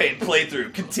Phantom Pain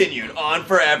playthrough continued on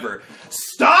forever.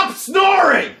 Stop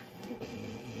snoring!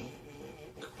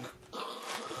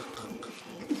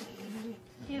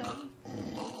 Ew.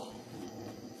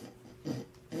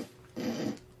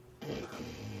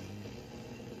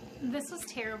 This was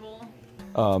terrible.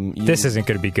 This isn't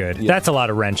going to be good. That's a lot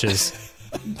of wrenches.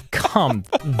 Come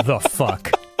the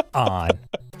fuck on.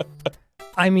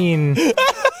 I mean,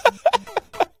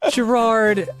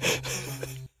 Gerard.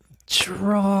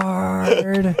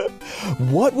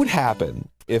 What would happen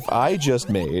if I just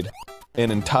made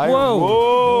an entire...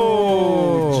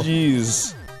 Whoa.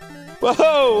 Jeez.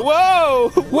 Whoa!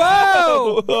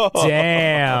 Whoa!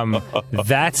 Damn.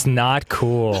 That's not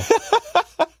cool.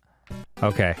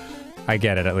 Okay. I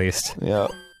get it, at least. Yeah.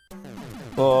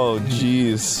 Oh,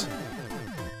 jeez.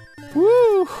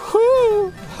 Woo!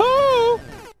 Woo! Ho!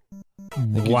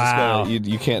 Wow.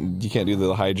 You can't do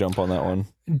the high jump on that one.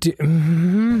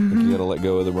 You gotta let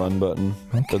go of the run button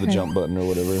or the jump button or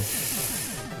whatever.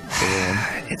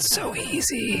 It's so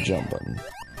easy. The jump button.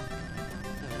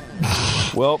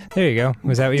 Well, There you go.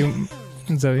 Was that what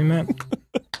you meant?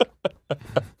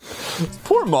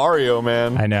 poor Mario,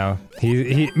 man. I know.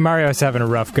 Mario's having a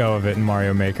rough go of it in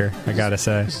Mario Maker, I gotta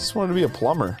say. Just wanted to be a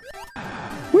plumber.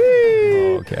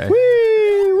 Whee! Okay.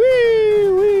 Whee!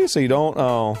 Whee! Whee! So you don't...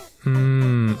 Oh.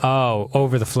 Oh,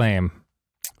 over the flame.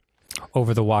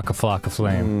 Over the Waka Flocka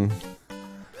flame.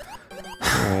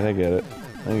 Alright, I get it.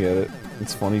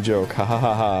 It's a funny joke. Ha ha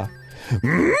ha ha.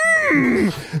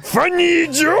 Funny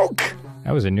joke!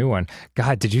 That was a new one.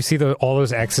 God, did you see all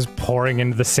those X's pouring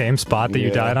into the same spot that you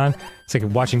Yeah. died on? It's like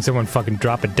watching someone fucking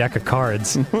drop a deck of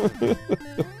cards.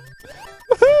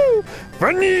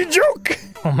 Funny joke!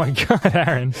 Oh my god,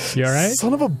 Aaron. You alright?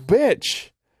 Son of a bitch!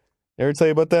 Ever tell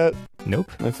you about that? Nope.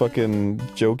 My fucking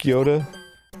joke Yoda?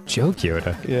 Joke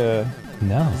Yoda? Yeah.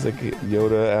 No. It's like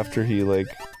Yoda after he, like,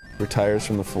 retires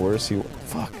from the Force.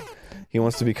 He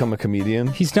wants to become a comedian.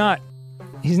 He's not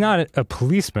a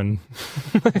policeman.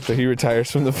 So he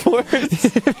retires from the force.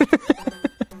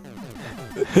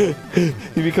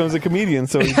 He becomes a comedian,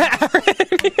 so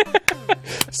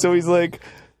he's like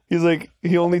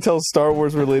he only tells Star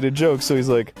Wars related jokes, so he's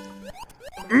like,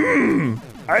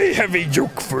 I have a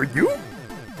joke for you.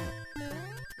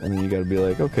 and then you gotta be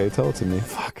like, okay, tell it to me.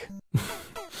 Fuck.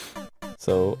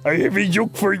 So I have a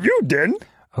joke for you, then.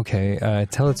 Okay,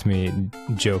 tell it to me,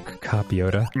 joke cop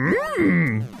Yoda.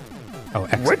 Oh,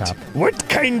 ex-cop. What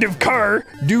kind of car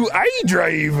do I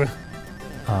drive?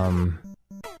 I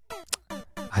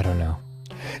don't know.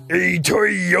 A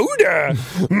Toyota.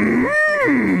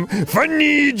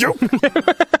 Funny joke.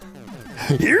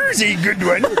 Here's a good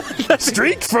one.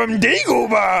 Straight from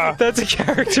Dagobah. That's a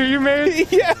character you made?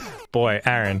 yeah. Boy,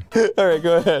 Aaron. Alright,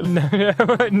 go ahead.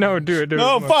 No, do it.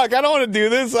 No, fuck, I don't want to do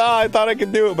this. I thought I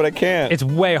could do it, but I can't. It's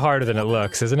way harder than it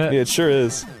looks, isn't it? Yeah, it sure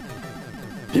is.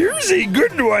 Here's a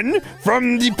good one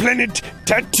from the planet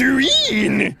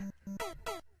Tatooine.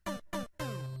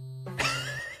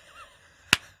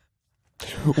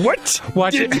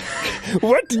 Watch it.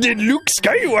 What did Luke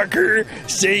Skywalker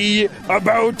say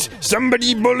about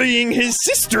somebody bullying his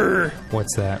sister?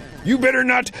 What's that? You better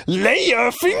not lay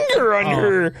a finger on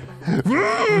her.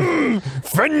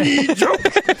 Funny joke.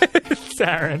 It's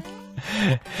Aaron.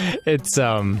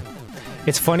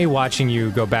 It's funny watching you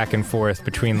go back and forth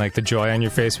between like the joy on your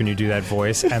face when you do that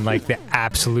voice and like the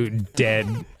absolute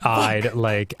dead-eyed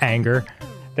like anger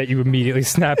that you immediately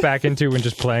snap back into when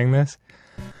just playing this.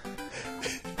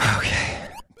 Okay.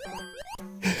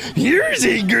 Here's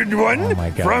a good one Oh my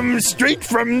God. from straight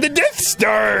from the Death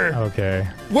Star. Okay.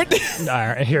 What?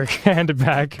 Alright, here, hand it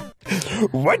back.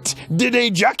 What did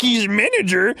a jockey's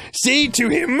manager say to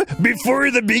him before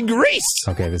the big race?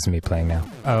 Okay, this is me playing now.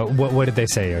 What did they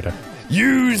say, Yoda?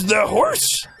 Use the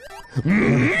horse.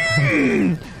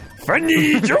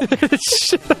 Funny joke.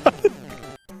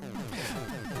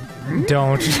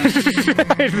 Don't.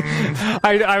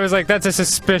 I was like, that's a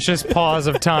suspicious pause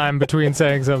of time between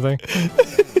saying something.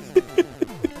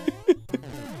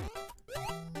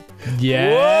 Yeah.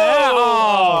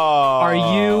 Oh, are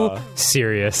you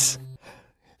serious?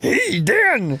 Hey,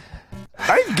 Dan.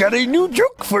 I've got a new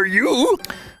joke for you.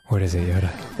 What is it, Yoda?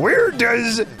 Where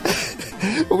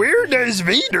does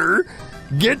Vader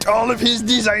get all of his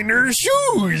designer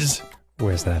shoes?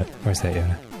 Where's that? Where's that,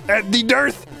 Yoda? At the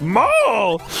Darth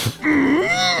Maul.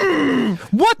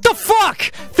 What the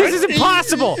fuck? This is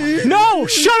impossible! No!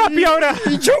 Shut up, Yoda!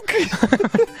 Joke.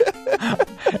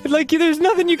 Like, there's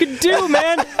nothing you can do,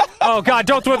 man! Oh god,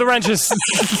 don't throw the wrenches!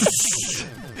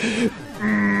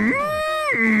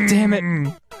 Damn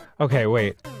it. Okay,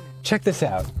 wait. Check this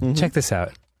out. Check this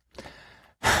out.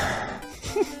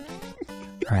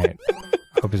 Alright.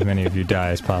 Hope as many of you die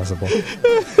as possible.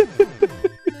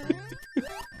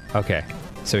 Okay.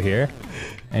 So here,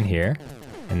 and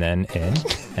then in,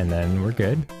 and then we're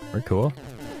good. We're cool.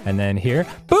 And then here,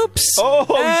 boops!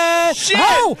 Oh, shit!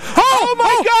 Oh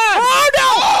my god! Oh no!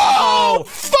 Oh,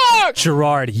 fuck!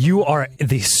 Gerard, you are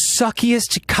the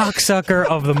suckiest cocksucker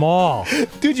of them all.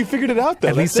 Dude, you figured it out, though.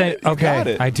 At least You got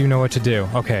okay, it. I do know what to do.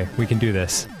 Okay, we can do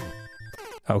this.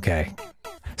 Okay.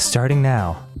 Starting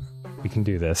now, we can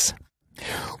do this.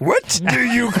 What do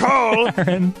you call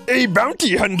a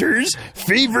bounty hunter's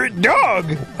favorite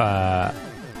dog?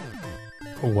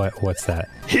 What's that?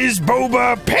 His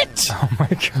Boba Pet. Oh my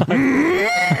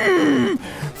god.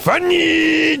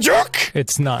 Funny joke.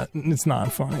 It's not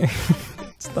funny.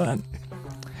 It's not.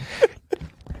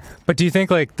 But do you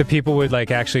think like the people would like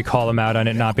actually call him out on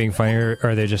it not being funny, or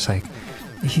are they just like,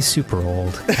 he's super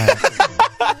old?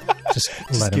 Just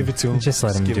let give him, it to him. Just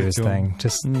let him give do it his to thing. him.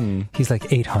 Just he's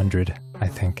like 800, I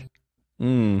think.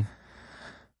 Mm.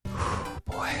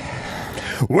 Boy.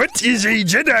 What is a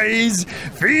Jedi's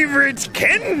favorite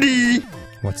candy?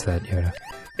 What's that, Yoda?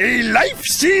 A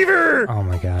lifesaver. Oh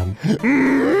my god.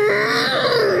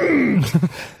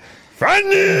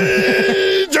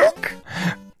 Funny joke.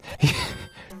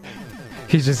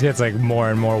 He just gets like more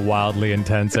and more wildly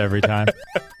intense every time.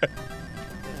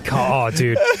 Oh,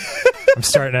 dude. I'm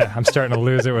starting to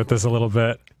lose it with this a little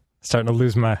bit. Starting to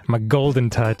lose my golden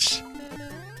touch.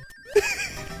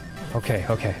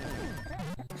 Okay.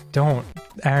 Don't.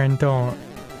 Aaron, don't.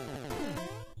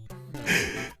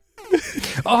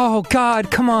 Oh,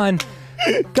 God, come on.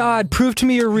 God, prove to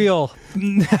me you're real.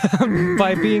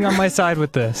 By being on my side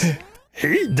with this.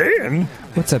 Hey, Dan.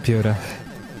 What's up, Yoda?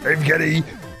 I've got a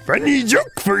funny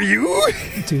joke for you.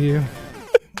 Do you?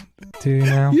 Do you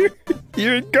now?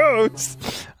 Here it goes.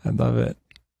 I'd love it.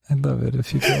 I'd love it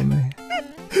if you told me.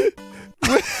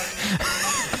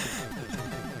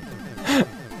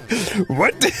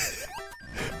 What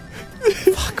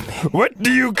What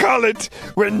do you call it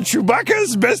when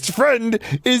Chewbacca's best friend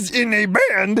is in a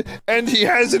band and he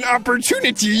has an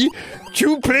opportunity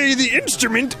to play the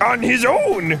instrument on his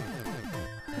own?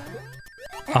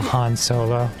 A Han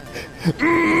Solo.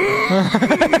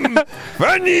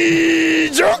 Funny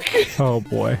joke! Oh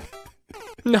boy.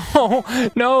 No,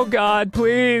 no, God,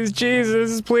 please,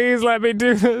 Jesus, please let me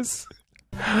do this.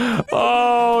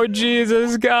 Oh,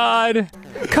 Jesus, God.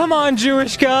 Come on,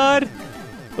 Jewish God.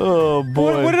 Oh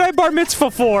boy. What did I bar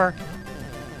mitzvah for?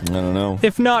 I don't know.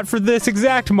 If not for this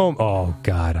exact moment. Oh,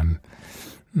 God,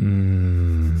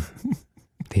 the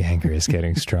anger is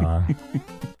getting strong.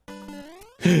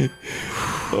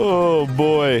 Oh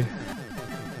boy.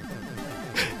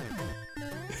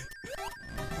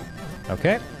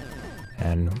 Okay.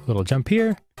 And a little jump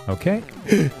here. Okay.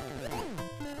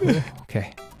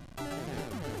 Okay.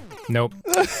 Nope.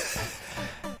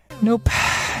 Nope.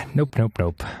 Nope, nope,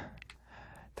 nope.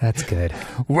 That's good.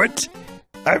 What?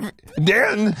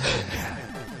 Dan,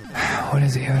 What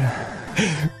is it,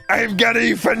 Yoda? I've got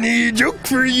a funny joke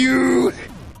for you.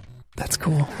 That's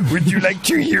cool. Would you like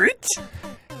to hear it?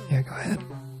 Yeah, go ahead.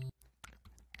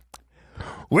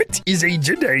 What is a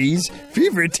Jedi's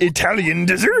favorite Italian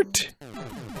dessert?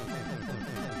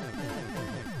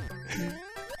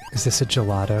 Is this a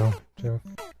gelato joke?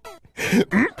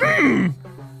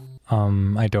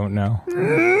 I don't know.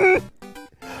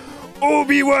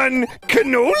 Obi-Wan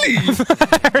cannoli.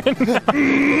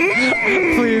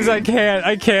 Please, I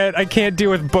can't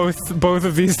deal with both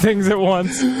of these things at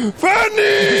once.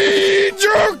 Funny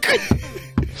joke.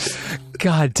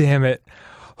 God damn it.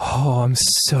 Oh,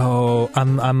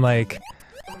 I'm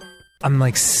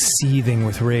like seething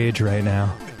with rage right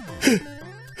now.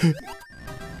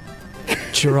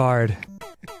 Gerard,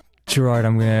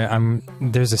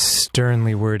 there's a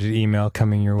sternly worded email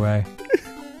coming your way.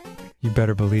 You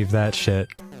better believe that shit.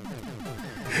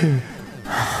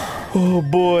 Oh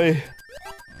boy.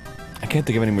 I can't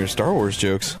think of any more Star Wars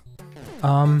jokes.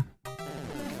 Who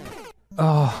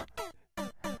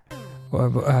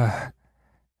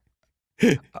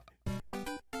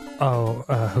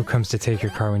comes to take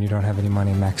your car when you don't have any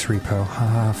money? Max Repo.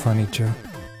 Haha, funny joke.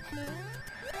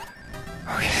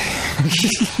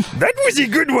 That was a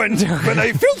good one, but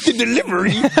I felt the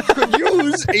delivery could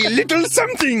use a little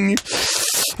something.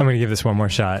 I'm gonna give this one more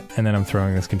shot, and then I'm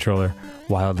throwing this controller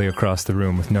wildly across the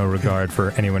room with no regard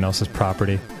for anyone else's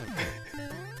property.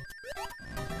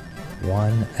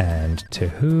 1 and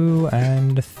 2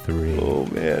 and 3. Oh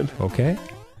man. Okay.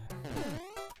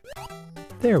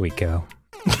 There we go.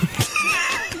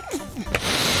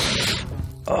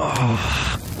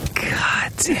 Oh,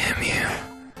 God damn you.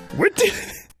 What?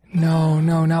 No,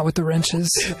 not with the wrenches.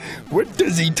 What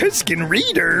does a Tuscan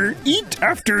Raider eat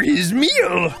after his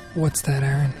meal? What's that,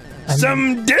 Aaron?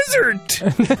 Some dessert.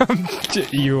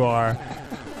 You are.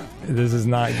 This is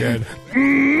not good.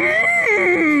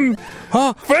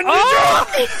 Oh, funny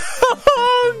joke.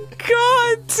 Oh,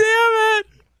 God damn it!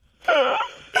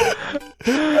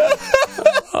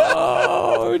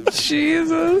 Oh,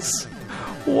 Jesus.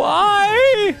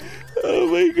 Why? Oh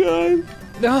my god.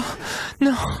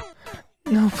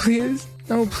 No, please.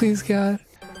 No, please, God.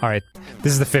 Alright,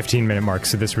 this is the 15-minute mark,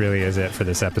 so this really is it for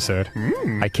this episode.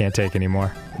 I can't take any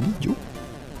more.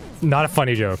 Not a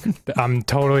funny joke. I'm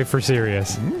totally for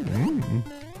serious.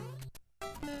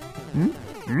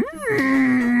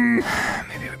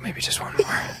 Maybe just one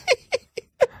more.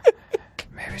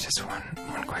 Maybe just one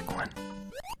quick one.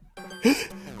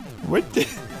 What?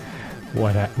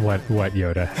 What,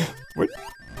 Yoda? What?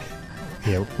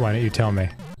 Yeah, why don't you tell me?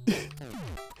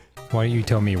 Why don't you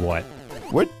tell me what?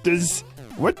 What does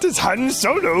Han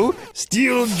Solo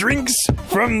steal drinks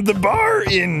from the bar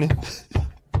in?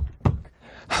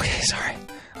 Okay, sorry.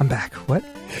 I'm back. What?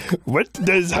 What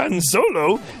does Han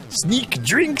Solo sneak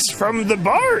drinks from the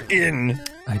bar in?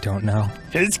 I don't know.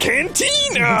 His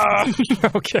cantina!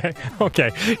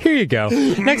 Okay. Here you go.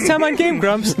 Next time on Game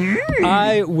Grumps,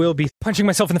 I will be punching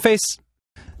myself in the face.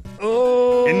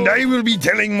 Oh. And I will be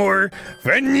telling more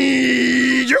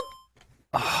funny jokes.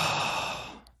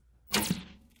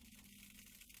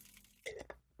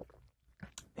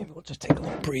 Maybe we'll just take a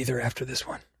little breather after this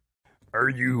one. Are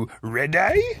you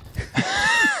red-eye?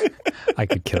 I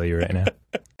could kill you right now.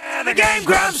 The Game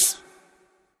Grumps!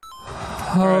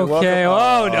 Okay.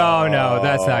 Oh no,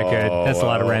 that's not good. That's a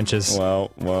lot of wrenches.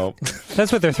 Well.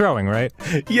 That's what they're throwing, right?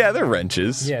 Yeah, they're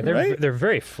wrenches. Yeah, they're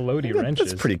very floaty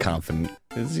wrenches. That's pretty confident.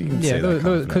 As you can Yeah, say that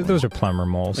confidently. those are plumber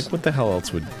moles. Like, what the hell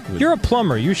else would... You're a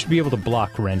plumber. You should be able to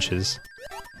block wrenches.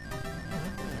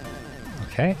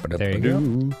 Okay, there you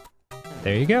go.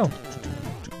 There you go.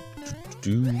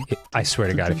 I swear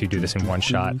to God, if you do this in one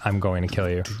shot, I'm going to kill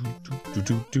you.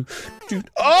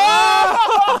 Oh!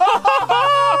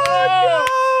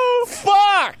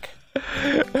 Fuck!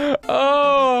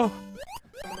 Oh!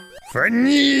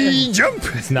 Funny jump.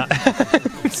 It's not.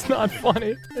 It's not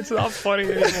funny. It's not funny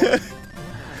anymore.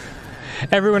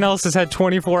 Everyone else has had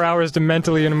 24 hours to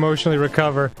mentally and emotionally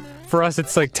recover. For us,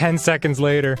 it's like 10 seconds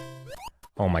later.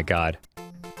 Oh my God!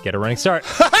 Get a running start.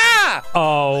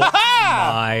 Oh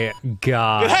my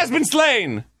God! It has been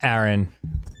slain. Aaron,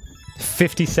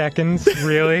 50 seconds?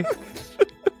 Really?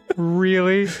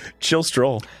 Really? Chill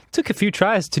stroll. Took a few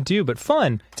tries to do, but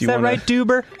fun. Do Is that right,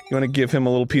 Duber? You want to give him a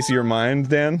little piece of your mind,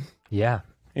 Dan? Yeah.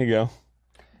 Here you go.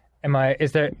 Are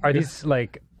these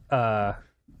like, can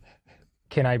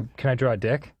I draw a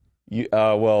dick?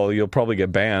 Well, you'll probably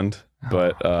get banned,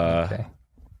 but, Okay.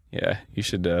 yeah, you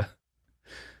should,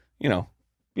 you know,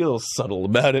 be a little subtle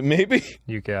about it, maybe.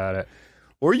 You got it.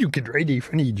 Or you could write a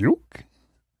funny joke.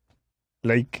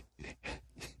 Like,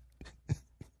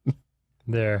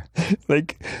 There.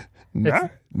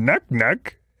 knock, knock,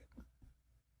 knock.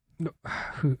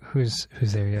 Who's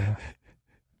there? Yeah.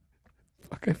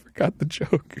 Fuck, I forgot the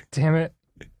joke. Damn it.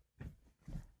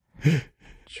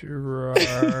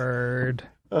 Gerard.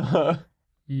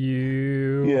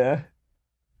 You Yeah.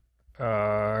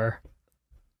 are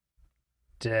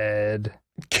dead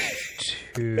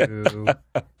to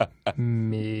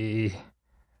me.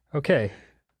 Okay.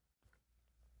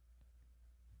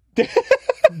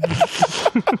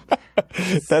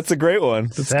 That's a great one.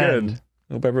 That's Send. good.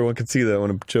 Hope everyone can see that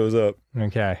when it shows up.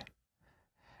 Okay.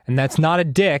 And that's not a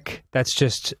dick. That's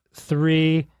just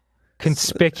 3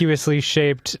 conspicuously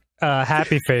shaped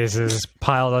happy faces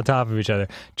piled on top of each other.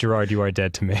 Gerard, you are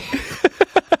dead to me.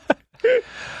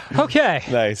 Okay.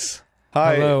 Nice.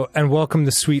 Hi. Hello, and welcome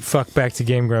the sweet fuck back to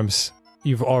Game Grumps.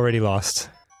 You've already lost.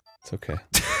 It's okay.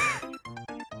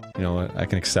 You know what? I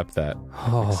can accept that.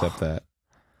 Oh. Accept that.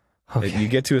 Okay. You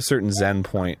get to a certain zen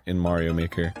point in Mario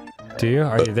Maker Do you?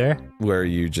 Are you there? where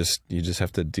you just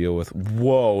have to deal with,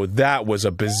 whoa, that was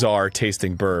a bizarre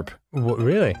tasting burp.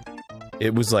 Really?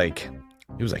 It was like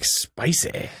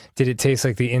spicy. Did it taste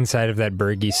like the inside of that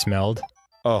Bergie smelled?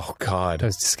 Oh God. That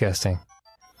was disgusting.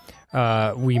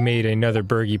 We made another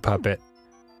Bergie puppet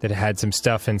that had some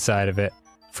stuff inside of it.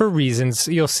 For reasons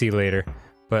you'll see later.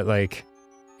 But, like,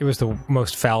 it was the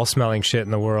most foul-smelling shit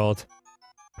in the world.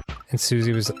 And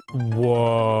Susie was,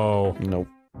 whoa. Nope.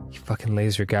 He fucking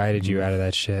laser guided you out of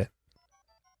that shit.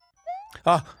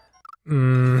 Ah.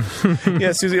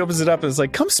 Yeah, Susie opens it up and it's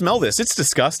like, come smell this. It's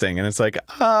disgusting. And it's like,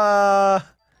 don't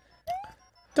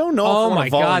know if I Oh wanna my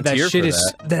God, that volunteer shit for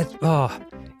is, that.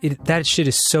 that shit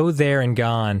is so there and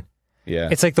gone. Yeah.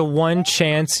 It's like the one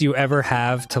chance you ever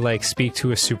have to, like, speak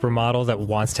to a supermodel that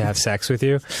wants to have sex with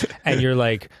you, and you're,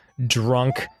 like,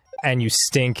 drunk, and you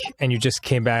stink, and you just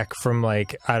came back from,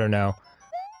 like, I don't know,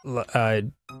 a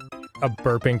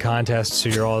burping contest, so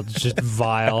you're all just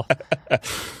vile.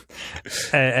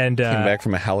 and Came back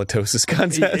from a halitosis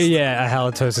contest. Yeah, a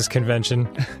halitosis convention.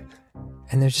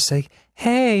 And they're just like,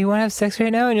 hey, you want to have sex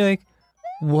right now? And you're like,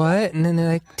 what? And then they're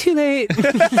like, too late.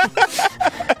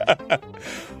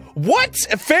 What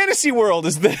a fantasy world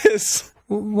is this?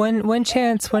 One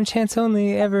chance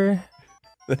only, ever.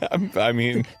 I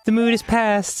mean, The mood is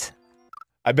past.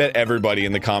 I bet everybody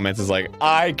in the comments is like,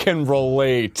 I can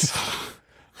relate.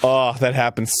 Oh, that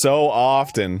happens so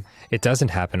often. It doesn't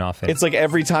happen often. It's like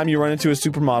every time you run into a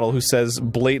supermodel who says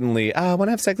blatantly, want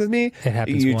to have sex with me? It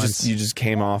happens once. You just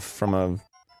came off from a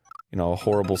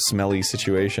horrible, smelly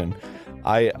situation.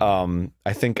 I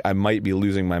think I might be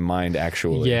losing my mind,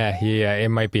 actually. Yeah, it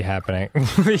might be happening.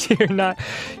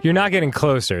 You're not getting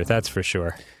closer, that's for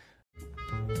sure.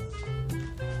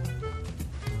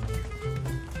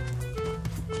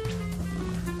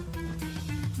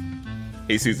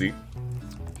 Hey, Susie.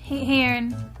 Hey,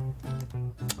 Aaron.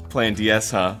 Playing DS,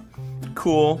 huh?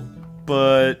 Cool,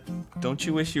 but don't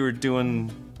you wish you were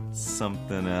doing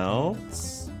something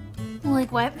else?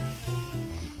 Like what?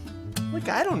 Like,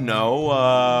 I don't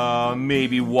know,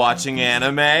 maybe watching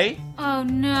anime? Oh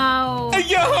no.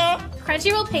 Yeah!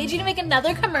 Crunchyroll paid you to make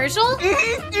another commercial?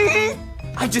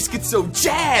 I just get so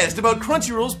jazzed about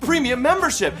Crunchyroll's premium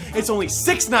membership. It's only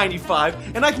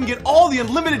 $6.95, and I can get all the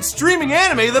unlimited streaming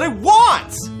anime that I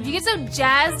want! If you get so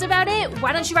jazzed about it,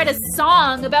 why don't you write a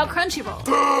song about Crunchyroll?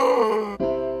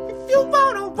 If you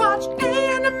wanna watch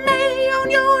anime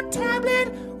on your tablet,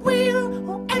 wheel,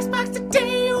 or Xbox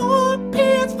today, or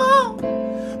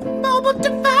PS4, mobile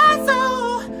device,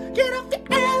 oh, get off your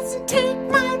ass and take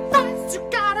my advice. You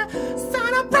gotta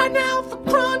sign up right now for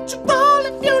Crunchyroll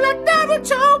if you like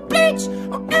Naruto, Bleach,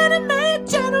 or anime in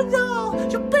general.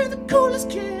 You'll be the coolest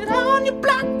kid on your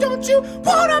Don't you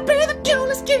wanna be the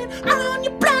coolest kid on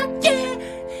your block? Yeah.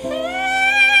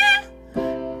 Yeah.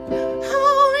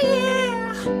 Oh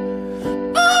yeah.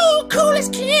 Oh,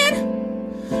 coolest kid.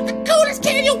 The coolest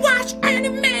kid, you watch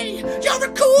anime. You're a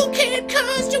cool kid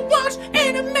 'cause you watch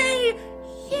anime.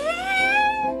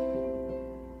 Yeah.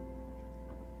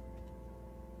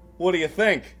 What do you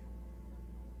think?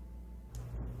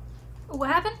 What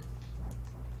happened?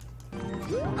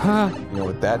 You know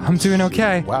what that? I'm doing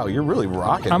okay. Wow, you're really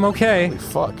rocking. I'm okay. Holy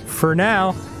fuck. For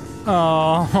now.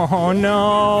 Oh,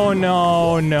 no,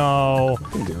 no, no. You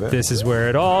can do it. This is where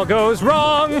it all goes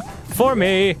wrong for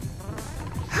me.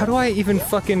 How do I even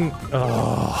fucking...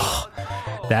 Oh,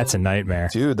 that's a nightmare.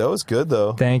 Dude, that was good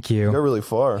though. Thank You got you. really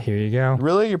far. Here you go.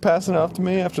 Really? You're passing it off to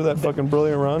me after that fucking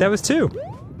brilliant run? That was 2,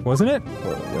 wasn't it?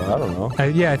 Well, I don't know.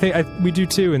 Yeah, I think we do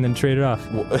 2 and then trade it off.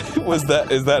 Is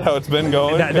that how it's been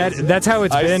going? That's how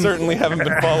it's I been. certainly haven't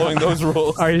been following those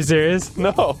rules. Are you serious?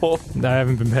 No. I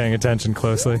haven't been paying attention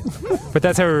closely. But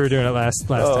that's how we were doing it last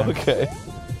Oh, time. okay.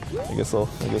 I guess I'll.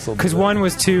 Because one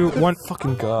was too one.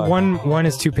 Fucking god. One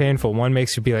is too painful. One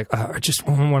makes you be like, just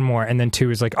one more, and then 2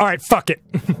 is like, all right, fuck it,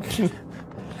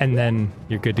 and then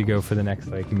you're good to go for the next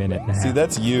like minute and a half. See,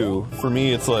 that's you. For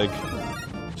me, it's like,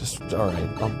 just all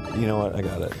right. You know what? I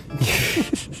got it.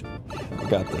 I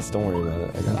got this. Don't worry about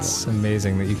it. I got It's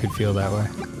amazing that you could feel that way.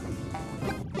 it.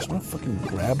 I just want to fucking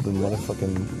grab the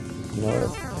motherfucking. You know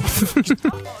what?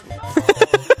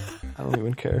 I don't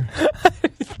even care. I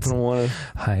don't want to.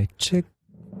 Hi, chick.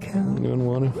 I don't even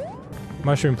want to.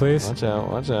 Mushroom, please. Watch out!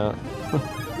 Watch out!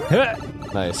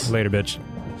 Nice. Later, bitch.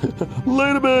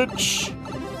 Later, bitch.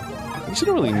 You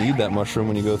don't really need that mushroom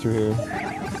when you go through here.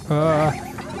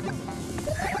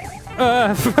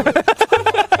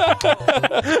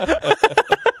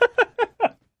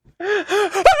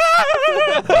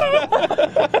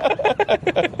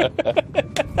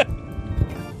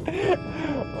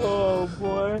 Oh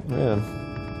boy.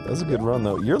 Man, that's a good run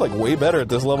though. You're like way better at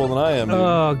this level than I am, dude.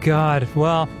 Oh god.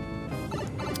 Well,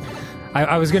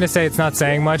 I was gonna say it's not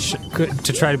saying much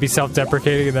to try to be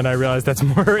self-deprecating, and then I realized that's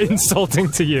more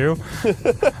insulting to you.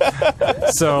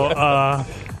 So,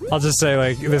 I'll just say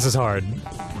like, this is hard.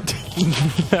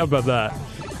 How about that?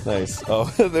 Nice. Oh,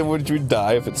 then would you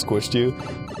die if it squished you?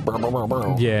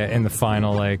 Yeah, in the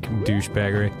final like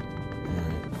douchebaggery.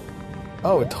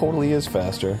 Oh, it totally is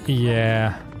faster.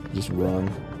 Yeah. Just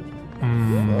run.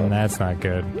 That's not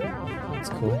good. That's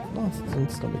cool. No,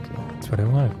 it's not big deal. That's what I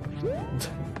wanted.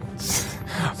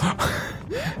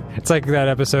 It's like that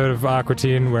episode of Aqua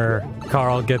Teen where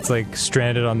Carl gets like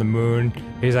stranded on the moon.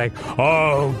 He's like,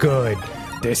 "Oh, good.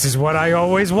 This is what I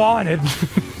always wanted."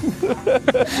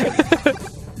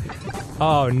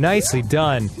 Oh, nicely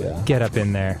done. Yeah. Get up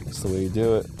in there. That's the way you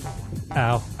do it.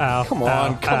 Ow, ow. Come ow,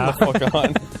 on, come ow. the fuck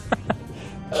on.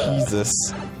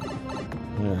 Jesus.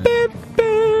 Alright.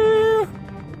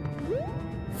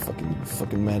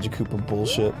 Fucking Magic Koopa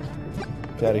bullshit.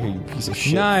 Get out of here, you piece of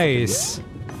shit. Nice.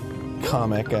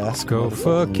 Comic ass. Go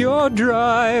fuck your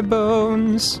dry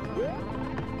bones.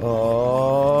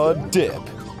 Oh, dip.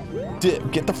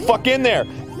 Dip. Get the fuck in there.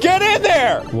 Get in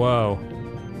there! Whoa.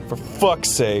 For fuck's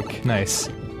sake. Nice.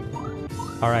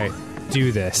 Alright,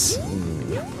 do this.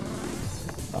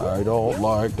 I don't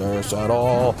like this at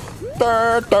all.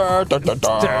 I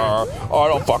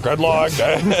don't fucking like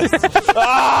this.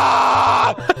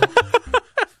 Ah!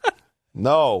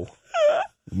 No.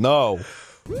 No.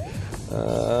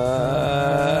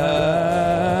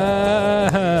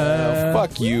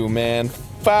 Fuck you, man.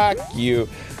 Fuck you.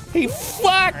 Hey,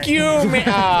 fuck you, man.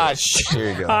 Ah, shit.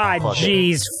 Here you go. Ah, Fuck it.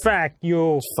 jeez, fuck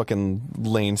you. Fucking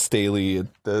Lane Staley at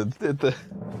the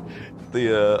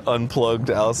unplugged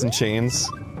Alice in Chains.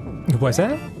 What's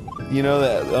that? You know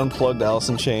that unplugged Alice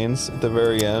in Chains at the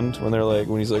very end when they're like,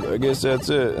 when he's like, I guess that's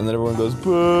it, and then everyone goes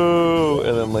boo,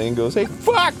 and then Lane goes, hey,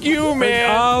 fuck you,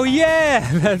 man. Oh yeah,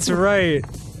 that's right.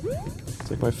 It's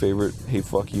like my favorite hey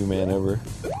fuck you man ever.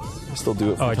 I still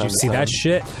do it. From Oh, did time you to see time. that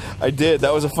shit? I did.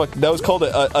 That was called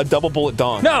a double bullet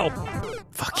dong. No.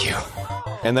 Fuck you.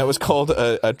 And that was called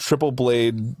a triple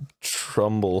blade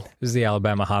trumble. This is the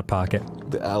Alabama Hot Pocket.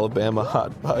 The Alabama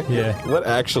Hot Pocket. Yeah. What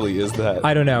actually is that?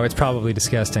 I don't know. It's probably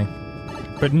disgusting,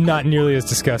 but not nearly as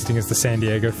disgusting as the San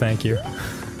Diego. Thank you.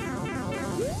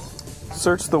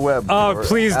 Search the web. Oh, for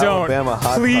please don't. Alabama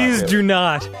Hot Please Pocket. do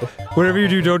not. Whatever you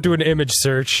do, don't do an image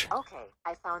search. Okay,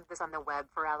 I found this on the web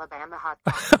for Alabama Hot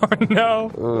Oh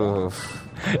no. Oof.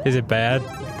 Is it bad?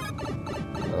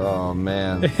 Oh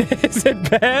man. Is it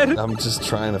bad? I'm just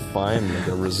trying to find like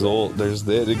a result.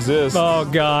 It exists. Oh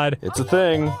god. It's a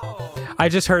thing. I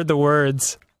just heard the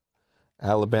words.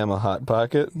 Alabama Hot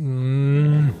Pocket.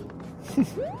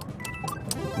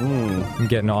 I'm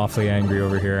getting awfully angry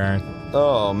over here, Aaron.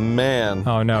 Oh man.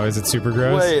 Oh no, is it super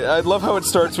gross? Wait, I love how it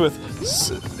starts with,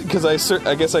 because I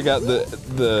guess I got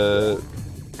the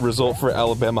result for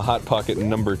Alabama Hot Pocket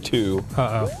number 2.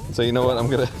 So you know what, I'm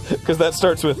gonna, because that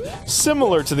starts with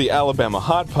similar to the Alabama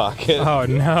Hot Pocket. Oh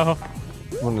no.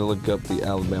 I'm gonna look up the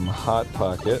Alabama Hot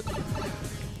Pocket.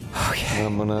 Okay.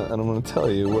 And I'm gonna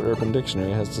tell you what Urban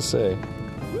Dictionary has to say.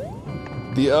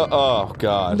 Oh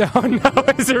god. No,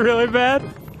 is it really bad?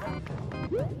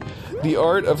 The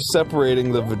art of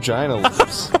separating the vagina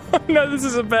lips. No, this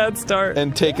is a bad start.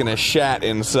 And taking a shat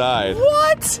inside.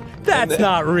 What? That's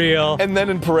not real. And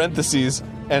then in parentheses,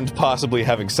 and possibly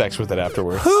having sex with it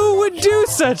afterwards. Who would do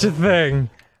such a thing?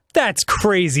 That's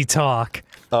crazy talk.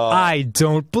 I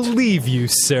don't believe you,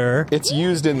 sir. It's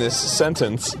used in this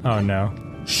sentence. Oh no.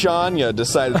 Shania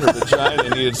decided her vagina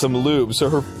needed some lube, so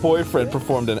her boyfriend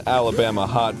performed an Alabama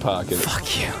Hot Pocket.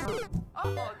 Fuck you.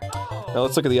 Now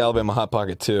let's look at the Alabama Hot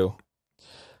Pocket 2.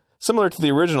 Similar to the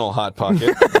original Hot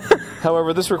Pocket,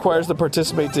 however, this requires the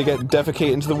participant to get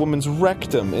defecate into the woman's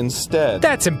rectum instead.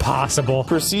 That's impossible.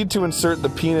 Proceed to insert the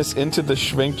penis into the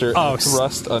sphincter and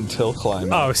thrust until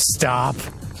climax. Oh, stop.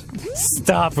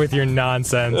 Stop with your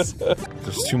nonsense.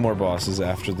 There's 2 more bosses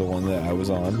after the one that I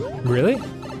was on. Really?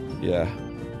 Yeah.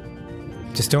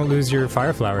 Just don't lose your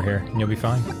fire flower here, and you'll be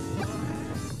fine.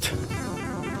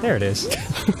 There it is.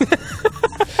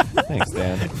 Thanks,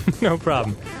 Dan. No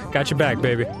problem. Got your back,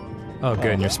 baby. Oh,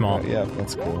 good, and you're small. Yeah,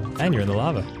 that's cool. And you're in the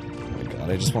lava. Oh my god,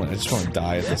 I just want to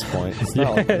die at this point. It's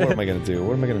not like, what am I gonna do?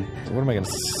 What am I gonna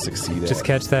succeed at? Just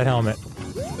catch that helmet.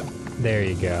 There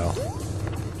you go.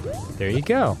 There you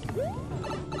go.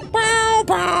 Bow,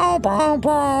 bow, bow,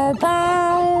 bow,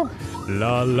 bow.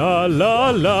 La la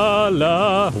la la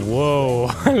la.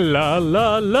 Whoa. La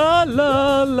la la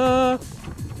la la.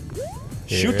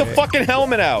 Shoot the fucking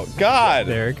helmet out! God!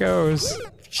 There it goes.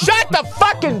 Shut the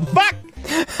fucking fuck!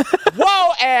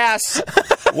 Whoa, ass!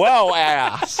 Whoa,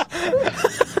 ass!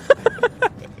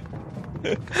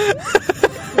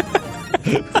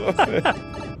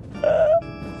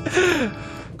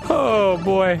 Oh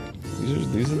boy.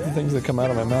 These are the things that come out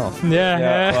of my mouth.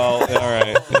 Yeah. Well,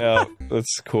 alright. Yeah,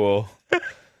 that's cool.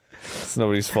 It's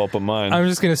nobody's fault but mine. I'm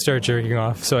just gonna start jerking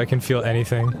off so I can feel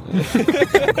anything.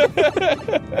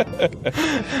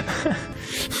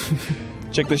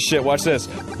 Check this shit, watch this.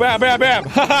 Bam, bam, bam!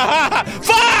 Ha ha ha!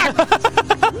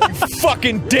 Fuck! You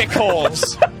fucking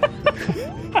dickholes!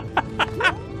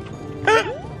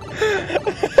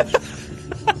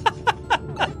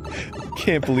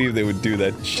 Can't believe they would do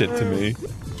that shit to me.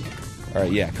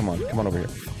 Alright, yeah, come on over here.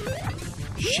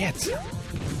 Shit!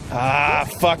 Ah,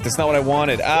 fuck, that's not what I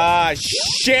wanted. Ah,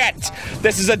 shit!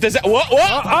 This is a disaster. What?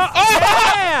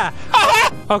 Yeah!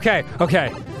 Okay.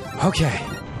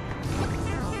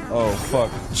 Oh, fuck.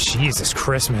 Jesus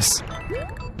Christmas.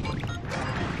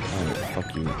 Oh,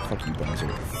 fuck you, Bowser.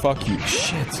 Fuck you.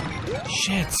 Shit.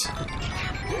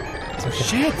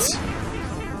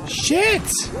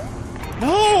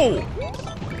 No!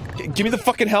 Give me the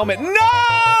fucking helmet. No!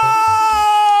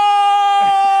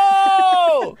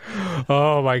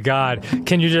 Oh my god.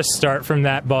 Can you just start from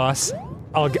that, boss?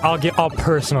 I'll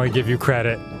personally give you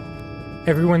credit.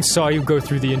 Everyone saw you go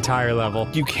through the entire level.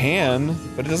 You can,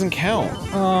 but it doesn't count.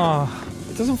 Oh.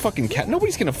 It doesn't fucking count.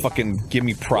 Nobody's gonna fucking give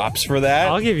me props for that.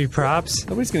 I'll give you props.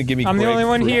 Nobody's gonna give me I'm the only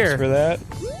one here for that.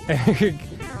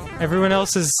 Everyone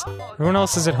else is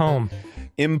at home.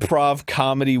 Improv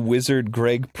comedy wizard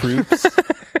Greg Proops.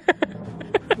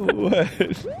 What?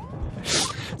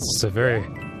 It's a very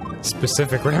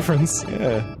specific reference.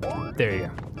 Yeah. There you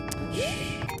go.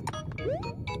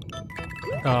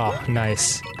 Oh,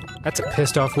 nice. That's a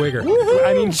pissed off wigger.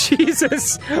 I mean,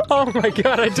 Jesus! Oh my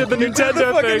god, I did the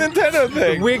Nintendo thing! Nintendo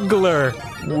thing! Wiggler.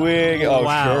 Oh,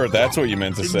 wow. Sure, that's what you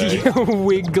meant to say.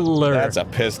 Wiggler. That's a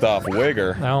pissed off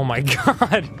wigger. Oh my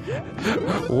god.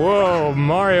 Whoa,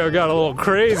 Mario got a little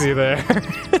crazy there.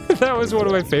 That was one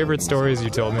of my favorite stories you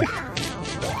told me.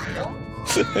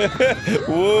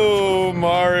 Whoa,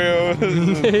 Mario.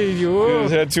 Whoa.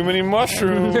 He's had too many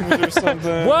mushrooms or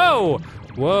something.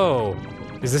 Whoa.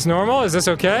 Is this normal? Is this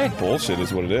okay? Bullshit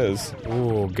is what it is.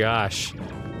 Oh gosh. Did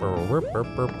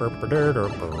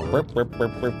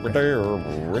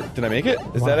I make it?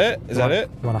 Is that it? Is that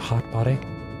it? You want a hot body?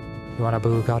 You want a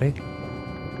Bugatti?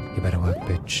 You better work,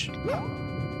 bitch.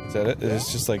 Is that it?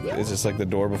 It's just like the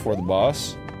door before the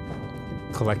boss?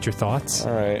 Collect your thoughts.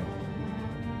 Alright.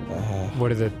 What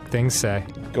do the things say?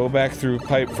 Go back through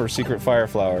pipe for secret fire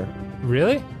flower.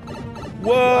 Really?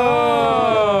 Whoa!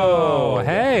 Oh,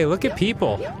 hey, look at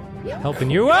people. Helping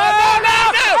you. No!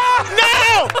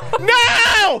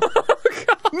 Oh,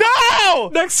 God. No!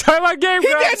 Next time on Game He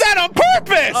Grumps. did that on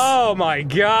purpose! Oh my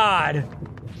god.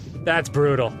 That's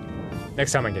brutal.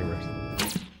 Next time on Game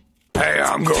Grumps. Hey,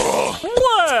 I'm Ghoul.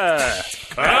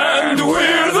 What? And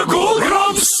we're the Ghoul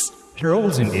Grumps!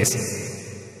 Trolls in this.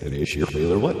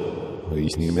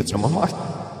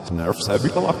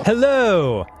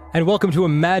 Hello, and welcome to a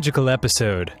magical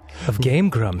episode of Game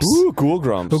Grumps. Ooh, Ghoul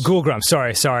Grumps. Oh, Ghoul Grumps.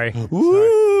 Sorry.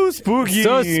 Ooh, spooky.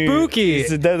 So spooky.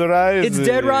 It's a Dead Rising. It's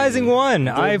Dead Rising 1.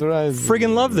 I Rising.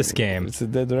 friggin' love this game. It's a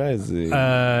Dead Rising.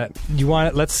 You want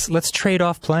it? Let's trade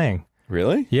off playing.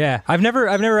 Really? Yeah, I've never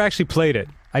actually played it.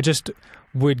 I just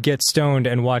would get stoned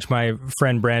and watch my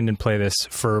friend Brandon play this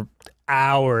for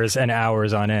hours and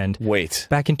hours on end. Wait.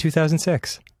 Back in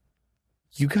 2006.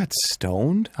 You got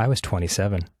stoned? I was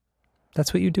 27.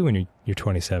 That's what you do when you're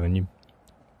 27. You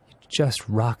just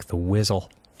rock the whizzle.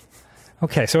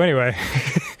 Okay, so anyway.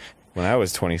 When I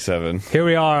was 27. Here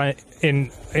we are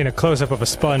in a close-up of a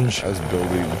sponge. I was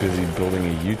busy building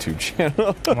a YouTube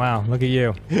channel. Wow, look at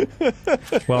you.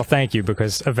 Well, thank you,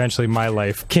 because eventually my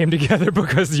life came together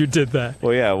because you did that.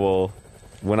 Well, yeah, well,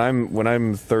 when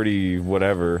I'm 30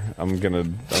 whatever, I'm gonna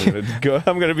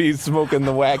be smoking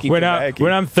the wacky tobacco.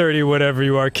 When I'm 30 whatever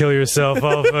you are, kill yourself.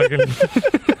 I'll fucking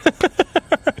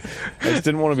I just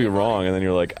didn't want to be wrong, and then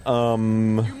you're like,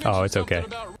 Oh, it's okay.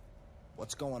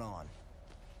 What's going on?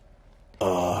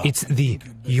 It's the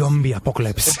zombie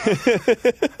apocalypse.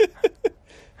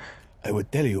 I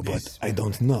would tell you, but I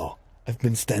don't know. I've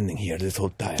been standing here this whole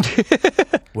time,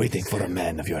 waiting for a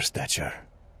man of your stature.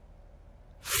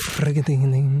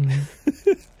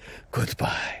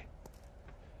 Goodbye.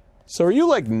 so are you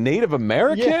like Native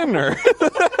American, or?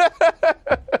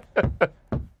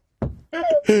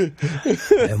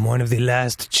 I'm one of the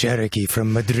last Cherokee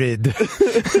from Madrid.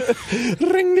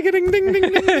 Ring ding ding ding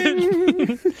ding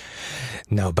ding.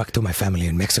 Now back to my family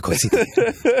in Mexico City.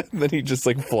 Then he just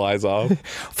like flies off.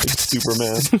 Like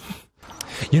Superman.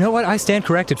 You know what? I stand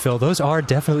corrected, Phil. Those are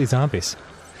definitely zombies.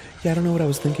 Yeah, I don't know what I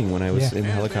was thinking when I was in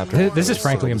the helicopter. This is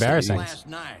frankly embarrassing.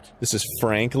 This is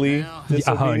frankly.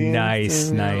 Oh,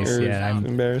 nice. Yeah, I'm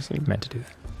embarrassing. meant to do that.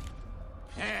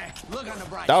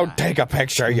 Don't take a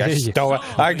picture, you stoic.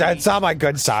 That's on my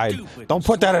good side. Don't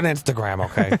put that on Instagram,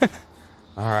 okay?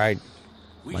 All right.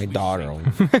 My daughter will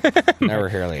never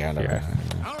hear the end of it.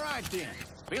 All right, then.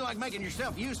 Feel like making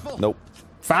yourself useful? Nope.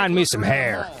 Find me some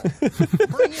hair.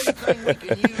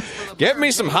 Get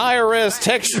me some higher res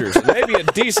textures, and maybe a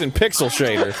decent pixel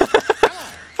shader.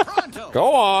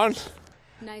 Go on.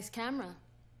 Nice camera.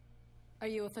 Are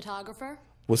you a photographer?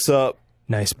 What's up?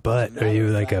 Nice butt. Are you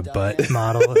like a butt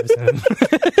model or something?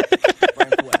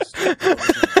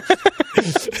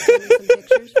 Some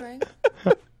pictures, Frank?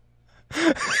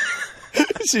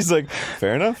 She's like,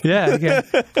 fair enough. Yeah,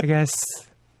 I guess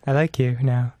I like you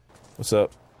now. What's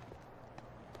up?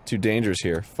 Too dangerous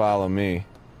here. Follow me.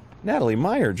 Natalie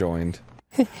Meyer joined.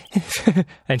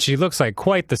 And she looks like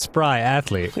quite the spry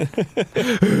athlete.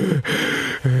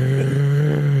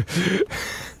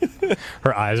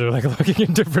 Her eyes are like looking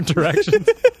in different directions.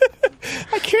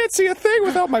 I can't see a thing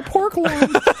without my pork loin.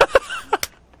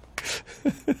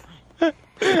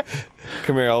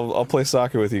 Come here, I'll play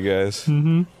soccer with you guys.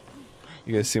 Mm-hmm.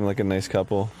 You guys seem like a nice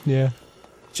couple. Yeah.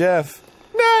 Jeff.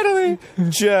 Natalie.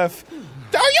 Jeff.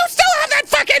 Oh, you still have that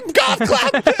fucking golf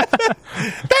club?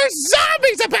 There's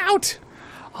zombies about!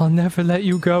 I'll never let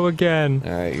you go again.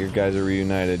 Alright, you guys are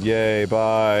reunited. Yay,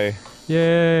 bye.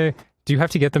 Yay. Do you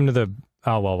have to get them to the...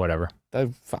 Oh, well, whatever. I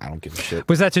don't give a shit.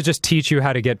 Was that to just teach you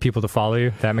how to get people to follow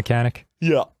you? That mechanic?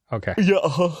 Yeah. Okay. Yeah,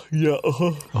 yeah,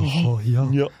 Oh, yeah.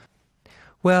 yeah.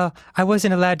 Well, I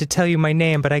wasn't allowed to tell you my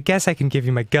name, but I guess I can give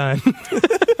you my gun.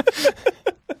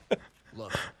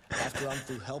 Look, after I'm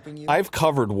through helping you, I've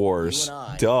covered wars. you and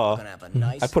I Duh. are gonna have a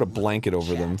nice I put a blanket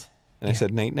over them. And I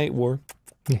said, night, night, war.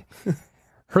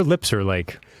 Her lips are,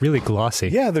 like, really glossy.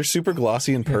 Yeah, they're super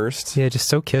glossy and pursed. Yeah, just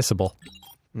so kissable.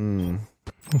 Hmm.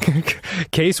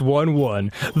 Case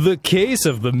 1-1. The case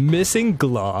of the missing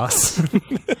gloss.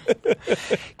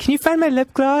 Can you find my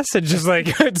lip gloss? And just, like,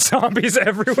 zombies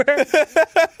everywhere.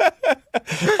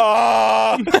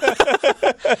 Ah!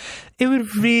 It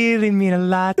would really mean a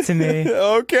lot to me.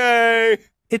 Okay.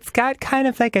 It's got kind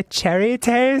of like a cherry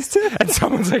taste. And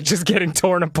someone's like just getting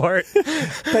torn apart.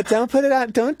 But don't put it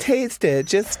on. Don't taste it.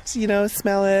 Just, you know,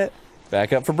 smell it.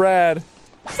 Back up for Brad.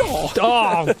 Oh,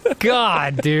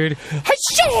 God, dude.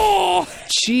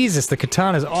 Jesus, the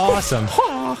katana's awesome.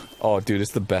 Oh, dude,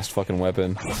 it's the best fucking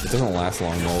weapon. It doesn't last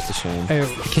long, though. It's a shame.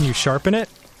 Hey, can you sharpen it?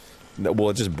 No,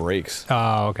 well, it just breaks.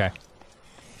 Oh, okay.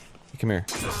 Come here.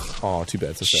 Oh, too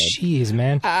bad. So sad. Jeez,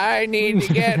 man. I need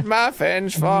to get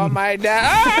muffins for my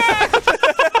dad.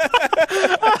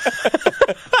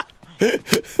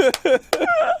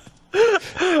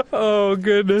 Oh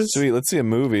goodness. Sweet. Let's see a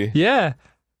movie. Yeah.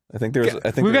 I think there's.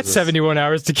 We've got 71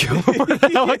 hours to kill before the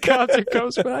helicopter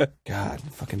comes back. God,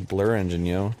 fucking blur engine,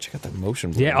 yo. Check out that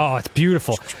motion blur. Yeah. Oh, it's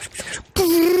beautiful.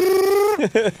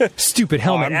 Stupid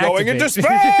helmet. I'm going into space.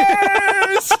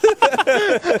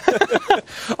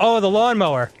 Oh, the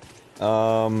lawnmower.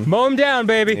 Mow him down,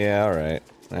 baby. Yeah. All right.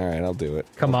 All right. I'll do it.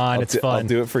 Come on, it's fun. I'll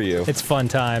do it for you. It's fun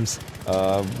times.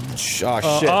 Oh shit. Oh,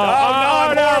 oh, no!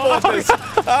 I'm horrible at this.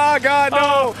 Oh god,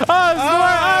 no!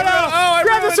 Oh,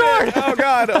 grab the sword! Oh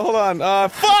god, hold on.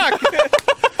 Fuck!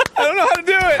 I don't know how to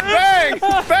do it. Bang!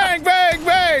 Bang! Bang!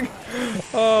 Bang!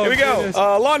 Oh, here we go.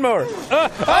 Lawnmower.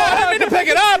 I didn't mean to pick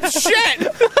it up. Shit!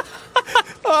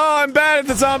 Oh, I'm bad at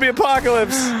the zombie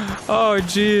apocalypse. Oh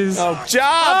jeez. Oh, job!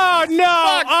 Oh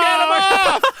no!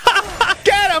 Fuck,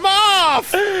 get him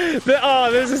off! Oh,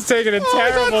 this is taking a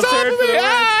terrible turn for the worse.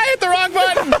 I hit the wrong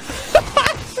button!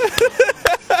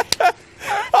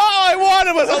 All I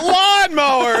wanted was a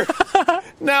lawnmower!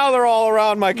 Now they're all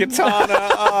around my katana.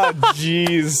 Oh,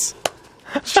 jeez.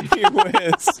 Gee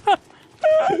whiz.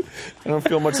 I don't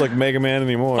feel much like Mega Man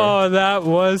anymore. Oh, that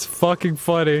was fucking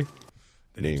funny.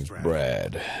 Name's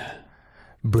Brad.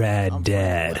 Brad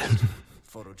Dad.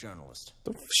 Photojournalist.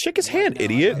 Shake his hand,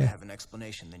 idiot. I have an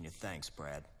explanation than your thanks,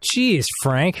 Brad. Jeez,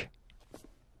 Frank.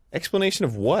 Explanation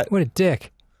of what? What a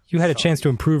dick. You had a chance to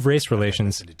improve race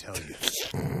relations.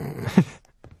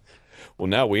 Well,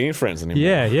 now we ain't friends anymore.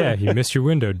 Yeah, you missed your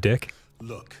window, dick.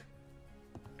 Look.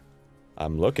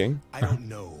 I'm looking. I don't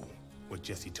know what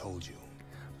Jesse told you.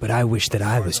 But I wish that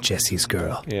I was Jesse's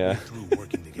girl. Yeah.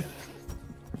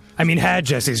 I mean, had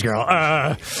Jesse's girl.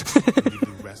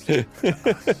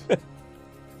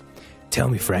 Tell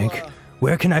me, Frank,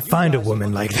 where can I find a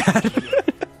woman like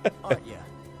that?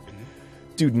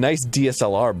 Dude, nice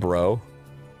DSLR, bro.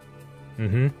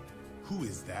 Mm-hmm. Who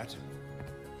is that?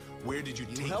 Where did you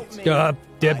take it?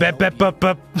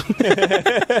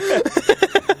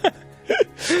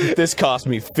 This cost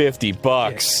me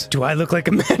 $50. Do I look like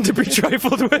a man to be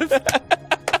trifled with?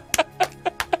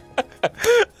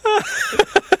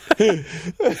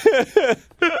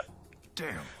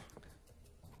 Damn.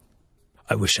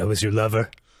 I wish I was your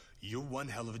lover. You're one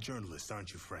hell of a journalist,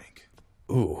 aren't you, Frank?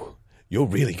 Ooh, you're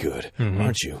really good,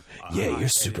 aren't you? Yeah, you're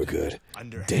super good.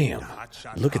 Damn,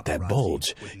 look at that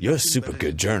bulge. You're a super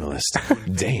good journalist.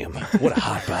 Damn, what a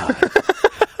hot bod.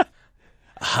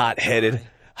 Hot-headed,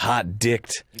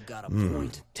 hot-dicked,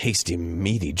 tasty,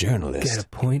 meaty journalist. Got a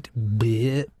point,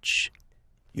 bitch.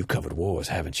 You've covered wars,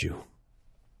 haven't you?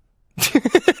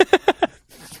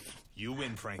 You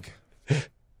win, Frank.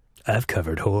 I've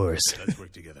covered whores. Let's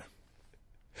work together.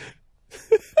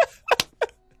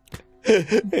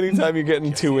 Anytime you're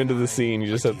getting too into the scene, you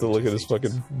just have to look at his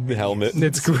fucking helmet.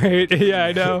 It's great. Yeah,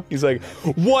 I know. He's like,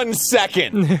 1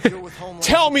 second!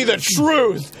 Tell me the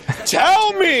truth!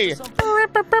 Tell me! I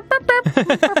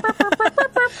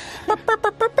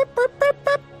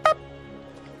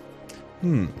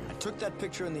took that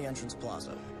picture in the entrance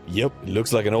plaza. Yep,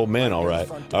 looks like an old man, all right.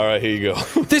 All right, here you go.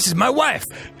 This is my wife!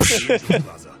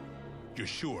 Plaza. You're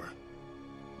sure?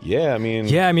 Yeah, I mean...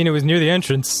 Yeah, I mean, it was near the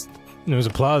entrance. It was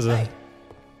a plaza. Hey,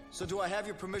 so do I have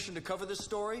your permission to cover this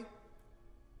story?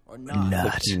 Or not?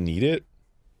 Not. Do you need it?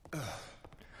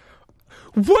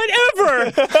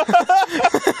 Whatever!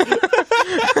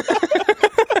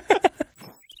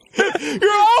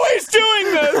 You're always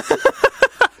doing this!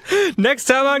 Next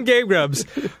time on Game Grumps.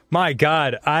 My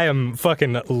god, I am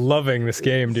fucking loving this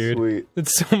game, dude. Sweet.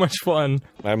 It's so much fun.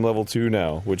 I'm level 2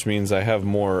 now, which means I have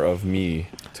more of me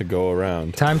to go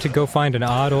around. Time to go find an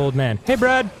odd old man. Hey,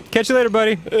 Brad. Catch you later,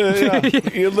 buddy. Yeah,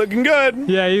 you're looking good.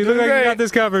 Yeah, you look like you got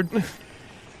this covered.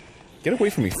 Get away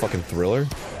from me, fucking thriller.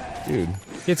 Dude.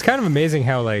 It's kind of amazing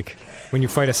how, like, when you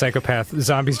fight a psychopath,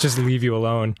 zombies just leave you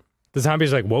alone. The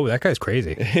zombies are like, whoa, that guy's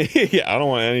crazy. Yeah, I don't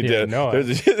want any Yeah, death. no.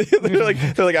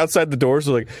 They're like outside the doors.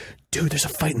 They're like, dude, there's a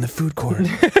fight in the food court.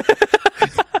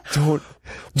 Don't.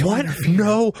 What?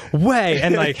 No way!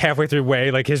 And like halfway through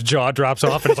way, like his jaw drops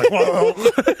off, and it's like, whoa!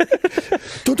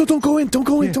 Don't go in! Don't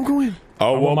go in! Don't go in! I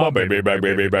want my baby back,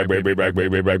 baby back, baby back,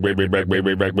 baby back, baby back, baby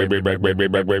back, baby back, baby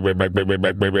back, baby back, baby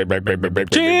back, baby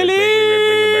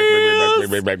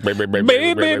back, baby back,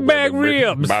 baby back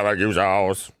ribs, barbecue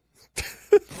sauce.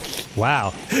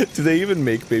 Wow. Do they even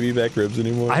make baby back ribs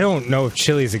anymore? I don't know if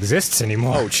Chili's exists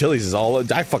anymore. Oh, Chili's is all.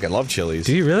 I fucking love Chili's.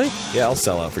 Do you really? Yeah, I'll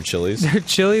sell out for Chili's.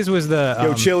 Chili's was the.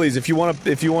 Yo, Chili's, if you want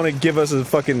to give us a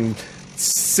fucking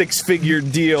 6-figure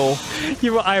deal.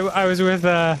 I was with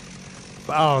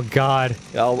Oh God.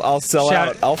 I'll sell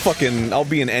Shout- out. I'll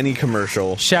be in any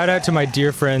commercial. Shout out to my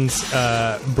dear friends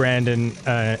Brandon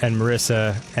and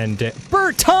Marissa and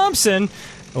Bert Thompson.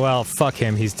 Well, fuck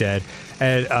him, he's dead.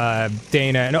 And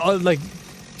Dana and like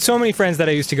so many friends that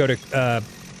I used to go to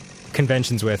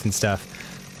conventions with and stuff.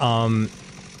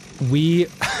 We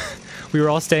were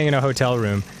all staying in a hotel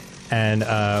room, and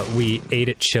we ate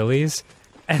at Chili's,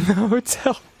 and the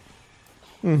hotel.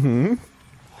 The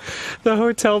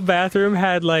hotel bathroom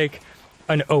had like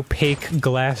an opaque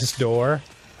glass door,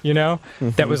 you know,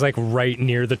 that was like right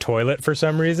near the toilet for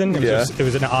some reason. It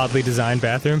was an oddly designed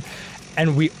bathroom,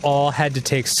 and we all had to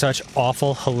take such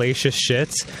awful hellacious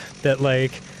shits that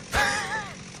like.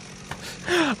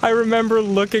 I remember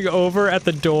looking over at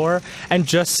the door and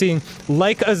just seeing,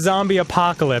 like a zombie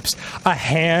apocalypse, a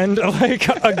hand like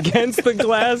against the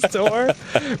glass door,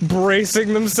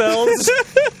 bracing themselves.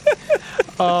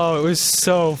 Oh, it was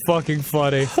so fucking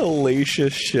funny.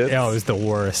 Hellacious shit. Oh, it was the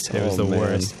worst. It was the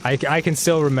worst. I can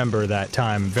still remember that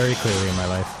time very clearly in my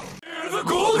life. The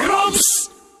Gold Grumps!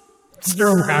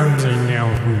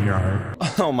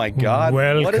 Oh my God!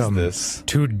 Welcome what is this?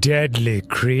 to Deadly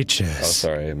Creatures. Oh,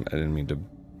 sorry, I didn't mean to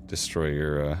destroy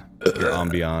your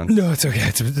ambiance. No, it's okay.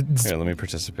 Here, let me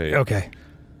participate. Okay.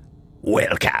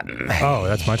 Welcome. Oh,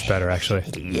 that's much better, actually.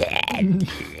 Yeah.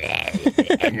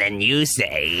 And then you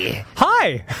say,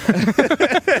 Hi!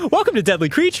 Welcome to Deadly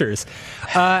Creatures.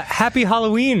 Happy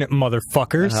Halloween,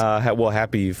 motherfuckers. Well,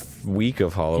 happy week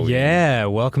of Halloween. Yeah,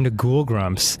 welcome to Ghoul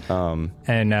Grumps. And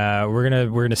we're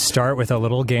gonna start with a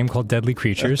little game called Deadly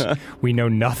Creatures. We know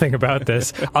nothing about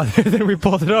this other than we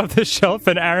pulled it off the shelf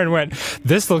and Aaron went,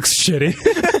 "This looks shitty."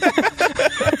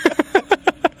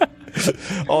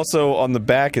 Also, on the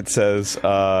back it says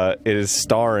it is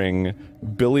starring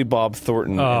Billy Bob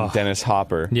Thornton and Dennis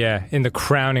Hopper. Yeah, in the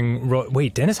crowning role.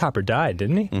 Wait, Dennis Hopper died,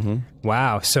 didn't he? Mm-hmm.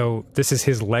 Wow, so this is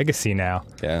his legacy now.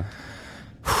 Yeah.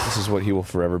 This is what he will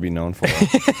forever be known for.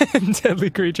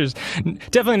 Deadly Creatures.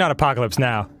 Definitely not Apocalypse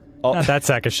Now. Not that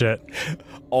sack of shit.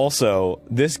 Also,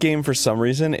 this game for some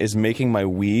reason is making my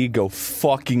Wii go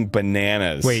fucking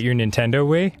bananas. Wait, your Nintendo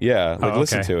Wii? Yeah, like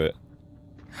listen okay. to it.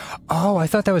 Oh, I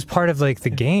thought that was part of like the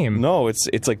game. No, it's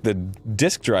like the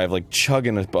disk drive like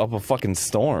chugging up a fucking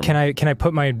storm. Can I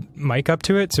put my mic up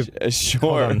to it? So sure.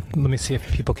 Hold on. Let me see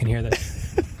if people can hear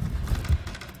this.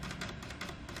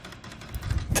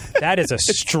 That is a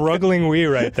struggling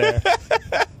Wii right there.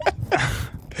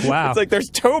 Wow. It's like there's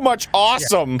too much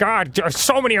awesome. Yeah. God, there's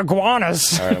so many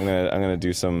iguanas. All right, I'm gonna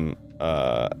do some.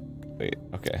 Wait.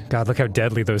 Okay. God, look how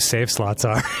deadly those save slots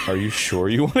are. Are you sure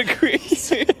you want to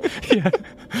create? Yeah.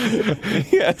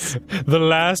 Yes. The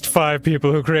last 5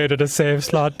 people who created a save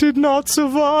slot did not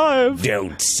survive.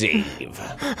 Don't save.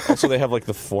 Also, they have like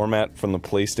the format from the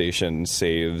PlayStation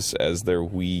saves as their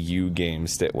Wii U game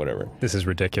state, whatever. This is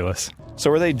ridiculous. So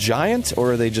are they giant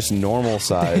or are they just normal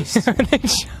sized? Are they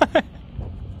giant?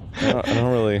 I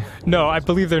don't really. No, I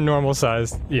believe they're normal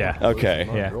sized. Yeah. Okay.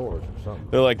 Yeah.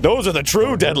 They're like, those are the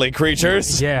true deadly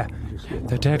creatures. Yeah.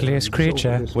 The deadliest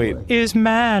creature Wait, is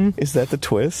man. is that the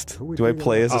twist? Do I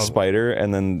play as a spider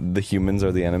and then the humans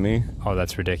are the enemy? Oh,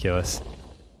 that's ridiculous.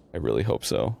 I really hope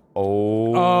so.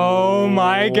 Oh. Oh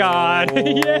my God.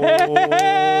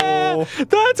 Yeah!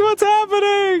 That's what's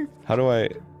happening! How do I...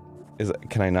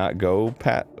 Can I not go,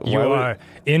 Pat? You are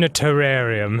in a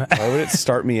terrarium. Why would it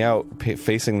start me out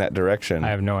facing that direction? I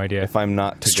have no idea. If I'm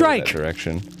not to Strike! go that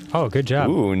direction. Oh, good job.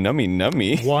 Ooh, nummy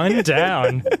nummy. 1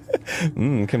 down.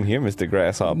 Come here, Mr.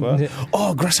 Grasshopper.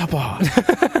 Oh,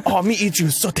 grasshopper! Oh, me eat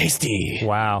you, so tasty!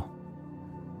 Wow.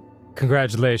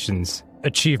 Congratulations.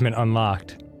 Achievement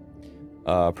unlocked.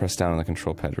 Press down on the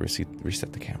control pad to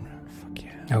reset the camera. Fuck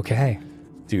yeah. Okay.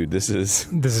 Dude, this is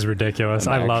ridiculous.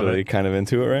 I love actually it. kind of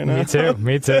into it right now. Me too.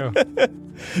 Me too.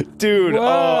 Dude, Whoa.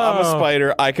 I'm a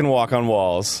spider. I can walk on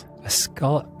walls. A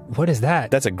skull. What is that?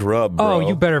 That's a grub, bro. Oh,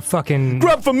 you better fucking...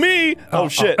 Grub for me! Oh,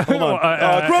 shit. Hold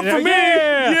on. Grub for me!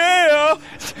 Yeah!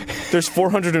 There's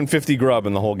 450 grub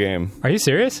in the whole game. Are you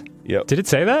serious? Yep. Did it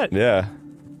say that? Yeah.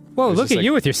 Whoa, There's look just at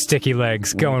you with your sticky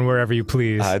legs going wherever you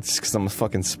please. It's because I'm a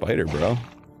fucking spider, bro.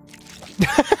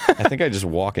 I think I just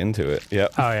walk into it.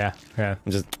 Yep. Oh, yeah. Yeah.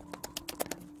 I'm just...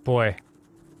 Boy.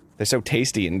 They're so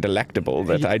tasty and delectable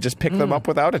that I just pick them up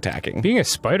without attacking. Being a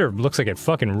spider looks like it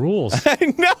fucking rules.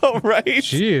 I know, right?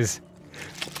 Jeez.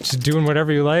 Just doing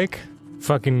whatever you like.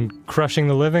 Fucking crushing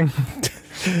the living.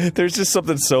 There's just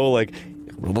something so, like...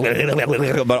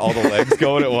 about all the legs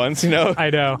going at once, you know? I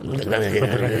know.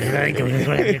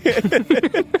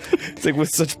 It's like with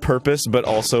such purpose, but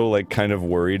also, like, kind of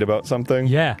worried about something.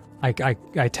 Yeah. I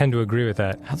tend to agree with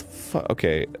that. How the fuck?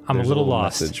 Okay. I'm a there's little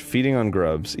lost. Message. Feeding on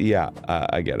grubs. Yeah,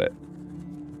 I get it.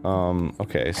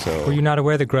 Okay, so... Were you not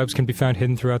aware that grubs can be found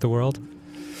hidden throughout the world?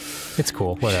 It's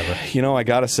cool, whatever. You know, I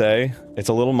gotta say, it's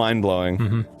a little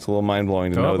mind-blowing. It's a little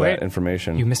mind-blowing to know that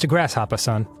information. You missed a grasshopper,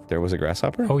 son. There was a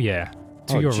grasshopper? Oh, yeah.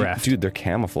 To your raft. Dude, they're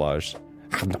camouflaged.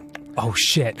 Oh,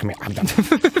 shit. Come here.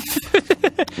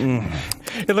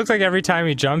 It looks like every time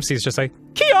he jumps, he's just like,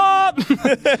 key up! Do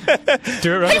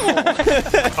it right.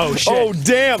 Oh, shit. Oh,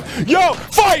 damn! Yo!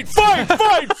 Fight! Fight!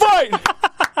 Fight! Fight!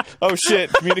 Oh,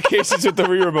 shit. Communications with the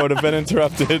Wii remote have been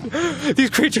interrupted. These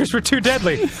creatures were too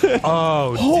deadly.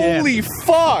 Oh, holy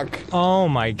fuck! Oh,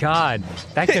 my God.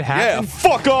 That could happen? Yeah,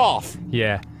 fuck off!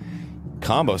 Yeah.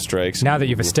 Combo strikes. Now that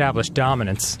you've established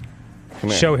dominance,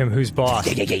 show him who's boss.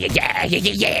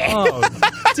 Yeah. Oh,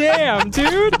 damn,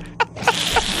 dude!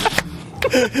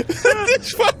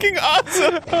 That's fucking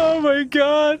awesome! Oh my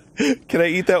god! Can I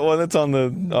eat that one that's on the...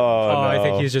 Oh, no. I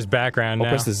think he's just background now.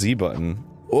 I'll press the Z button.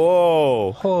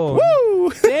 Whoa! Oh,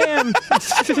 woo! Damn!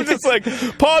 Just like,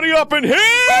 party up in here!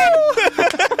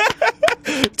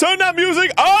 Turn that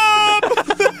music up!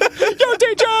 Yo,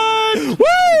 DJ! Woo!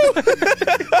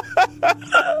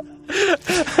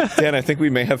 Dan, I think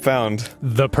we may have found...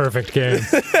 the perfect game.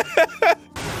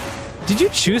 Did you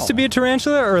choose to be a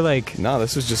tarantula, or like... No,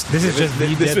 this was just... This is just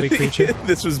the deadly creature?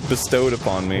 This was bestowed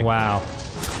upon me. Wow.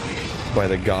 By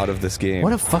the god of this game.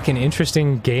 What a fucking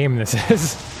interesting game this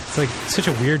is. It's like such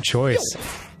a weird choice.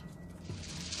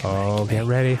 Oh, get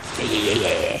ready.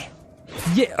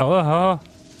 Yeah. Oh.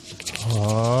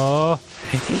 Oh.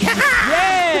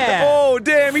 Yeah! Oh,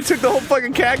 damn, he took the whole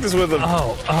fucking cactus with him.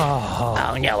 Oh, oh.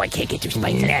 Oh no, I can't get to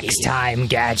my next time,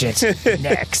 Gadget.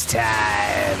 Next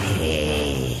time.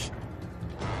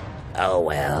 Oh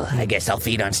well, I guess I'll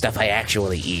feed on stuff I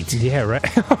actually eat. Yeah,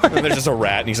 right. And there's just a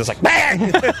rat, and he's just like,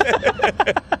 bang!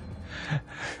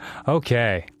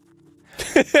 Okay.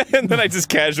 And then I just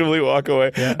casually walk away.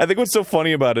 Yeah. I think what's so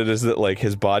funny about it is that, like,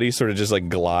 his body sort of just, like,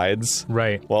 glides.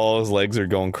 Right. While all his legs are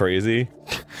going crazy.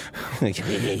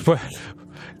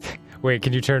 Wait,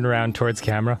 can you turn around towards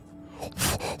camera?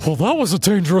 Well, that was a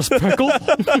dangerous pickle.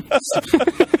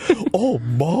 Oh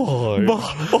my!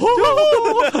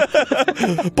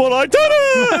 But I did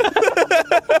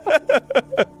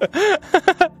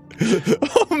it!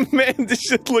 Oh man, this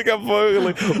shit look up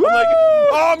like,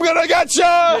 oh, I'm gonna get you!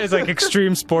 It's like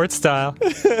extreme sports style.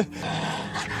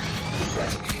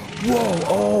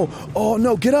 Whoa! Oh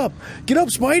no! Get up! Get up,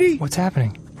 Spidey! What's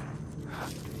happening?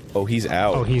 Oh, he's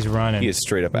out. Oh, he's running. He is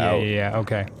straight up out. Yeah,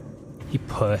 okay. He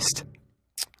pussed.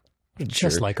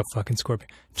 Just Jerk. like a fucking scorpion.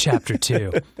 Chapter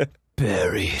 2.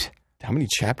 Buried. How many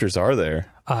chapters are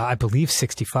there? I believe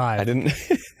 65. I didn't...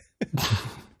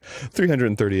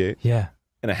 338. Yeah.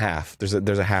 And a half. There's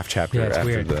a half chapter Yeah, it's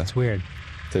after weird. the... It's weird.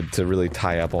 To really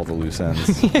tie up all the loose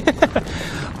ends.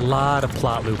 A lot of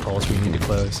plot loopholes we need to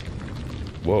close.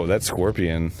 Whoa, that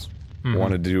scorpion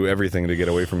wanted to do everything to get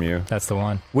away from you. That's the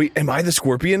one. Wait, am I the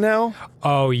scorpion now?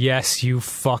 Oh, yes, you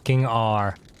fucking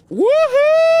are. Woohoo!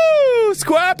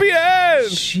 Scorpion!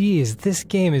 Jeez, this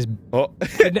game is... Oh.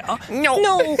 No!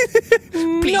 No!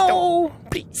 Please no!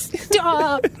 don't. Please.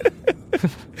 Stop!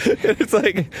 It's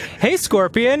like... Hey,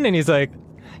 Scorpion! And he's like...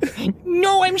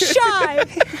 No, I'm shy!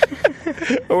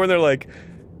 Or when they're like,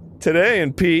 today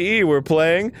in PE we're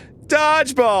playing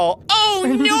dodgeball! Oh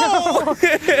no!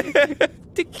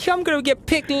 I'm gonna get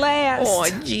picked last! Oh,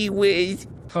 gee whiz.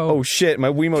 Oh shit, my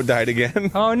Wiimote died again.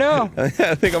 Oh no! I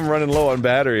think I'm running low on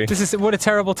battery. This is... what a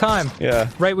terrible time. Yeah.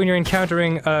 Right when you're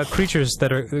encountering creatures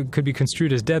that are could be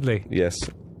construed as deadly. Yes.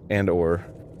 And or.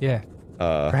 Yeah.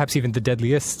 Perhaps even the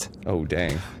deadliest. Oh,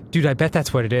 dang. Dude, I bet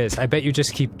that's what it is. I bet you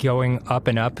just keep going up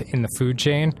and up in the food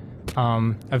chain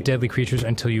of deadly creatures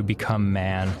until you become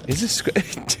man. Is this...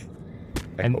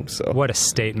 I hope so. What a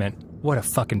statement. What a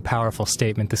fucking powerful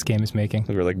statement this game is making.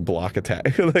 We're like block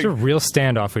attack. Like, it's a real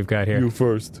standoff we've got here. You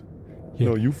first. Yeah.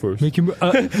 No, you first. Make him...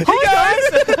 hey guys!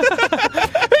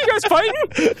 Hey, you guys fighting?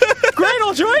 Great,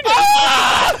 I'll join you!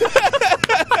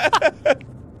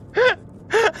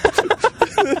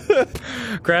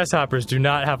 Grasshoppers do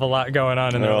not have a lot going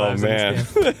on in their lives. Man. In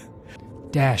this game.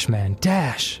 Dash, man,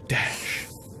 dash. Dash.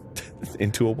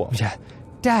 Into a wall. Yeah.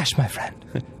 Dash, my friend.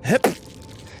 Hip.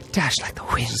 Dash like the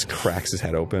wind. Just cracks his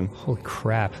head open. Holy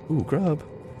crap. Ooh, grub.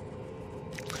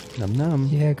 Num num.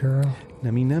 Yeah, girl.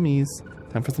 Nummy nummies.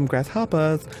 Time for some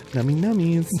grasshoppers. Nummy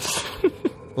nummies. I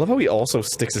love how he also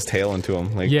sticks his tail into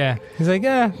him. Like, yeah. He's like,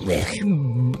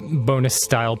 bonus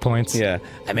style points. Yeah.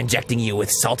 I'm injecting you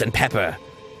with salt and pepper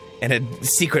and a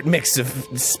secret mix of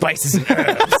spices and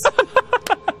herbs.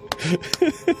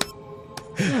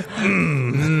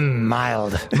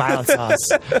 Mild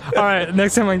sauce. All right,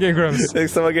 next time on Game Grumps.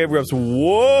 Next time on Game Grumps.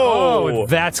 Whoa! Oh,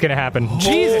 that's gonna happen.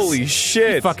 Holy Jesus.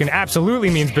 shit! He fucking absolutely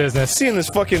means business. Seeing this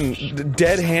fucking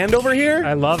dead hand over here?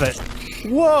 I love it.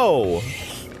 Whoa!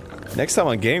 Next time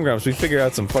on Game Grumps, we figure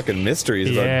out some fucking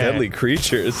mysteries about deadly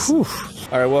creatures.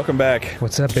 Alright, welcome back.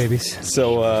 What's up, babies?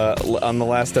 So, on the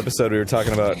last episode, we were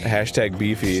talking about hashtag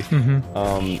beefy.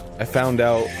 I found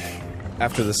out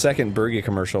after the second Bergie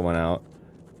commercial went out.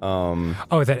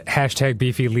 Oh, that hashtag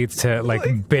beefy leads to,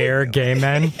 like, bear gay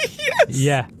men?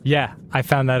 Yes. Yeah, I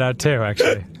found that out too,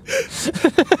 actually.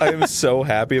 I am so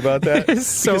happy about that. It's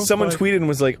so because someone funny. tweeted and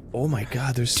was like, oh my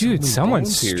god, there's so Dude, many someone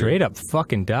bones here. straight up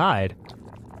fucking died.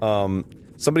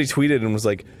 Somebody tweeted and was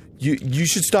like, you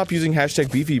should stop using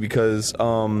hashtag beefy because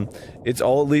it's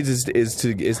all it leads is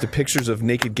to pictures of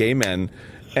naked gay men,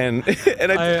 and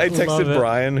I texted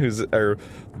Brian or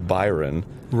Byron,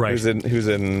 right, who's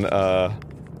in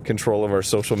control of our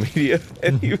social media,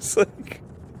 and he was like,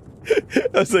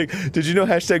 I was like, did you know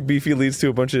hashtag beefy leads to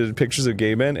a bunch of pictures of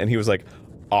gay men? And he was like,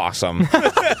 awesome.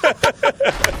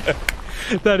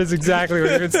 That is exactly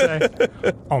what he would say.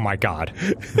 Oh my god.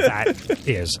 That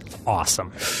is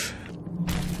awesome.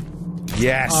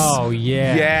 Yes. Oh,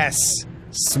 yeah. Yes.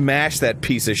 Smash that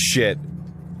piece of shit.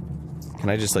 Can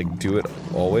I just, like, do it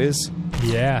always?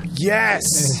 Yeah.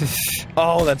 Yes!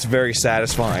 Oh, that's very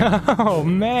satisfying. Oh,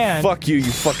 man. Fuck you,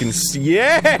 you fucking...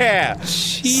 Yeah!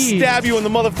 Jeez. Stab you in the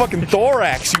motherfucking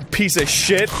thorax, you piece of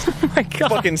shit. Oh my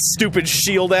god. Fucking stupid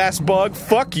shield-ass bug.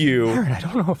 Fuck you. Aaron, I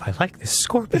don't know if I like this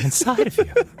scorpion inside of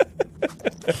you.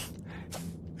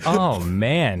 Oh,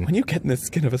 man. When you get in the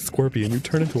skin of a scorpion, you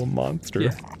turn into a monster.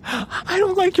 Yeah. I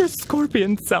don't like your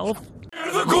scorpion self.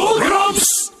 The Gold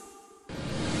Grumps!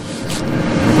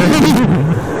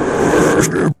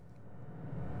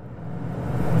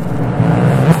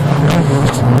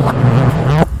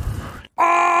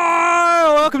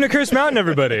 Welcome to Curse Mountain,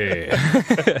 everybody.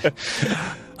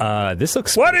 This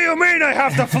looks... What do you mean I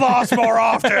have to floss more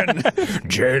often?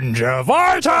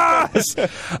 Gingivitis!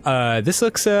 This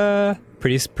looks,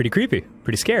 pretty creepy.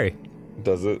 Pretty scary.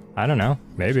 Does it? I don't know.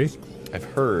 Maybe. I've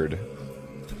heard.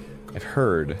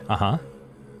 Uh-huh.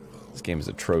 This game is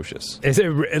atrocious. Is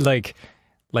it,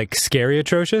 like scary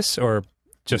atrocious, or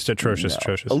just atrocious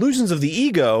atrocious? Illusions of the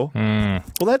ego? Well,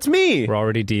 that's me! We're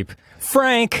already deep.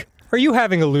 Frank! Are you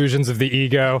having illusions of the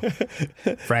ego?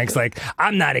 Frank's like,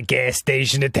 I'm not a gas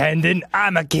station attendant.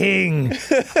 I'm a king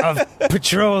of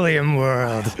Petroleum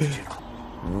World.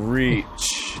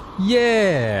 Reach.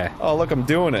 Yeah. Oh, look, I'm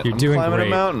doing it. You're I'm doing climbing great.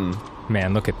 a mountain.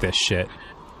 Man, look at this shit.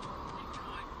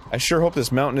 I sure hope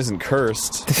this mountain isn't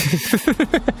cursed.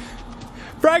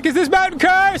 Frank, is this mountain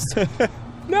cursed?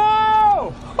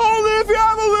 No! Only if you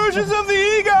have illusions of the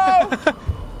ego!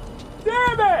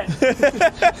 Damn it!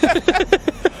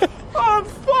 I'm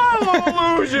full of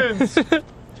illusions!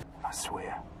 I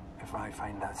swear, if I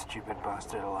find that stupid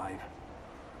bastard alive,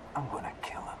 I'm gonna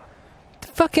kill him.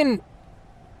 Fucking...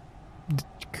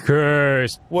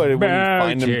 Cursed. What, when you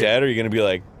find him dead, are you gonna be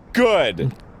like,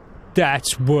 good!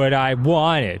 That's what I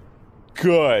wanted.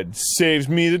 Good. Saves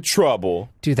me the trouble.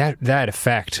 Dude, that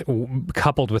effect,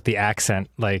 coupled with the accent,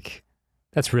 like,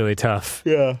 that's really tough.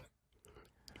 Yeah.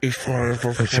 It reminds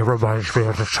me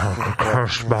of the time of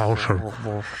Cursed Mountain.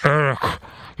 Eric,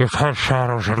 you've had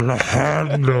shadows in the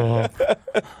hand.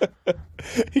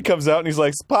 He comes out and he's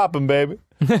like, pop him, baby.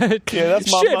 Yeah,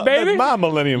 that's my, Shit, baby. That's my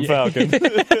Millennium Falcon.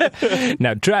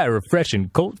 Now try a refreshing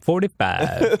Colt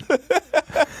 45.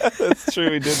 That's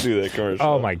true, we did do that commercial.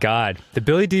 Oh my god. The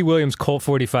Billy D. Williams Colt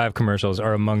 45 commercials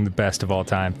are among the best of all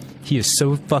time. He is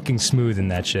so fucking smooth in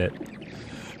that shit.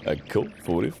 A Colt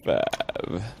 45.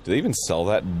 Do they even sell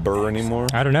that burr anymore?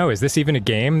 I don't know. Is this even a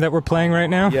game that we're playing right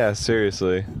now? Yeah,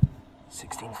 seriously.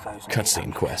 16,000.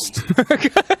 Cutscene quest.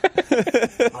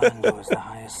 Orlando is the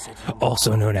highest city.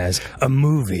 Also known as a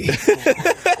movie. It's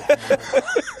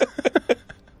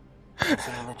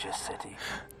a religious city,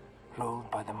 ruled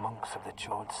by the monks of the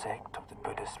Chod sect of the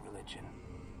Buddhist religion.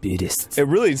 Buddhists. It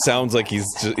really sounds like he's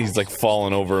like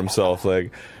falling over himself,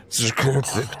 like. That's great.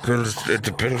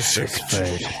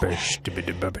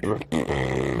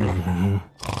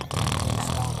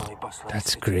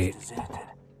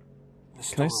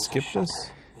 Can I skip this?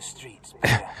 The streets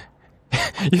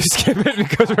You skip it and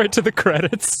it goes right to the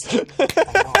credits.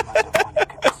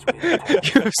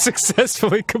 You have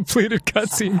successfully completed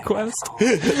cutscene quest.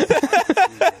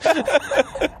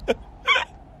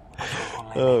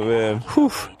 Oh man.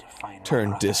 Whew.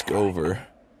 Turn disc over.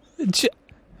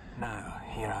 Now,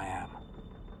 here I am,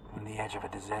 on the edge of a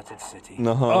deserted city.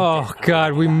 Oh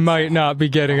god, we might not be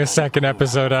getting a second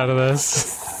episode out of this.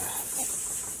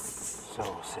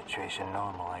 So, situation and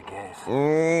normal, I guess.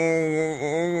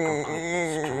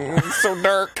 It's so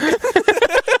dark.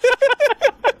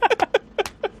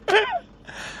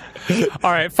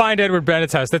 Alright, find Edward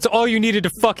Bennett's house. That's all you needed to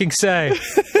fucking say.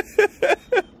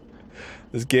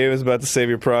 This game is about to save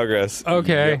your progress.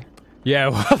 Okay. Yep. Yeah,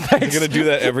 well, thanks. You're gonna do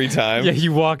that every time? Yeah,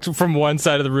 you walked from one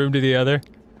side of the room to the other.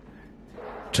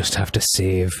 Just have to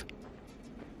save.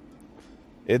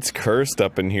 It's cursed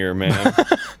up in here, man.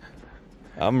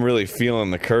 I'm really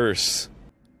feeling the curse.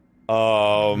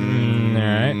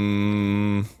 Alright.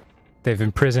 They've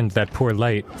imprisoned that poor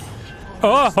light.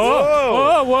 Oh,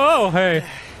 oh, whoa, hey.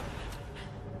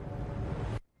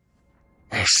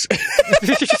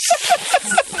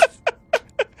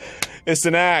 It's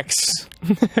an axe.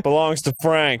 Belongs to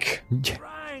Frank.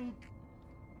 Frank!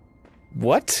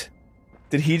 What?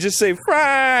 Did he just say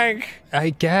Frank?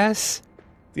 I guess.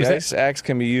 The ice axe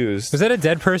can be used. Was that a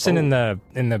dead person in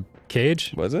the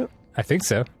cage? Was it? I think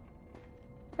so.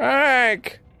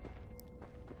 Frank!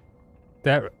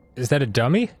 Is that a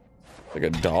dummy? Like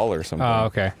a doll or something. Oh,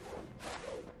 okay.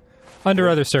 Under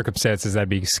other circumstances, that'd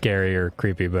be scary or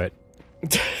creepy, but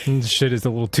this shit is a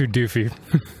little too doofy.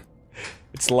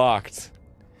 It's locked.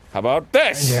 How about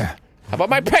this? Yeah. How about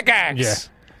my pickaxe? Yeah.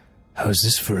 How's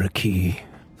this for a key?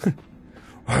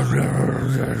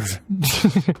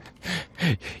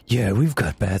 Yeah, we've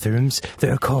got bathrooms.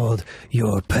 They're called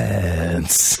your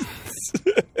pants.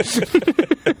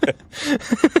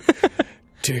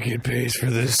 Ticket pays for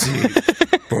the seat.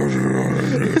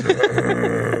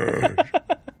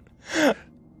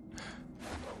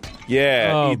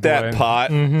 Yeah, eat that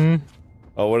pot.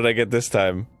 Oh, what did I get this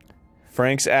time?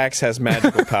 Frank's axe has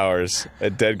magical powers. A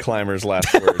dead climber's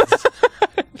last words.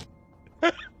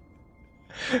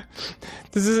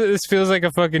 This feels like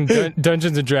a fucking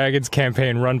Dungeons and Dragons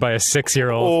campaign run by a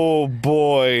 6-year-old. Oh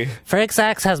boy. Frank's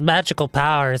axe has magical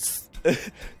powers.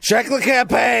 Check the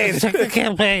campaign! Check the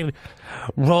campaign.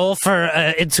 Roll for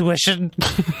intuition.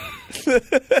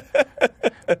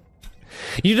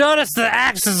 You notice the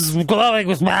axe is glowing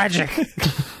with magic.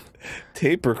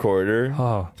 Tape recorder.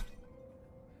 Oh.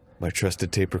 My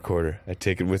trusted tape recorder. I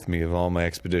take it with me of all my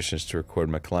expeditions to record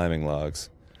my climbing logs.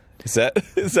 Is that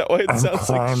why it sounds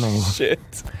climbing. like shit?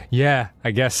 Yeah, I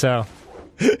guess so.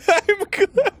 I'm good.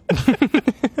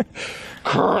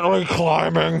 Currently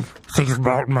climbing. Think the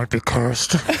mountain might be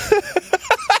cursed.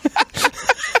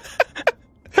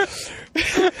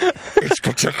 It's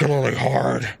particularly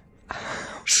hard.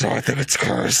 So I think it's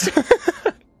cursed.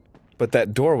 But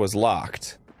that door was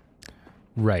locked.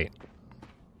 Right.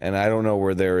 And I don't know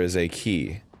where there is a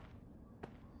key.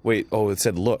 Wait, oh, it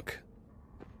said look.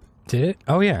 Did it?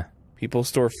 Oh, yeah. People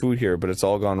store food here, but it's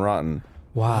all gone rotten.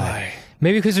 Why?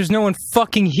 Maybe because there's no one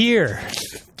fucking here.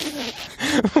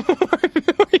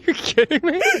 Are you kidding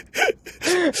me?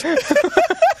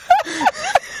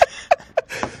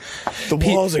 The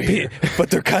walls are here,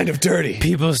 but they're kind of dirty.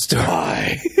 People store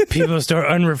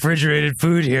unrefrigerated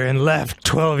food here and left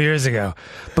 12 years ago.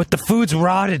 But the food's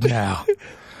rotted now.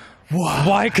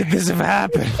 Why could this have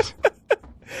happened?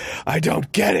 I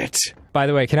don't get it. By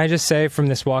the way, can I just say from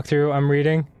this walkthrough I'm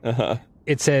reading,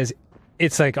 it says,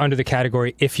 it's like under the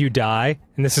category, if you die,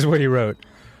 and this is what he wrote.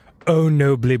 O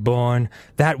nobly born,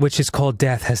 that which is called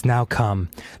death has now come.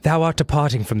 Thou art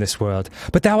departing from this world,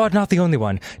 but thou art not the only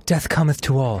one. Death cometh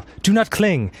to all. Do not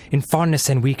cling, in fondness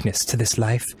and weakness, to this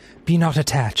life. Be not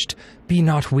attached. Be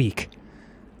not weak.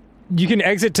 You can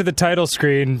exit to the title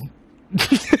screen.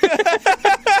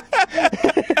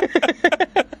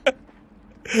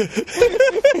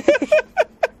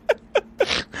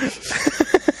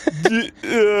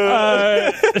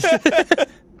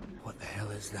 What the hell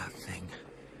is that thing?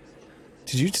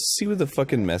 Did you just see the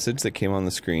fucking message that came on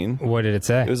the screen? What did it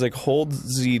say? It was like, hold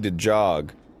Z to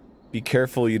jog. Be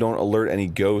careful you don't alert any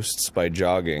ghosts by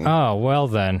jogging. Oh, well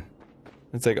then.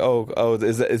 It's like, oh,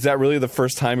 is that really the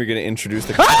first time you're gonna introduce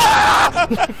the-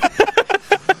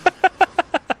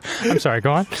 I'm sorry,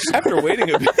 go on. After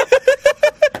waiting a bit.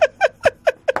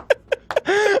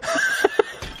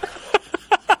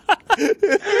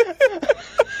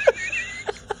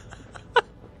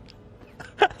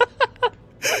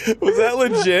 Was that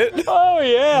legit? Oh,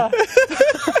 yeah.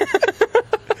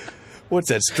 What's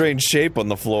that strange shape on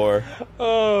the floor?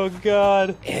 Oh,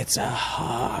 God. It's a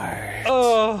heart.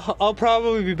 Oh, I'll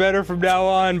probably be better from now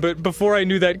on, but before I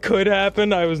knew that could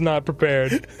happen, I was not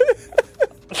prepared.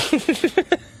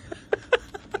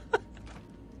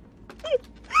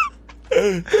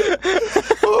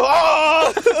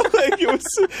 Oh, like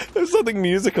there's something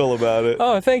musical about it.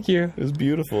 Oh, thank you. It was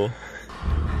beautiful.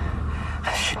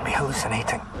 I should be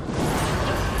hallucinating.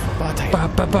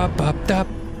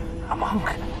 A monk.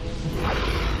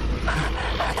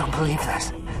 don't believe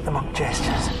this. The monk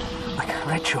gestures like a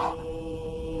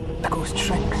ritual. The ghost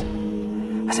shrinks,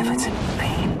 as if it's in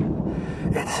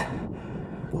pain. It's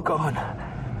gone.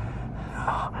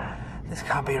 Oh, this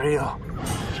can't be real.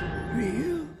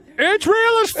 Real? It's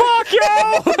real as fuck, yo!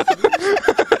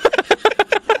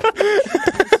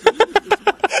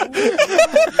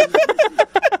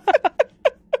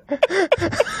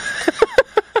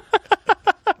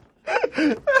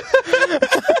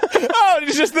 Oh,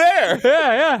 he's just there.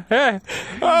 Yeah.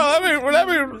 Oh,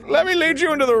 let me lead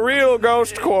you into the real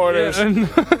ghost quarters. Yeah.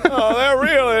 Oh,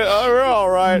 they're all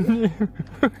right.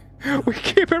 We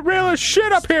keep it real as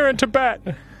shit up here in Tibet.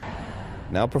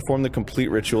 Now perform the complete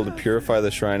ritual to purify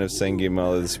the shrine of Sengi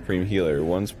Mala, the supreme healer.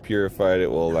 Once purified, it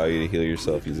will allow you to heal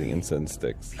yourself using incense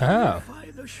sticks. Oh.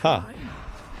 Huh.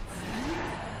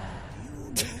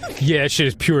 Yeah, shit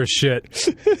is pure as shit.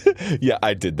 Yeah,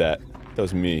 I did that. That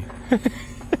was me.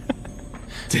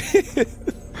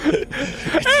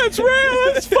 It's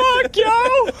real as fuck, yo!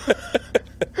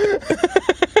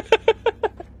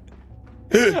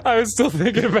 I was still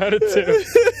thinking about it too.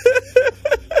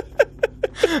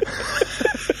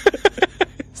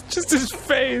 It's just his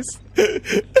face.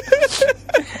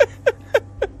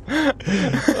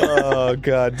 Oh,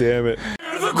 god damn it.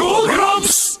 The Gold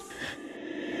Grumps!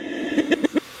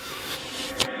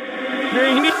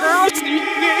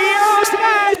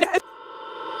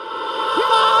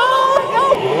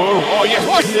 Oh, yes,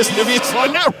 watch this to be slow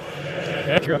now.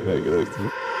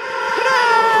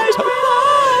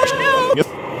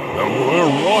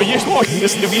 Oh, yes, watch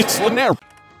this to be slow now.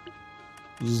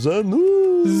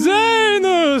 Zanus!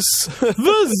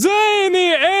 The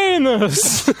zany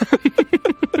anus!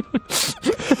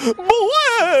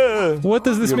 What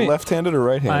does this You're mean? left-handed or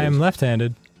right-handed? I am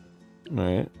left-handed.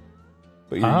 Alright.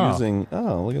 But you're using...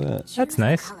 Oh, look at that. That's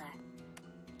nice.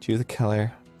 Choose a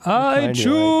color. I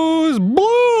choose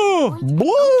blue!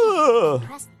 Blue!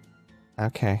 Okay.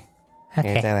 Okay.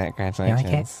 Here's that.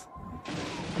 Congratulations.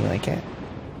 You like it?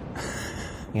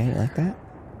 Yeah, you like that?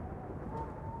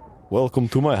 Welcome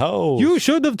to my house. You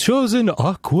should have chosen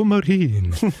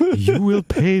aquamarine. You will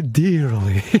pay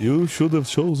dearly. You should have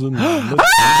chosen...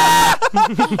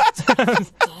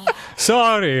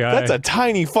 Sorry, That's a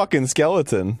tiny fucking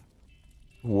skeleton.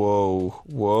 Whoa.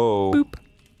 Boop.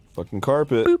 Fucking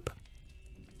carpet. Boop.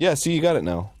 Yeah, see, you got it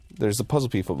now. There's a puzzle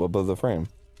piece above the frame.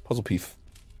 Puzzle piece.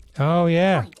 Oh,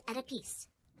 yeah. At a piece.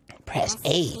 Press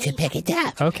A to pick it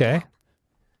up. Okay.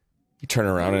 You turn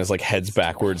around and his like head's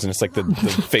backwards and it's like the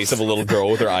face of a little girl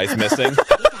with her eyes missing.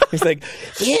 He's like,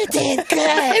 You did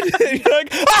good! you're like,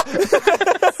 ah!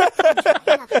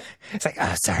 It's like,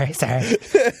 oh, sorry.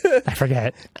 I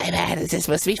forget. My bad, this is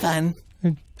supposed to be fun.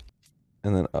 And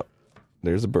then up.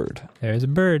 There's a bird. There's a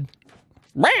bird.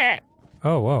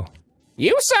 Oh, whoa.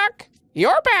 You suck.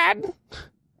 You're bad.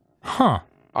 Huh.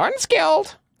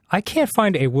 Unskilled. I can't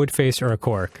find a wood face or a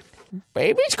cork.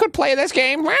 Babies could play this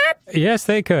game. Yes,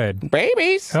 they could.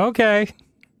 Babies. Okay.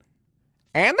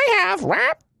 And they have.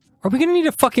 Are we gonna need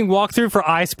a fucking walkthrough for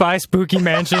I Spy Spooky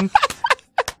Mansion?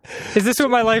 Is this what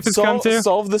my life has come to?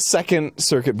 Solve the second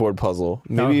circuit board puzzle.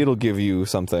 Maybe it'll give you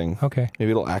something. Okay.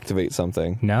 Maybe it'll activate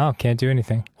something. No, can't do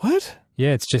anything. What?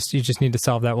 Yeah, it's just, you just need to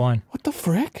solve that one. What the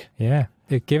frick? Yeah,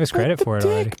 it gave us credit for it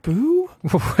already. Dick, boo?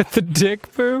 What the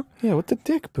dick, boo? Yeah, what the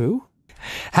dick, boo?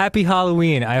 Happy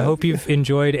Halloween. I hope you've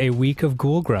enjoyed a week of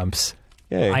Ghoul Grumps.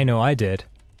 Yay. I know I did.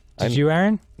 Did you,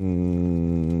 Aaron?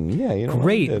 Yeah, you know.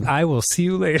 Great. I will see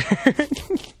you later.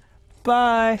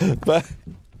 Bye. Bye.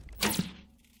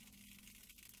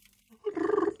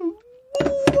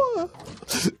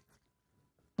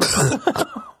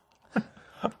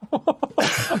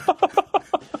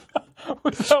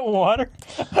 Was that water?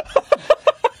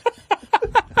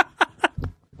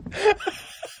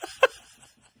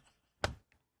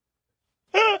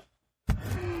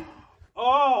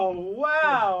 Oh,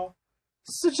 wow.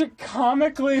 Such a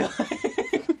comically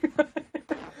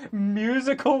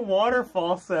musical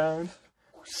waterfall sound.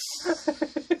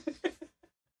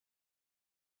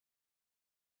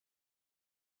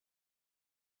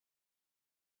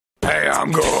 Hey,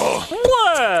 I'm Ghoul.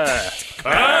 What?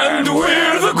 And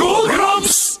we're the Gold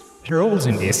Grumps! Rolls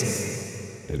in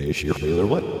this. It is your failure,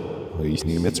 what? Please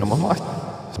need to meet someone like.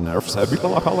 Nerfs have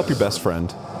become call up your best friend.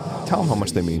 Tell them how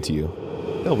much they mean to you.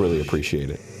 They'll really appreciate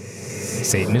it.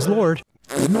 Satan is Lord.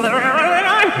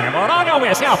 I know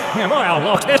myself. Well,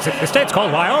 look, this state's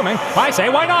called Wyoming. I say,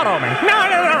 why not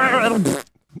Wyoming?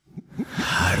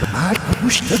 Harvard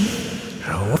pushten,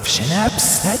 Rolf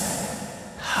Schnapsat.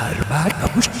 Harvard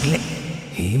pushtle.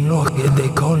 Him they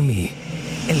call me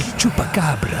El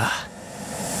Chupacabra.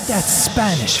 That's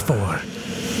Spanish for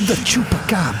the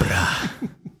Chupacabra.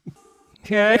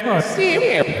 Okay. Let's see.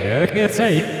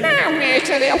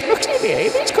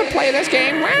 Babies could play this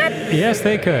game, right? Yes,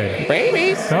 they could.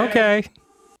 Babies. Okay.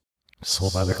 I'm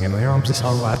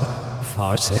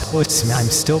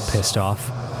still pissed off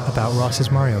about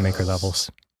Ross's Mario Maker levels.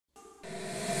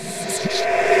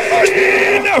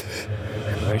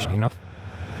 Enough.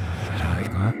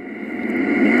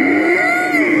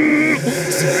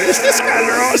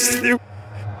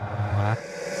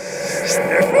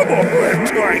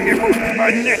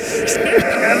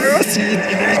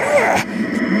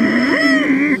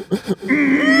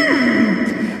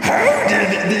 How did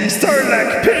the Sarlacc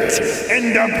pit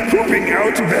end up pooping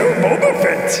out Boba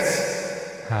Fett?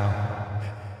 How?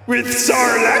 With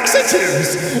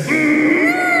Sarlaxatives!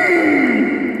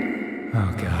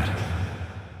 Oh, God.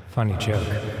 Funny joke.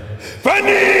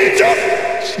 Funny joke!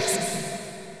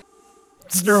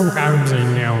 Still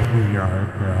counting now.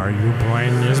 Are you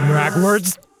playing this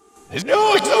backwards?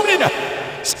 No,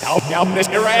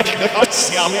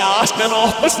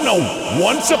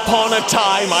 once upon a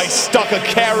time I stuck a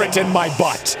carrot in my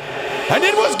butt. And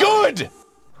it was good!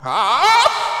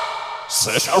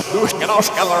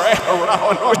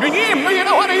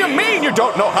 What do you mean you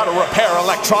don't know how to repair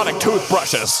electronic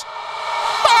toothbrushes?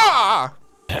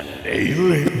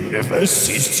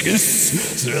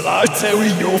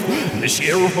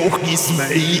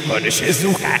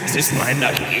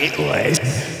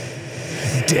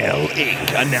 Dell Inc.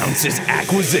 announces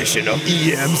acquisition of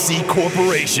EMC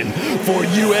Corporation for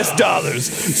US dollars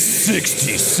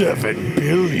 67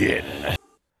 billion.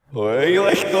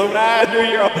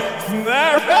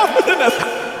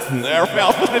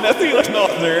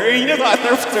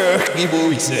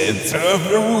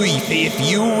 If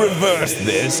you reverse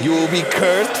this, you will be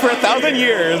cursed for 1,000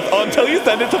 years until you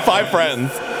send it to 5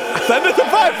 friends. Send it to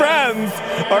 5 friends,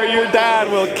 or your dad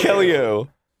will kill you.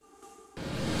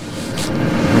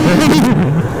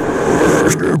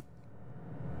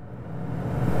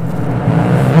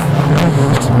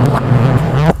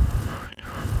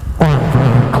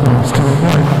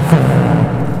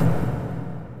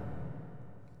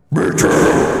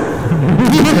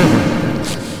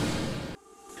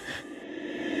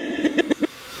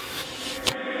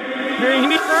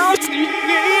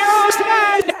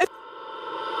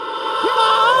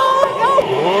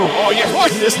 Oh, yes,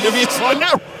 watch this, Nivius, slow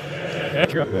now!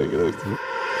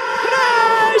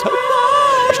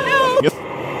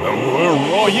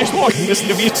 Oh, yes, watch this,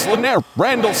 Nivius, slow now!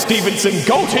 Randall Stevenson,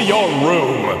 go to your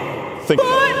room! Think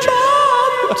Mom,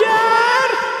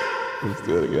 Dad! Let's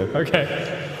do it again. Okay.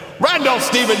 Randall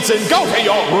Stevenson, go to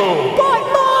your room! But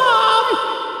Mom!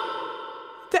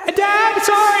 Dad,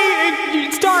 sorry,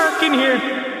 it's dark in here.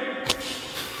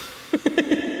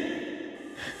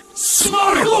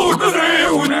 Smart over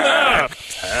there with that!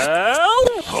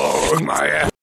 Oh, my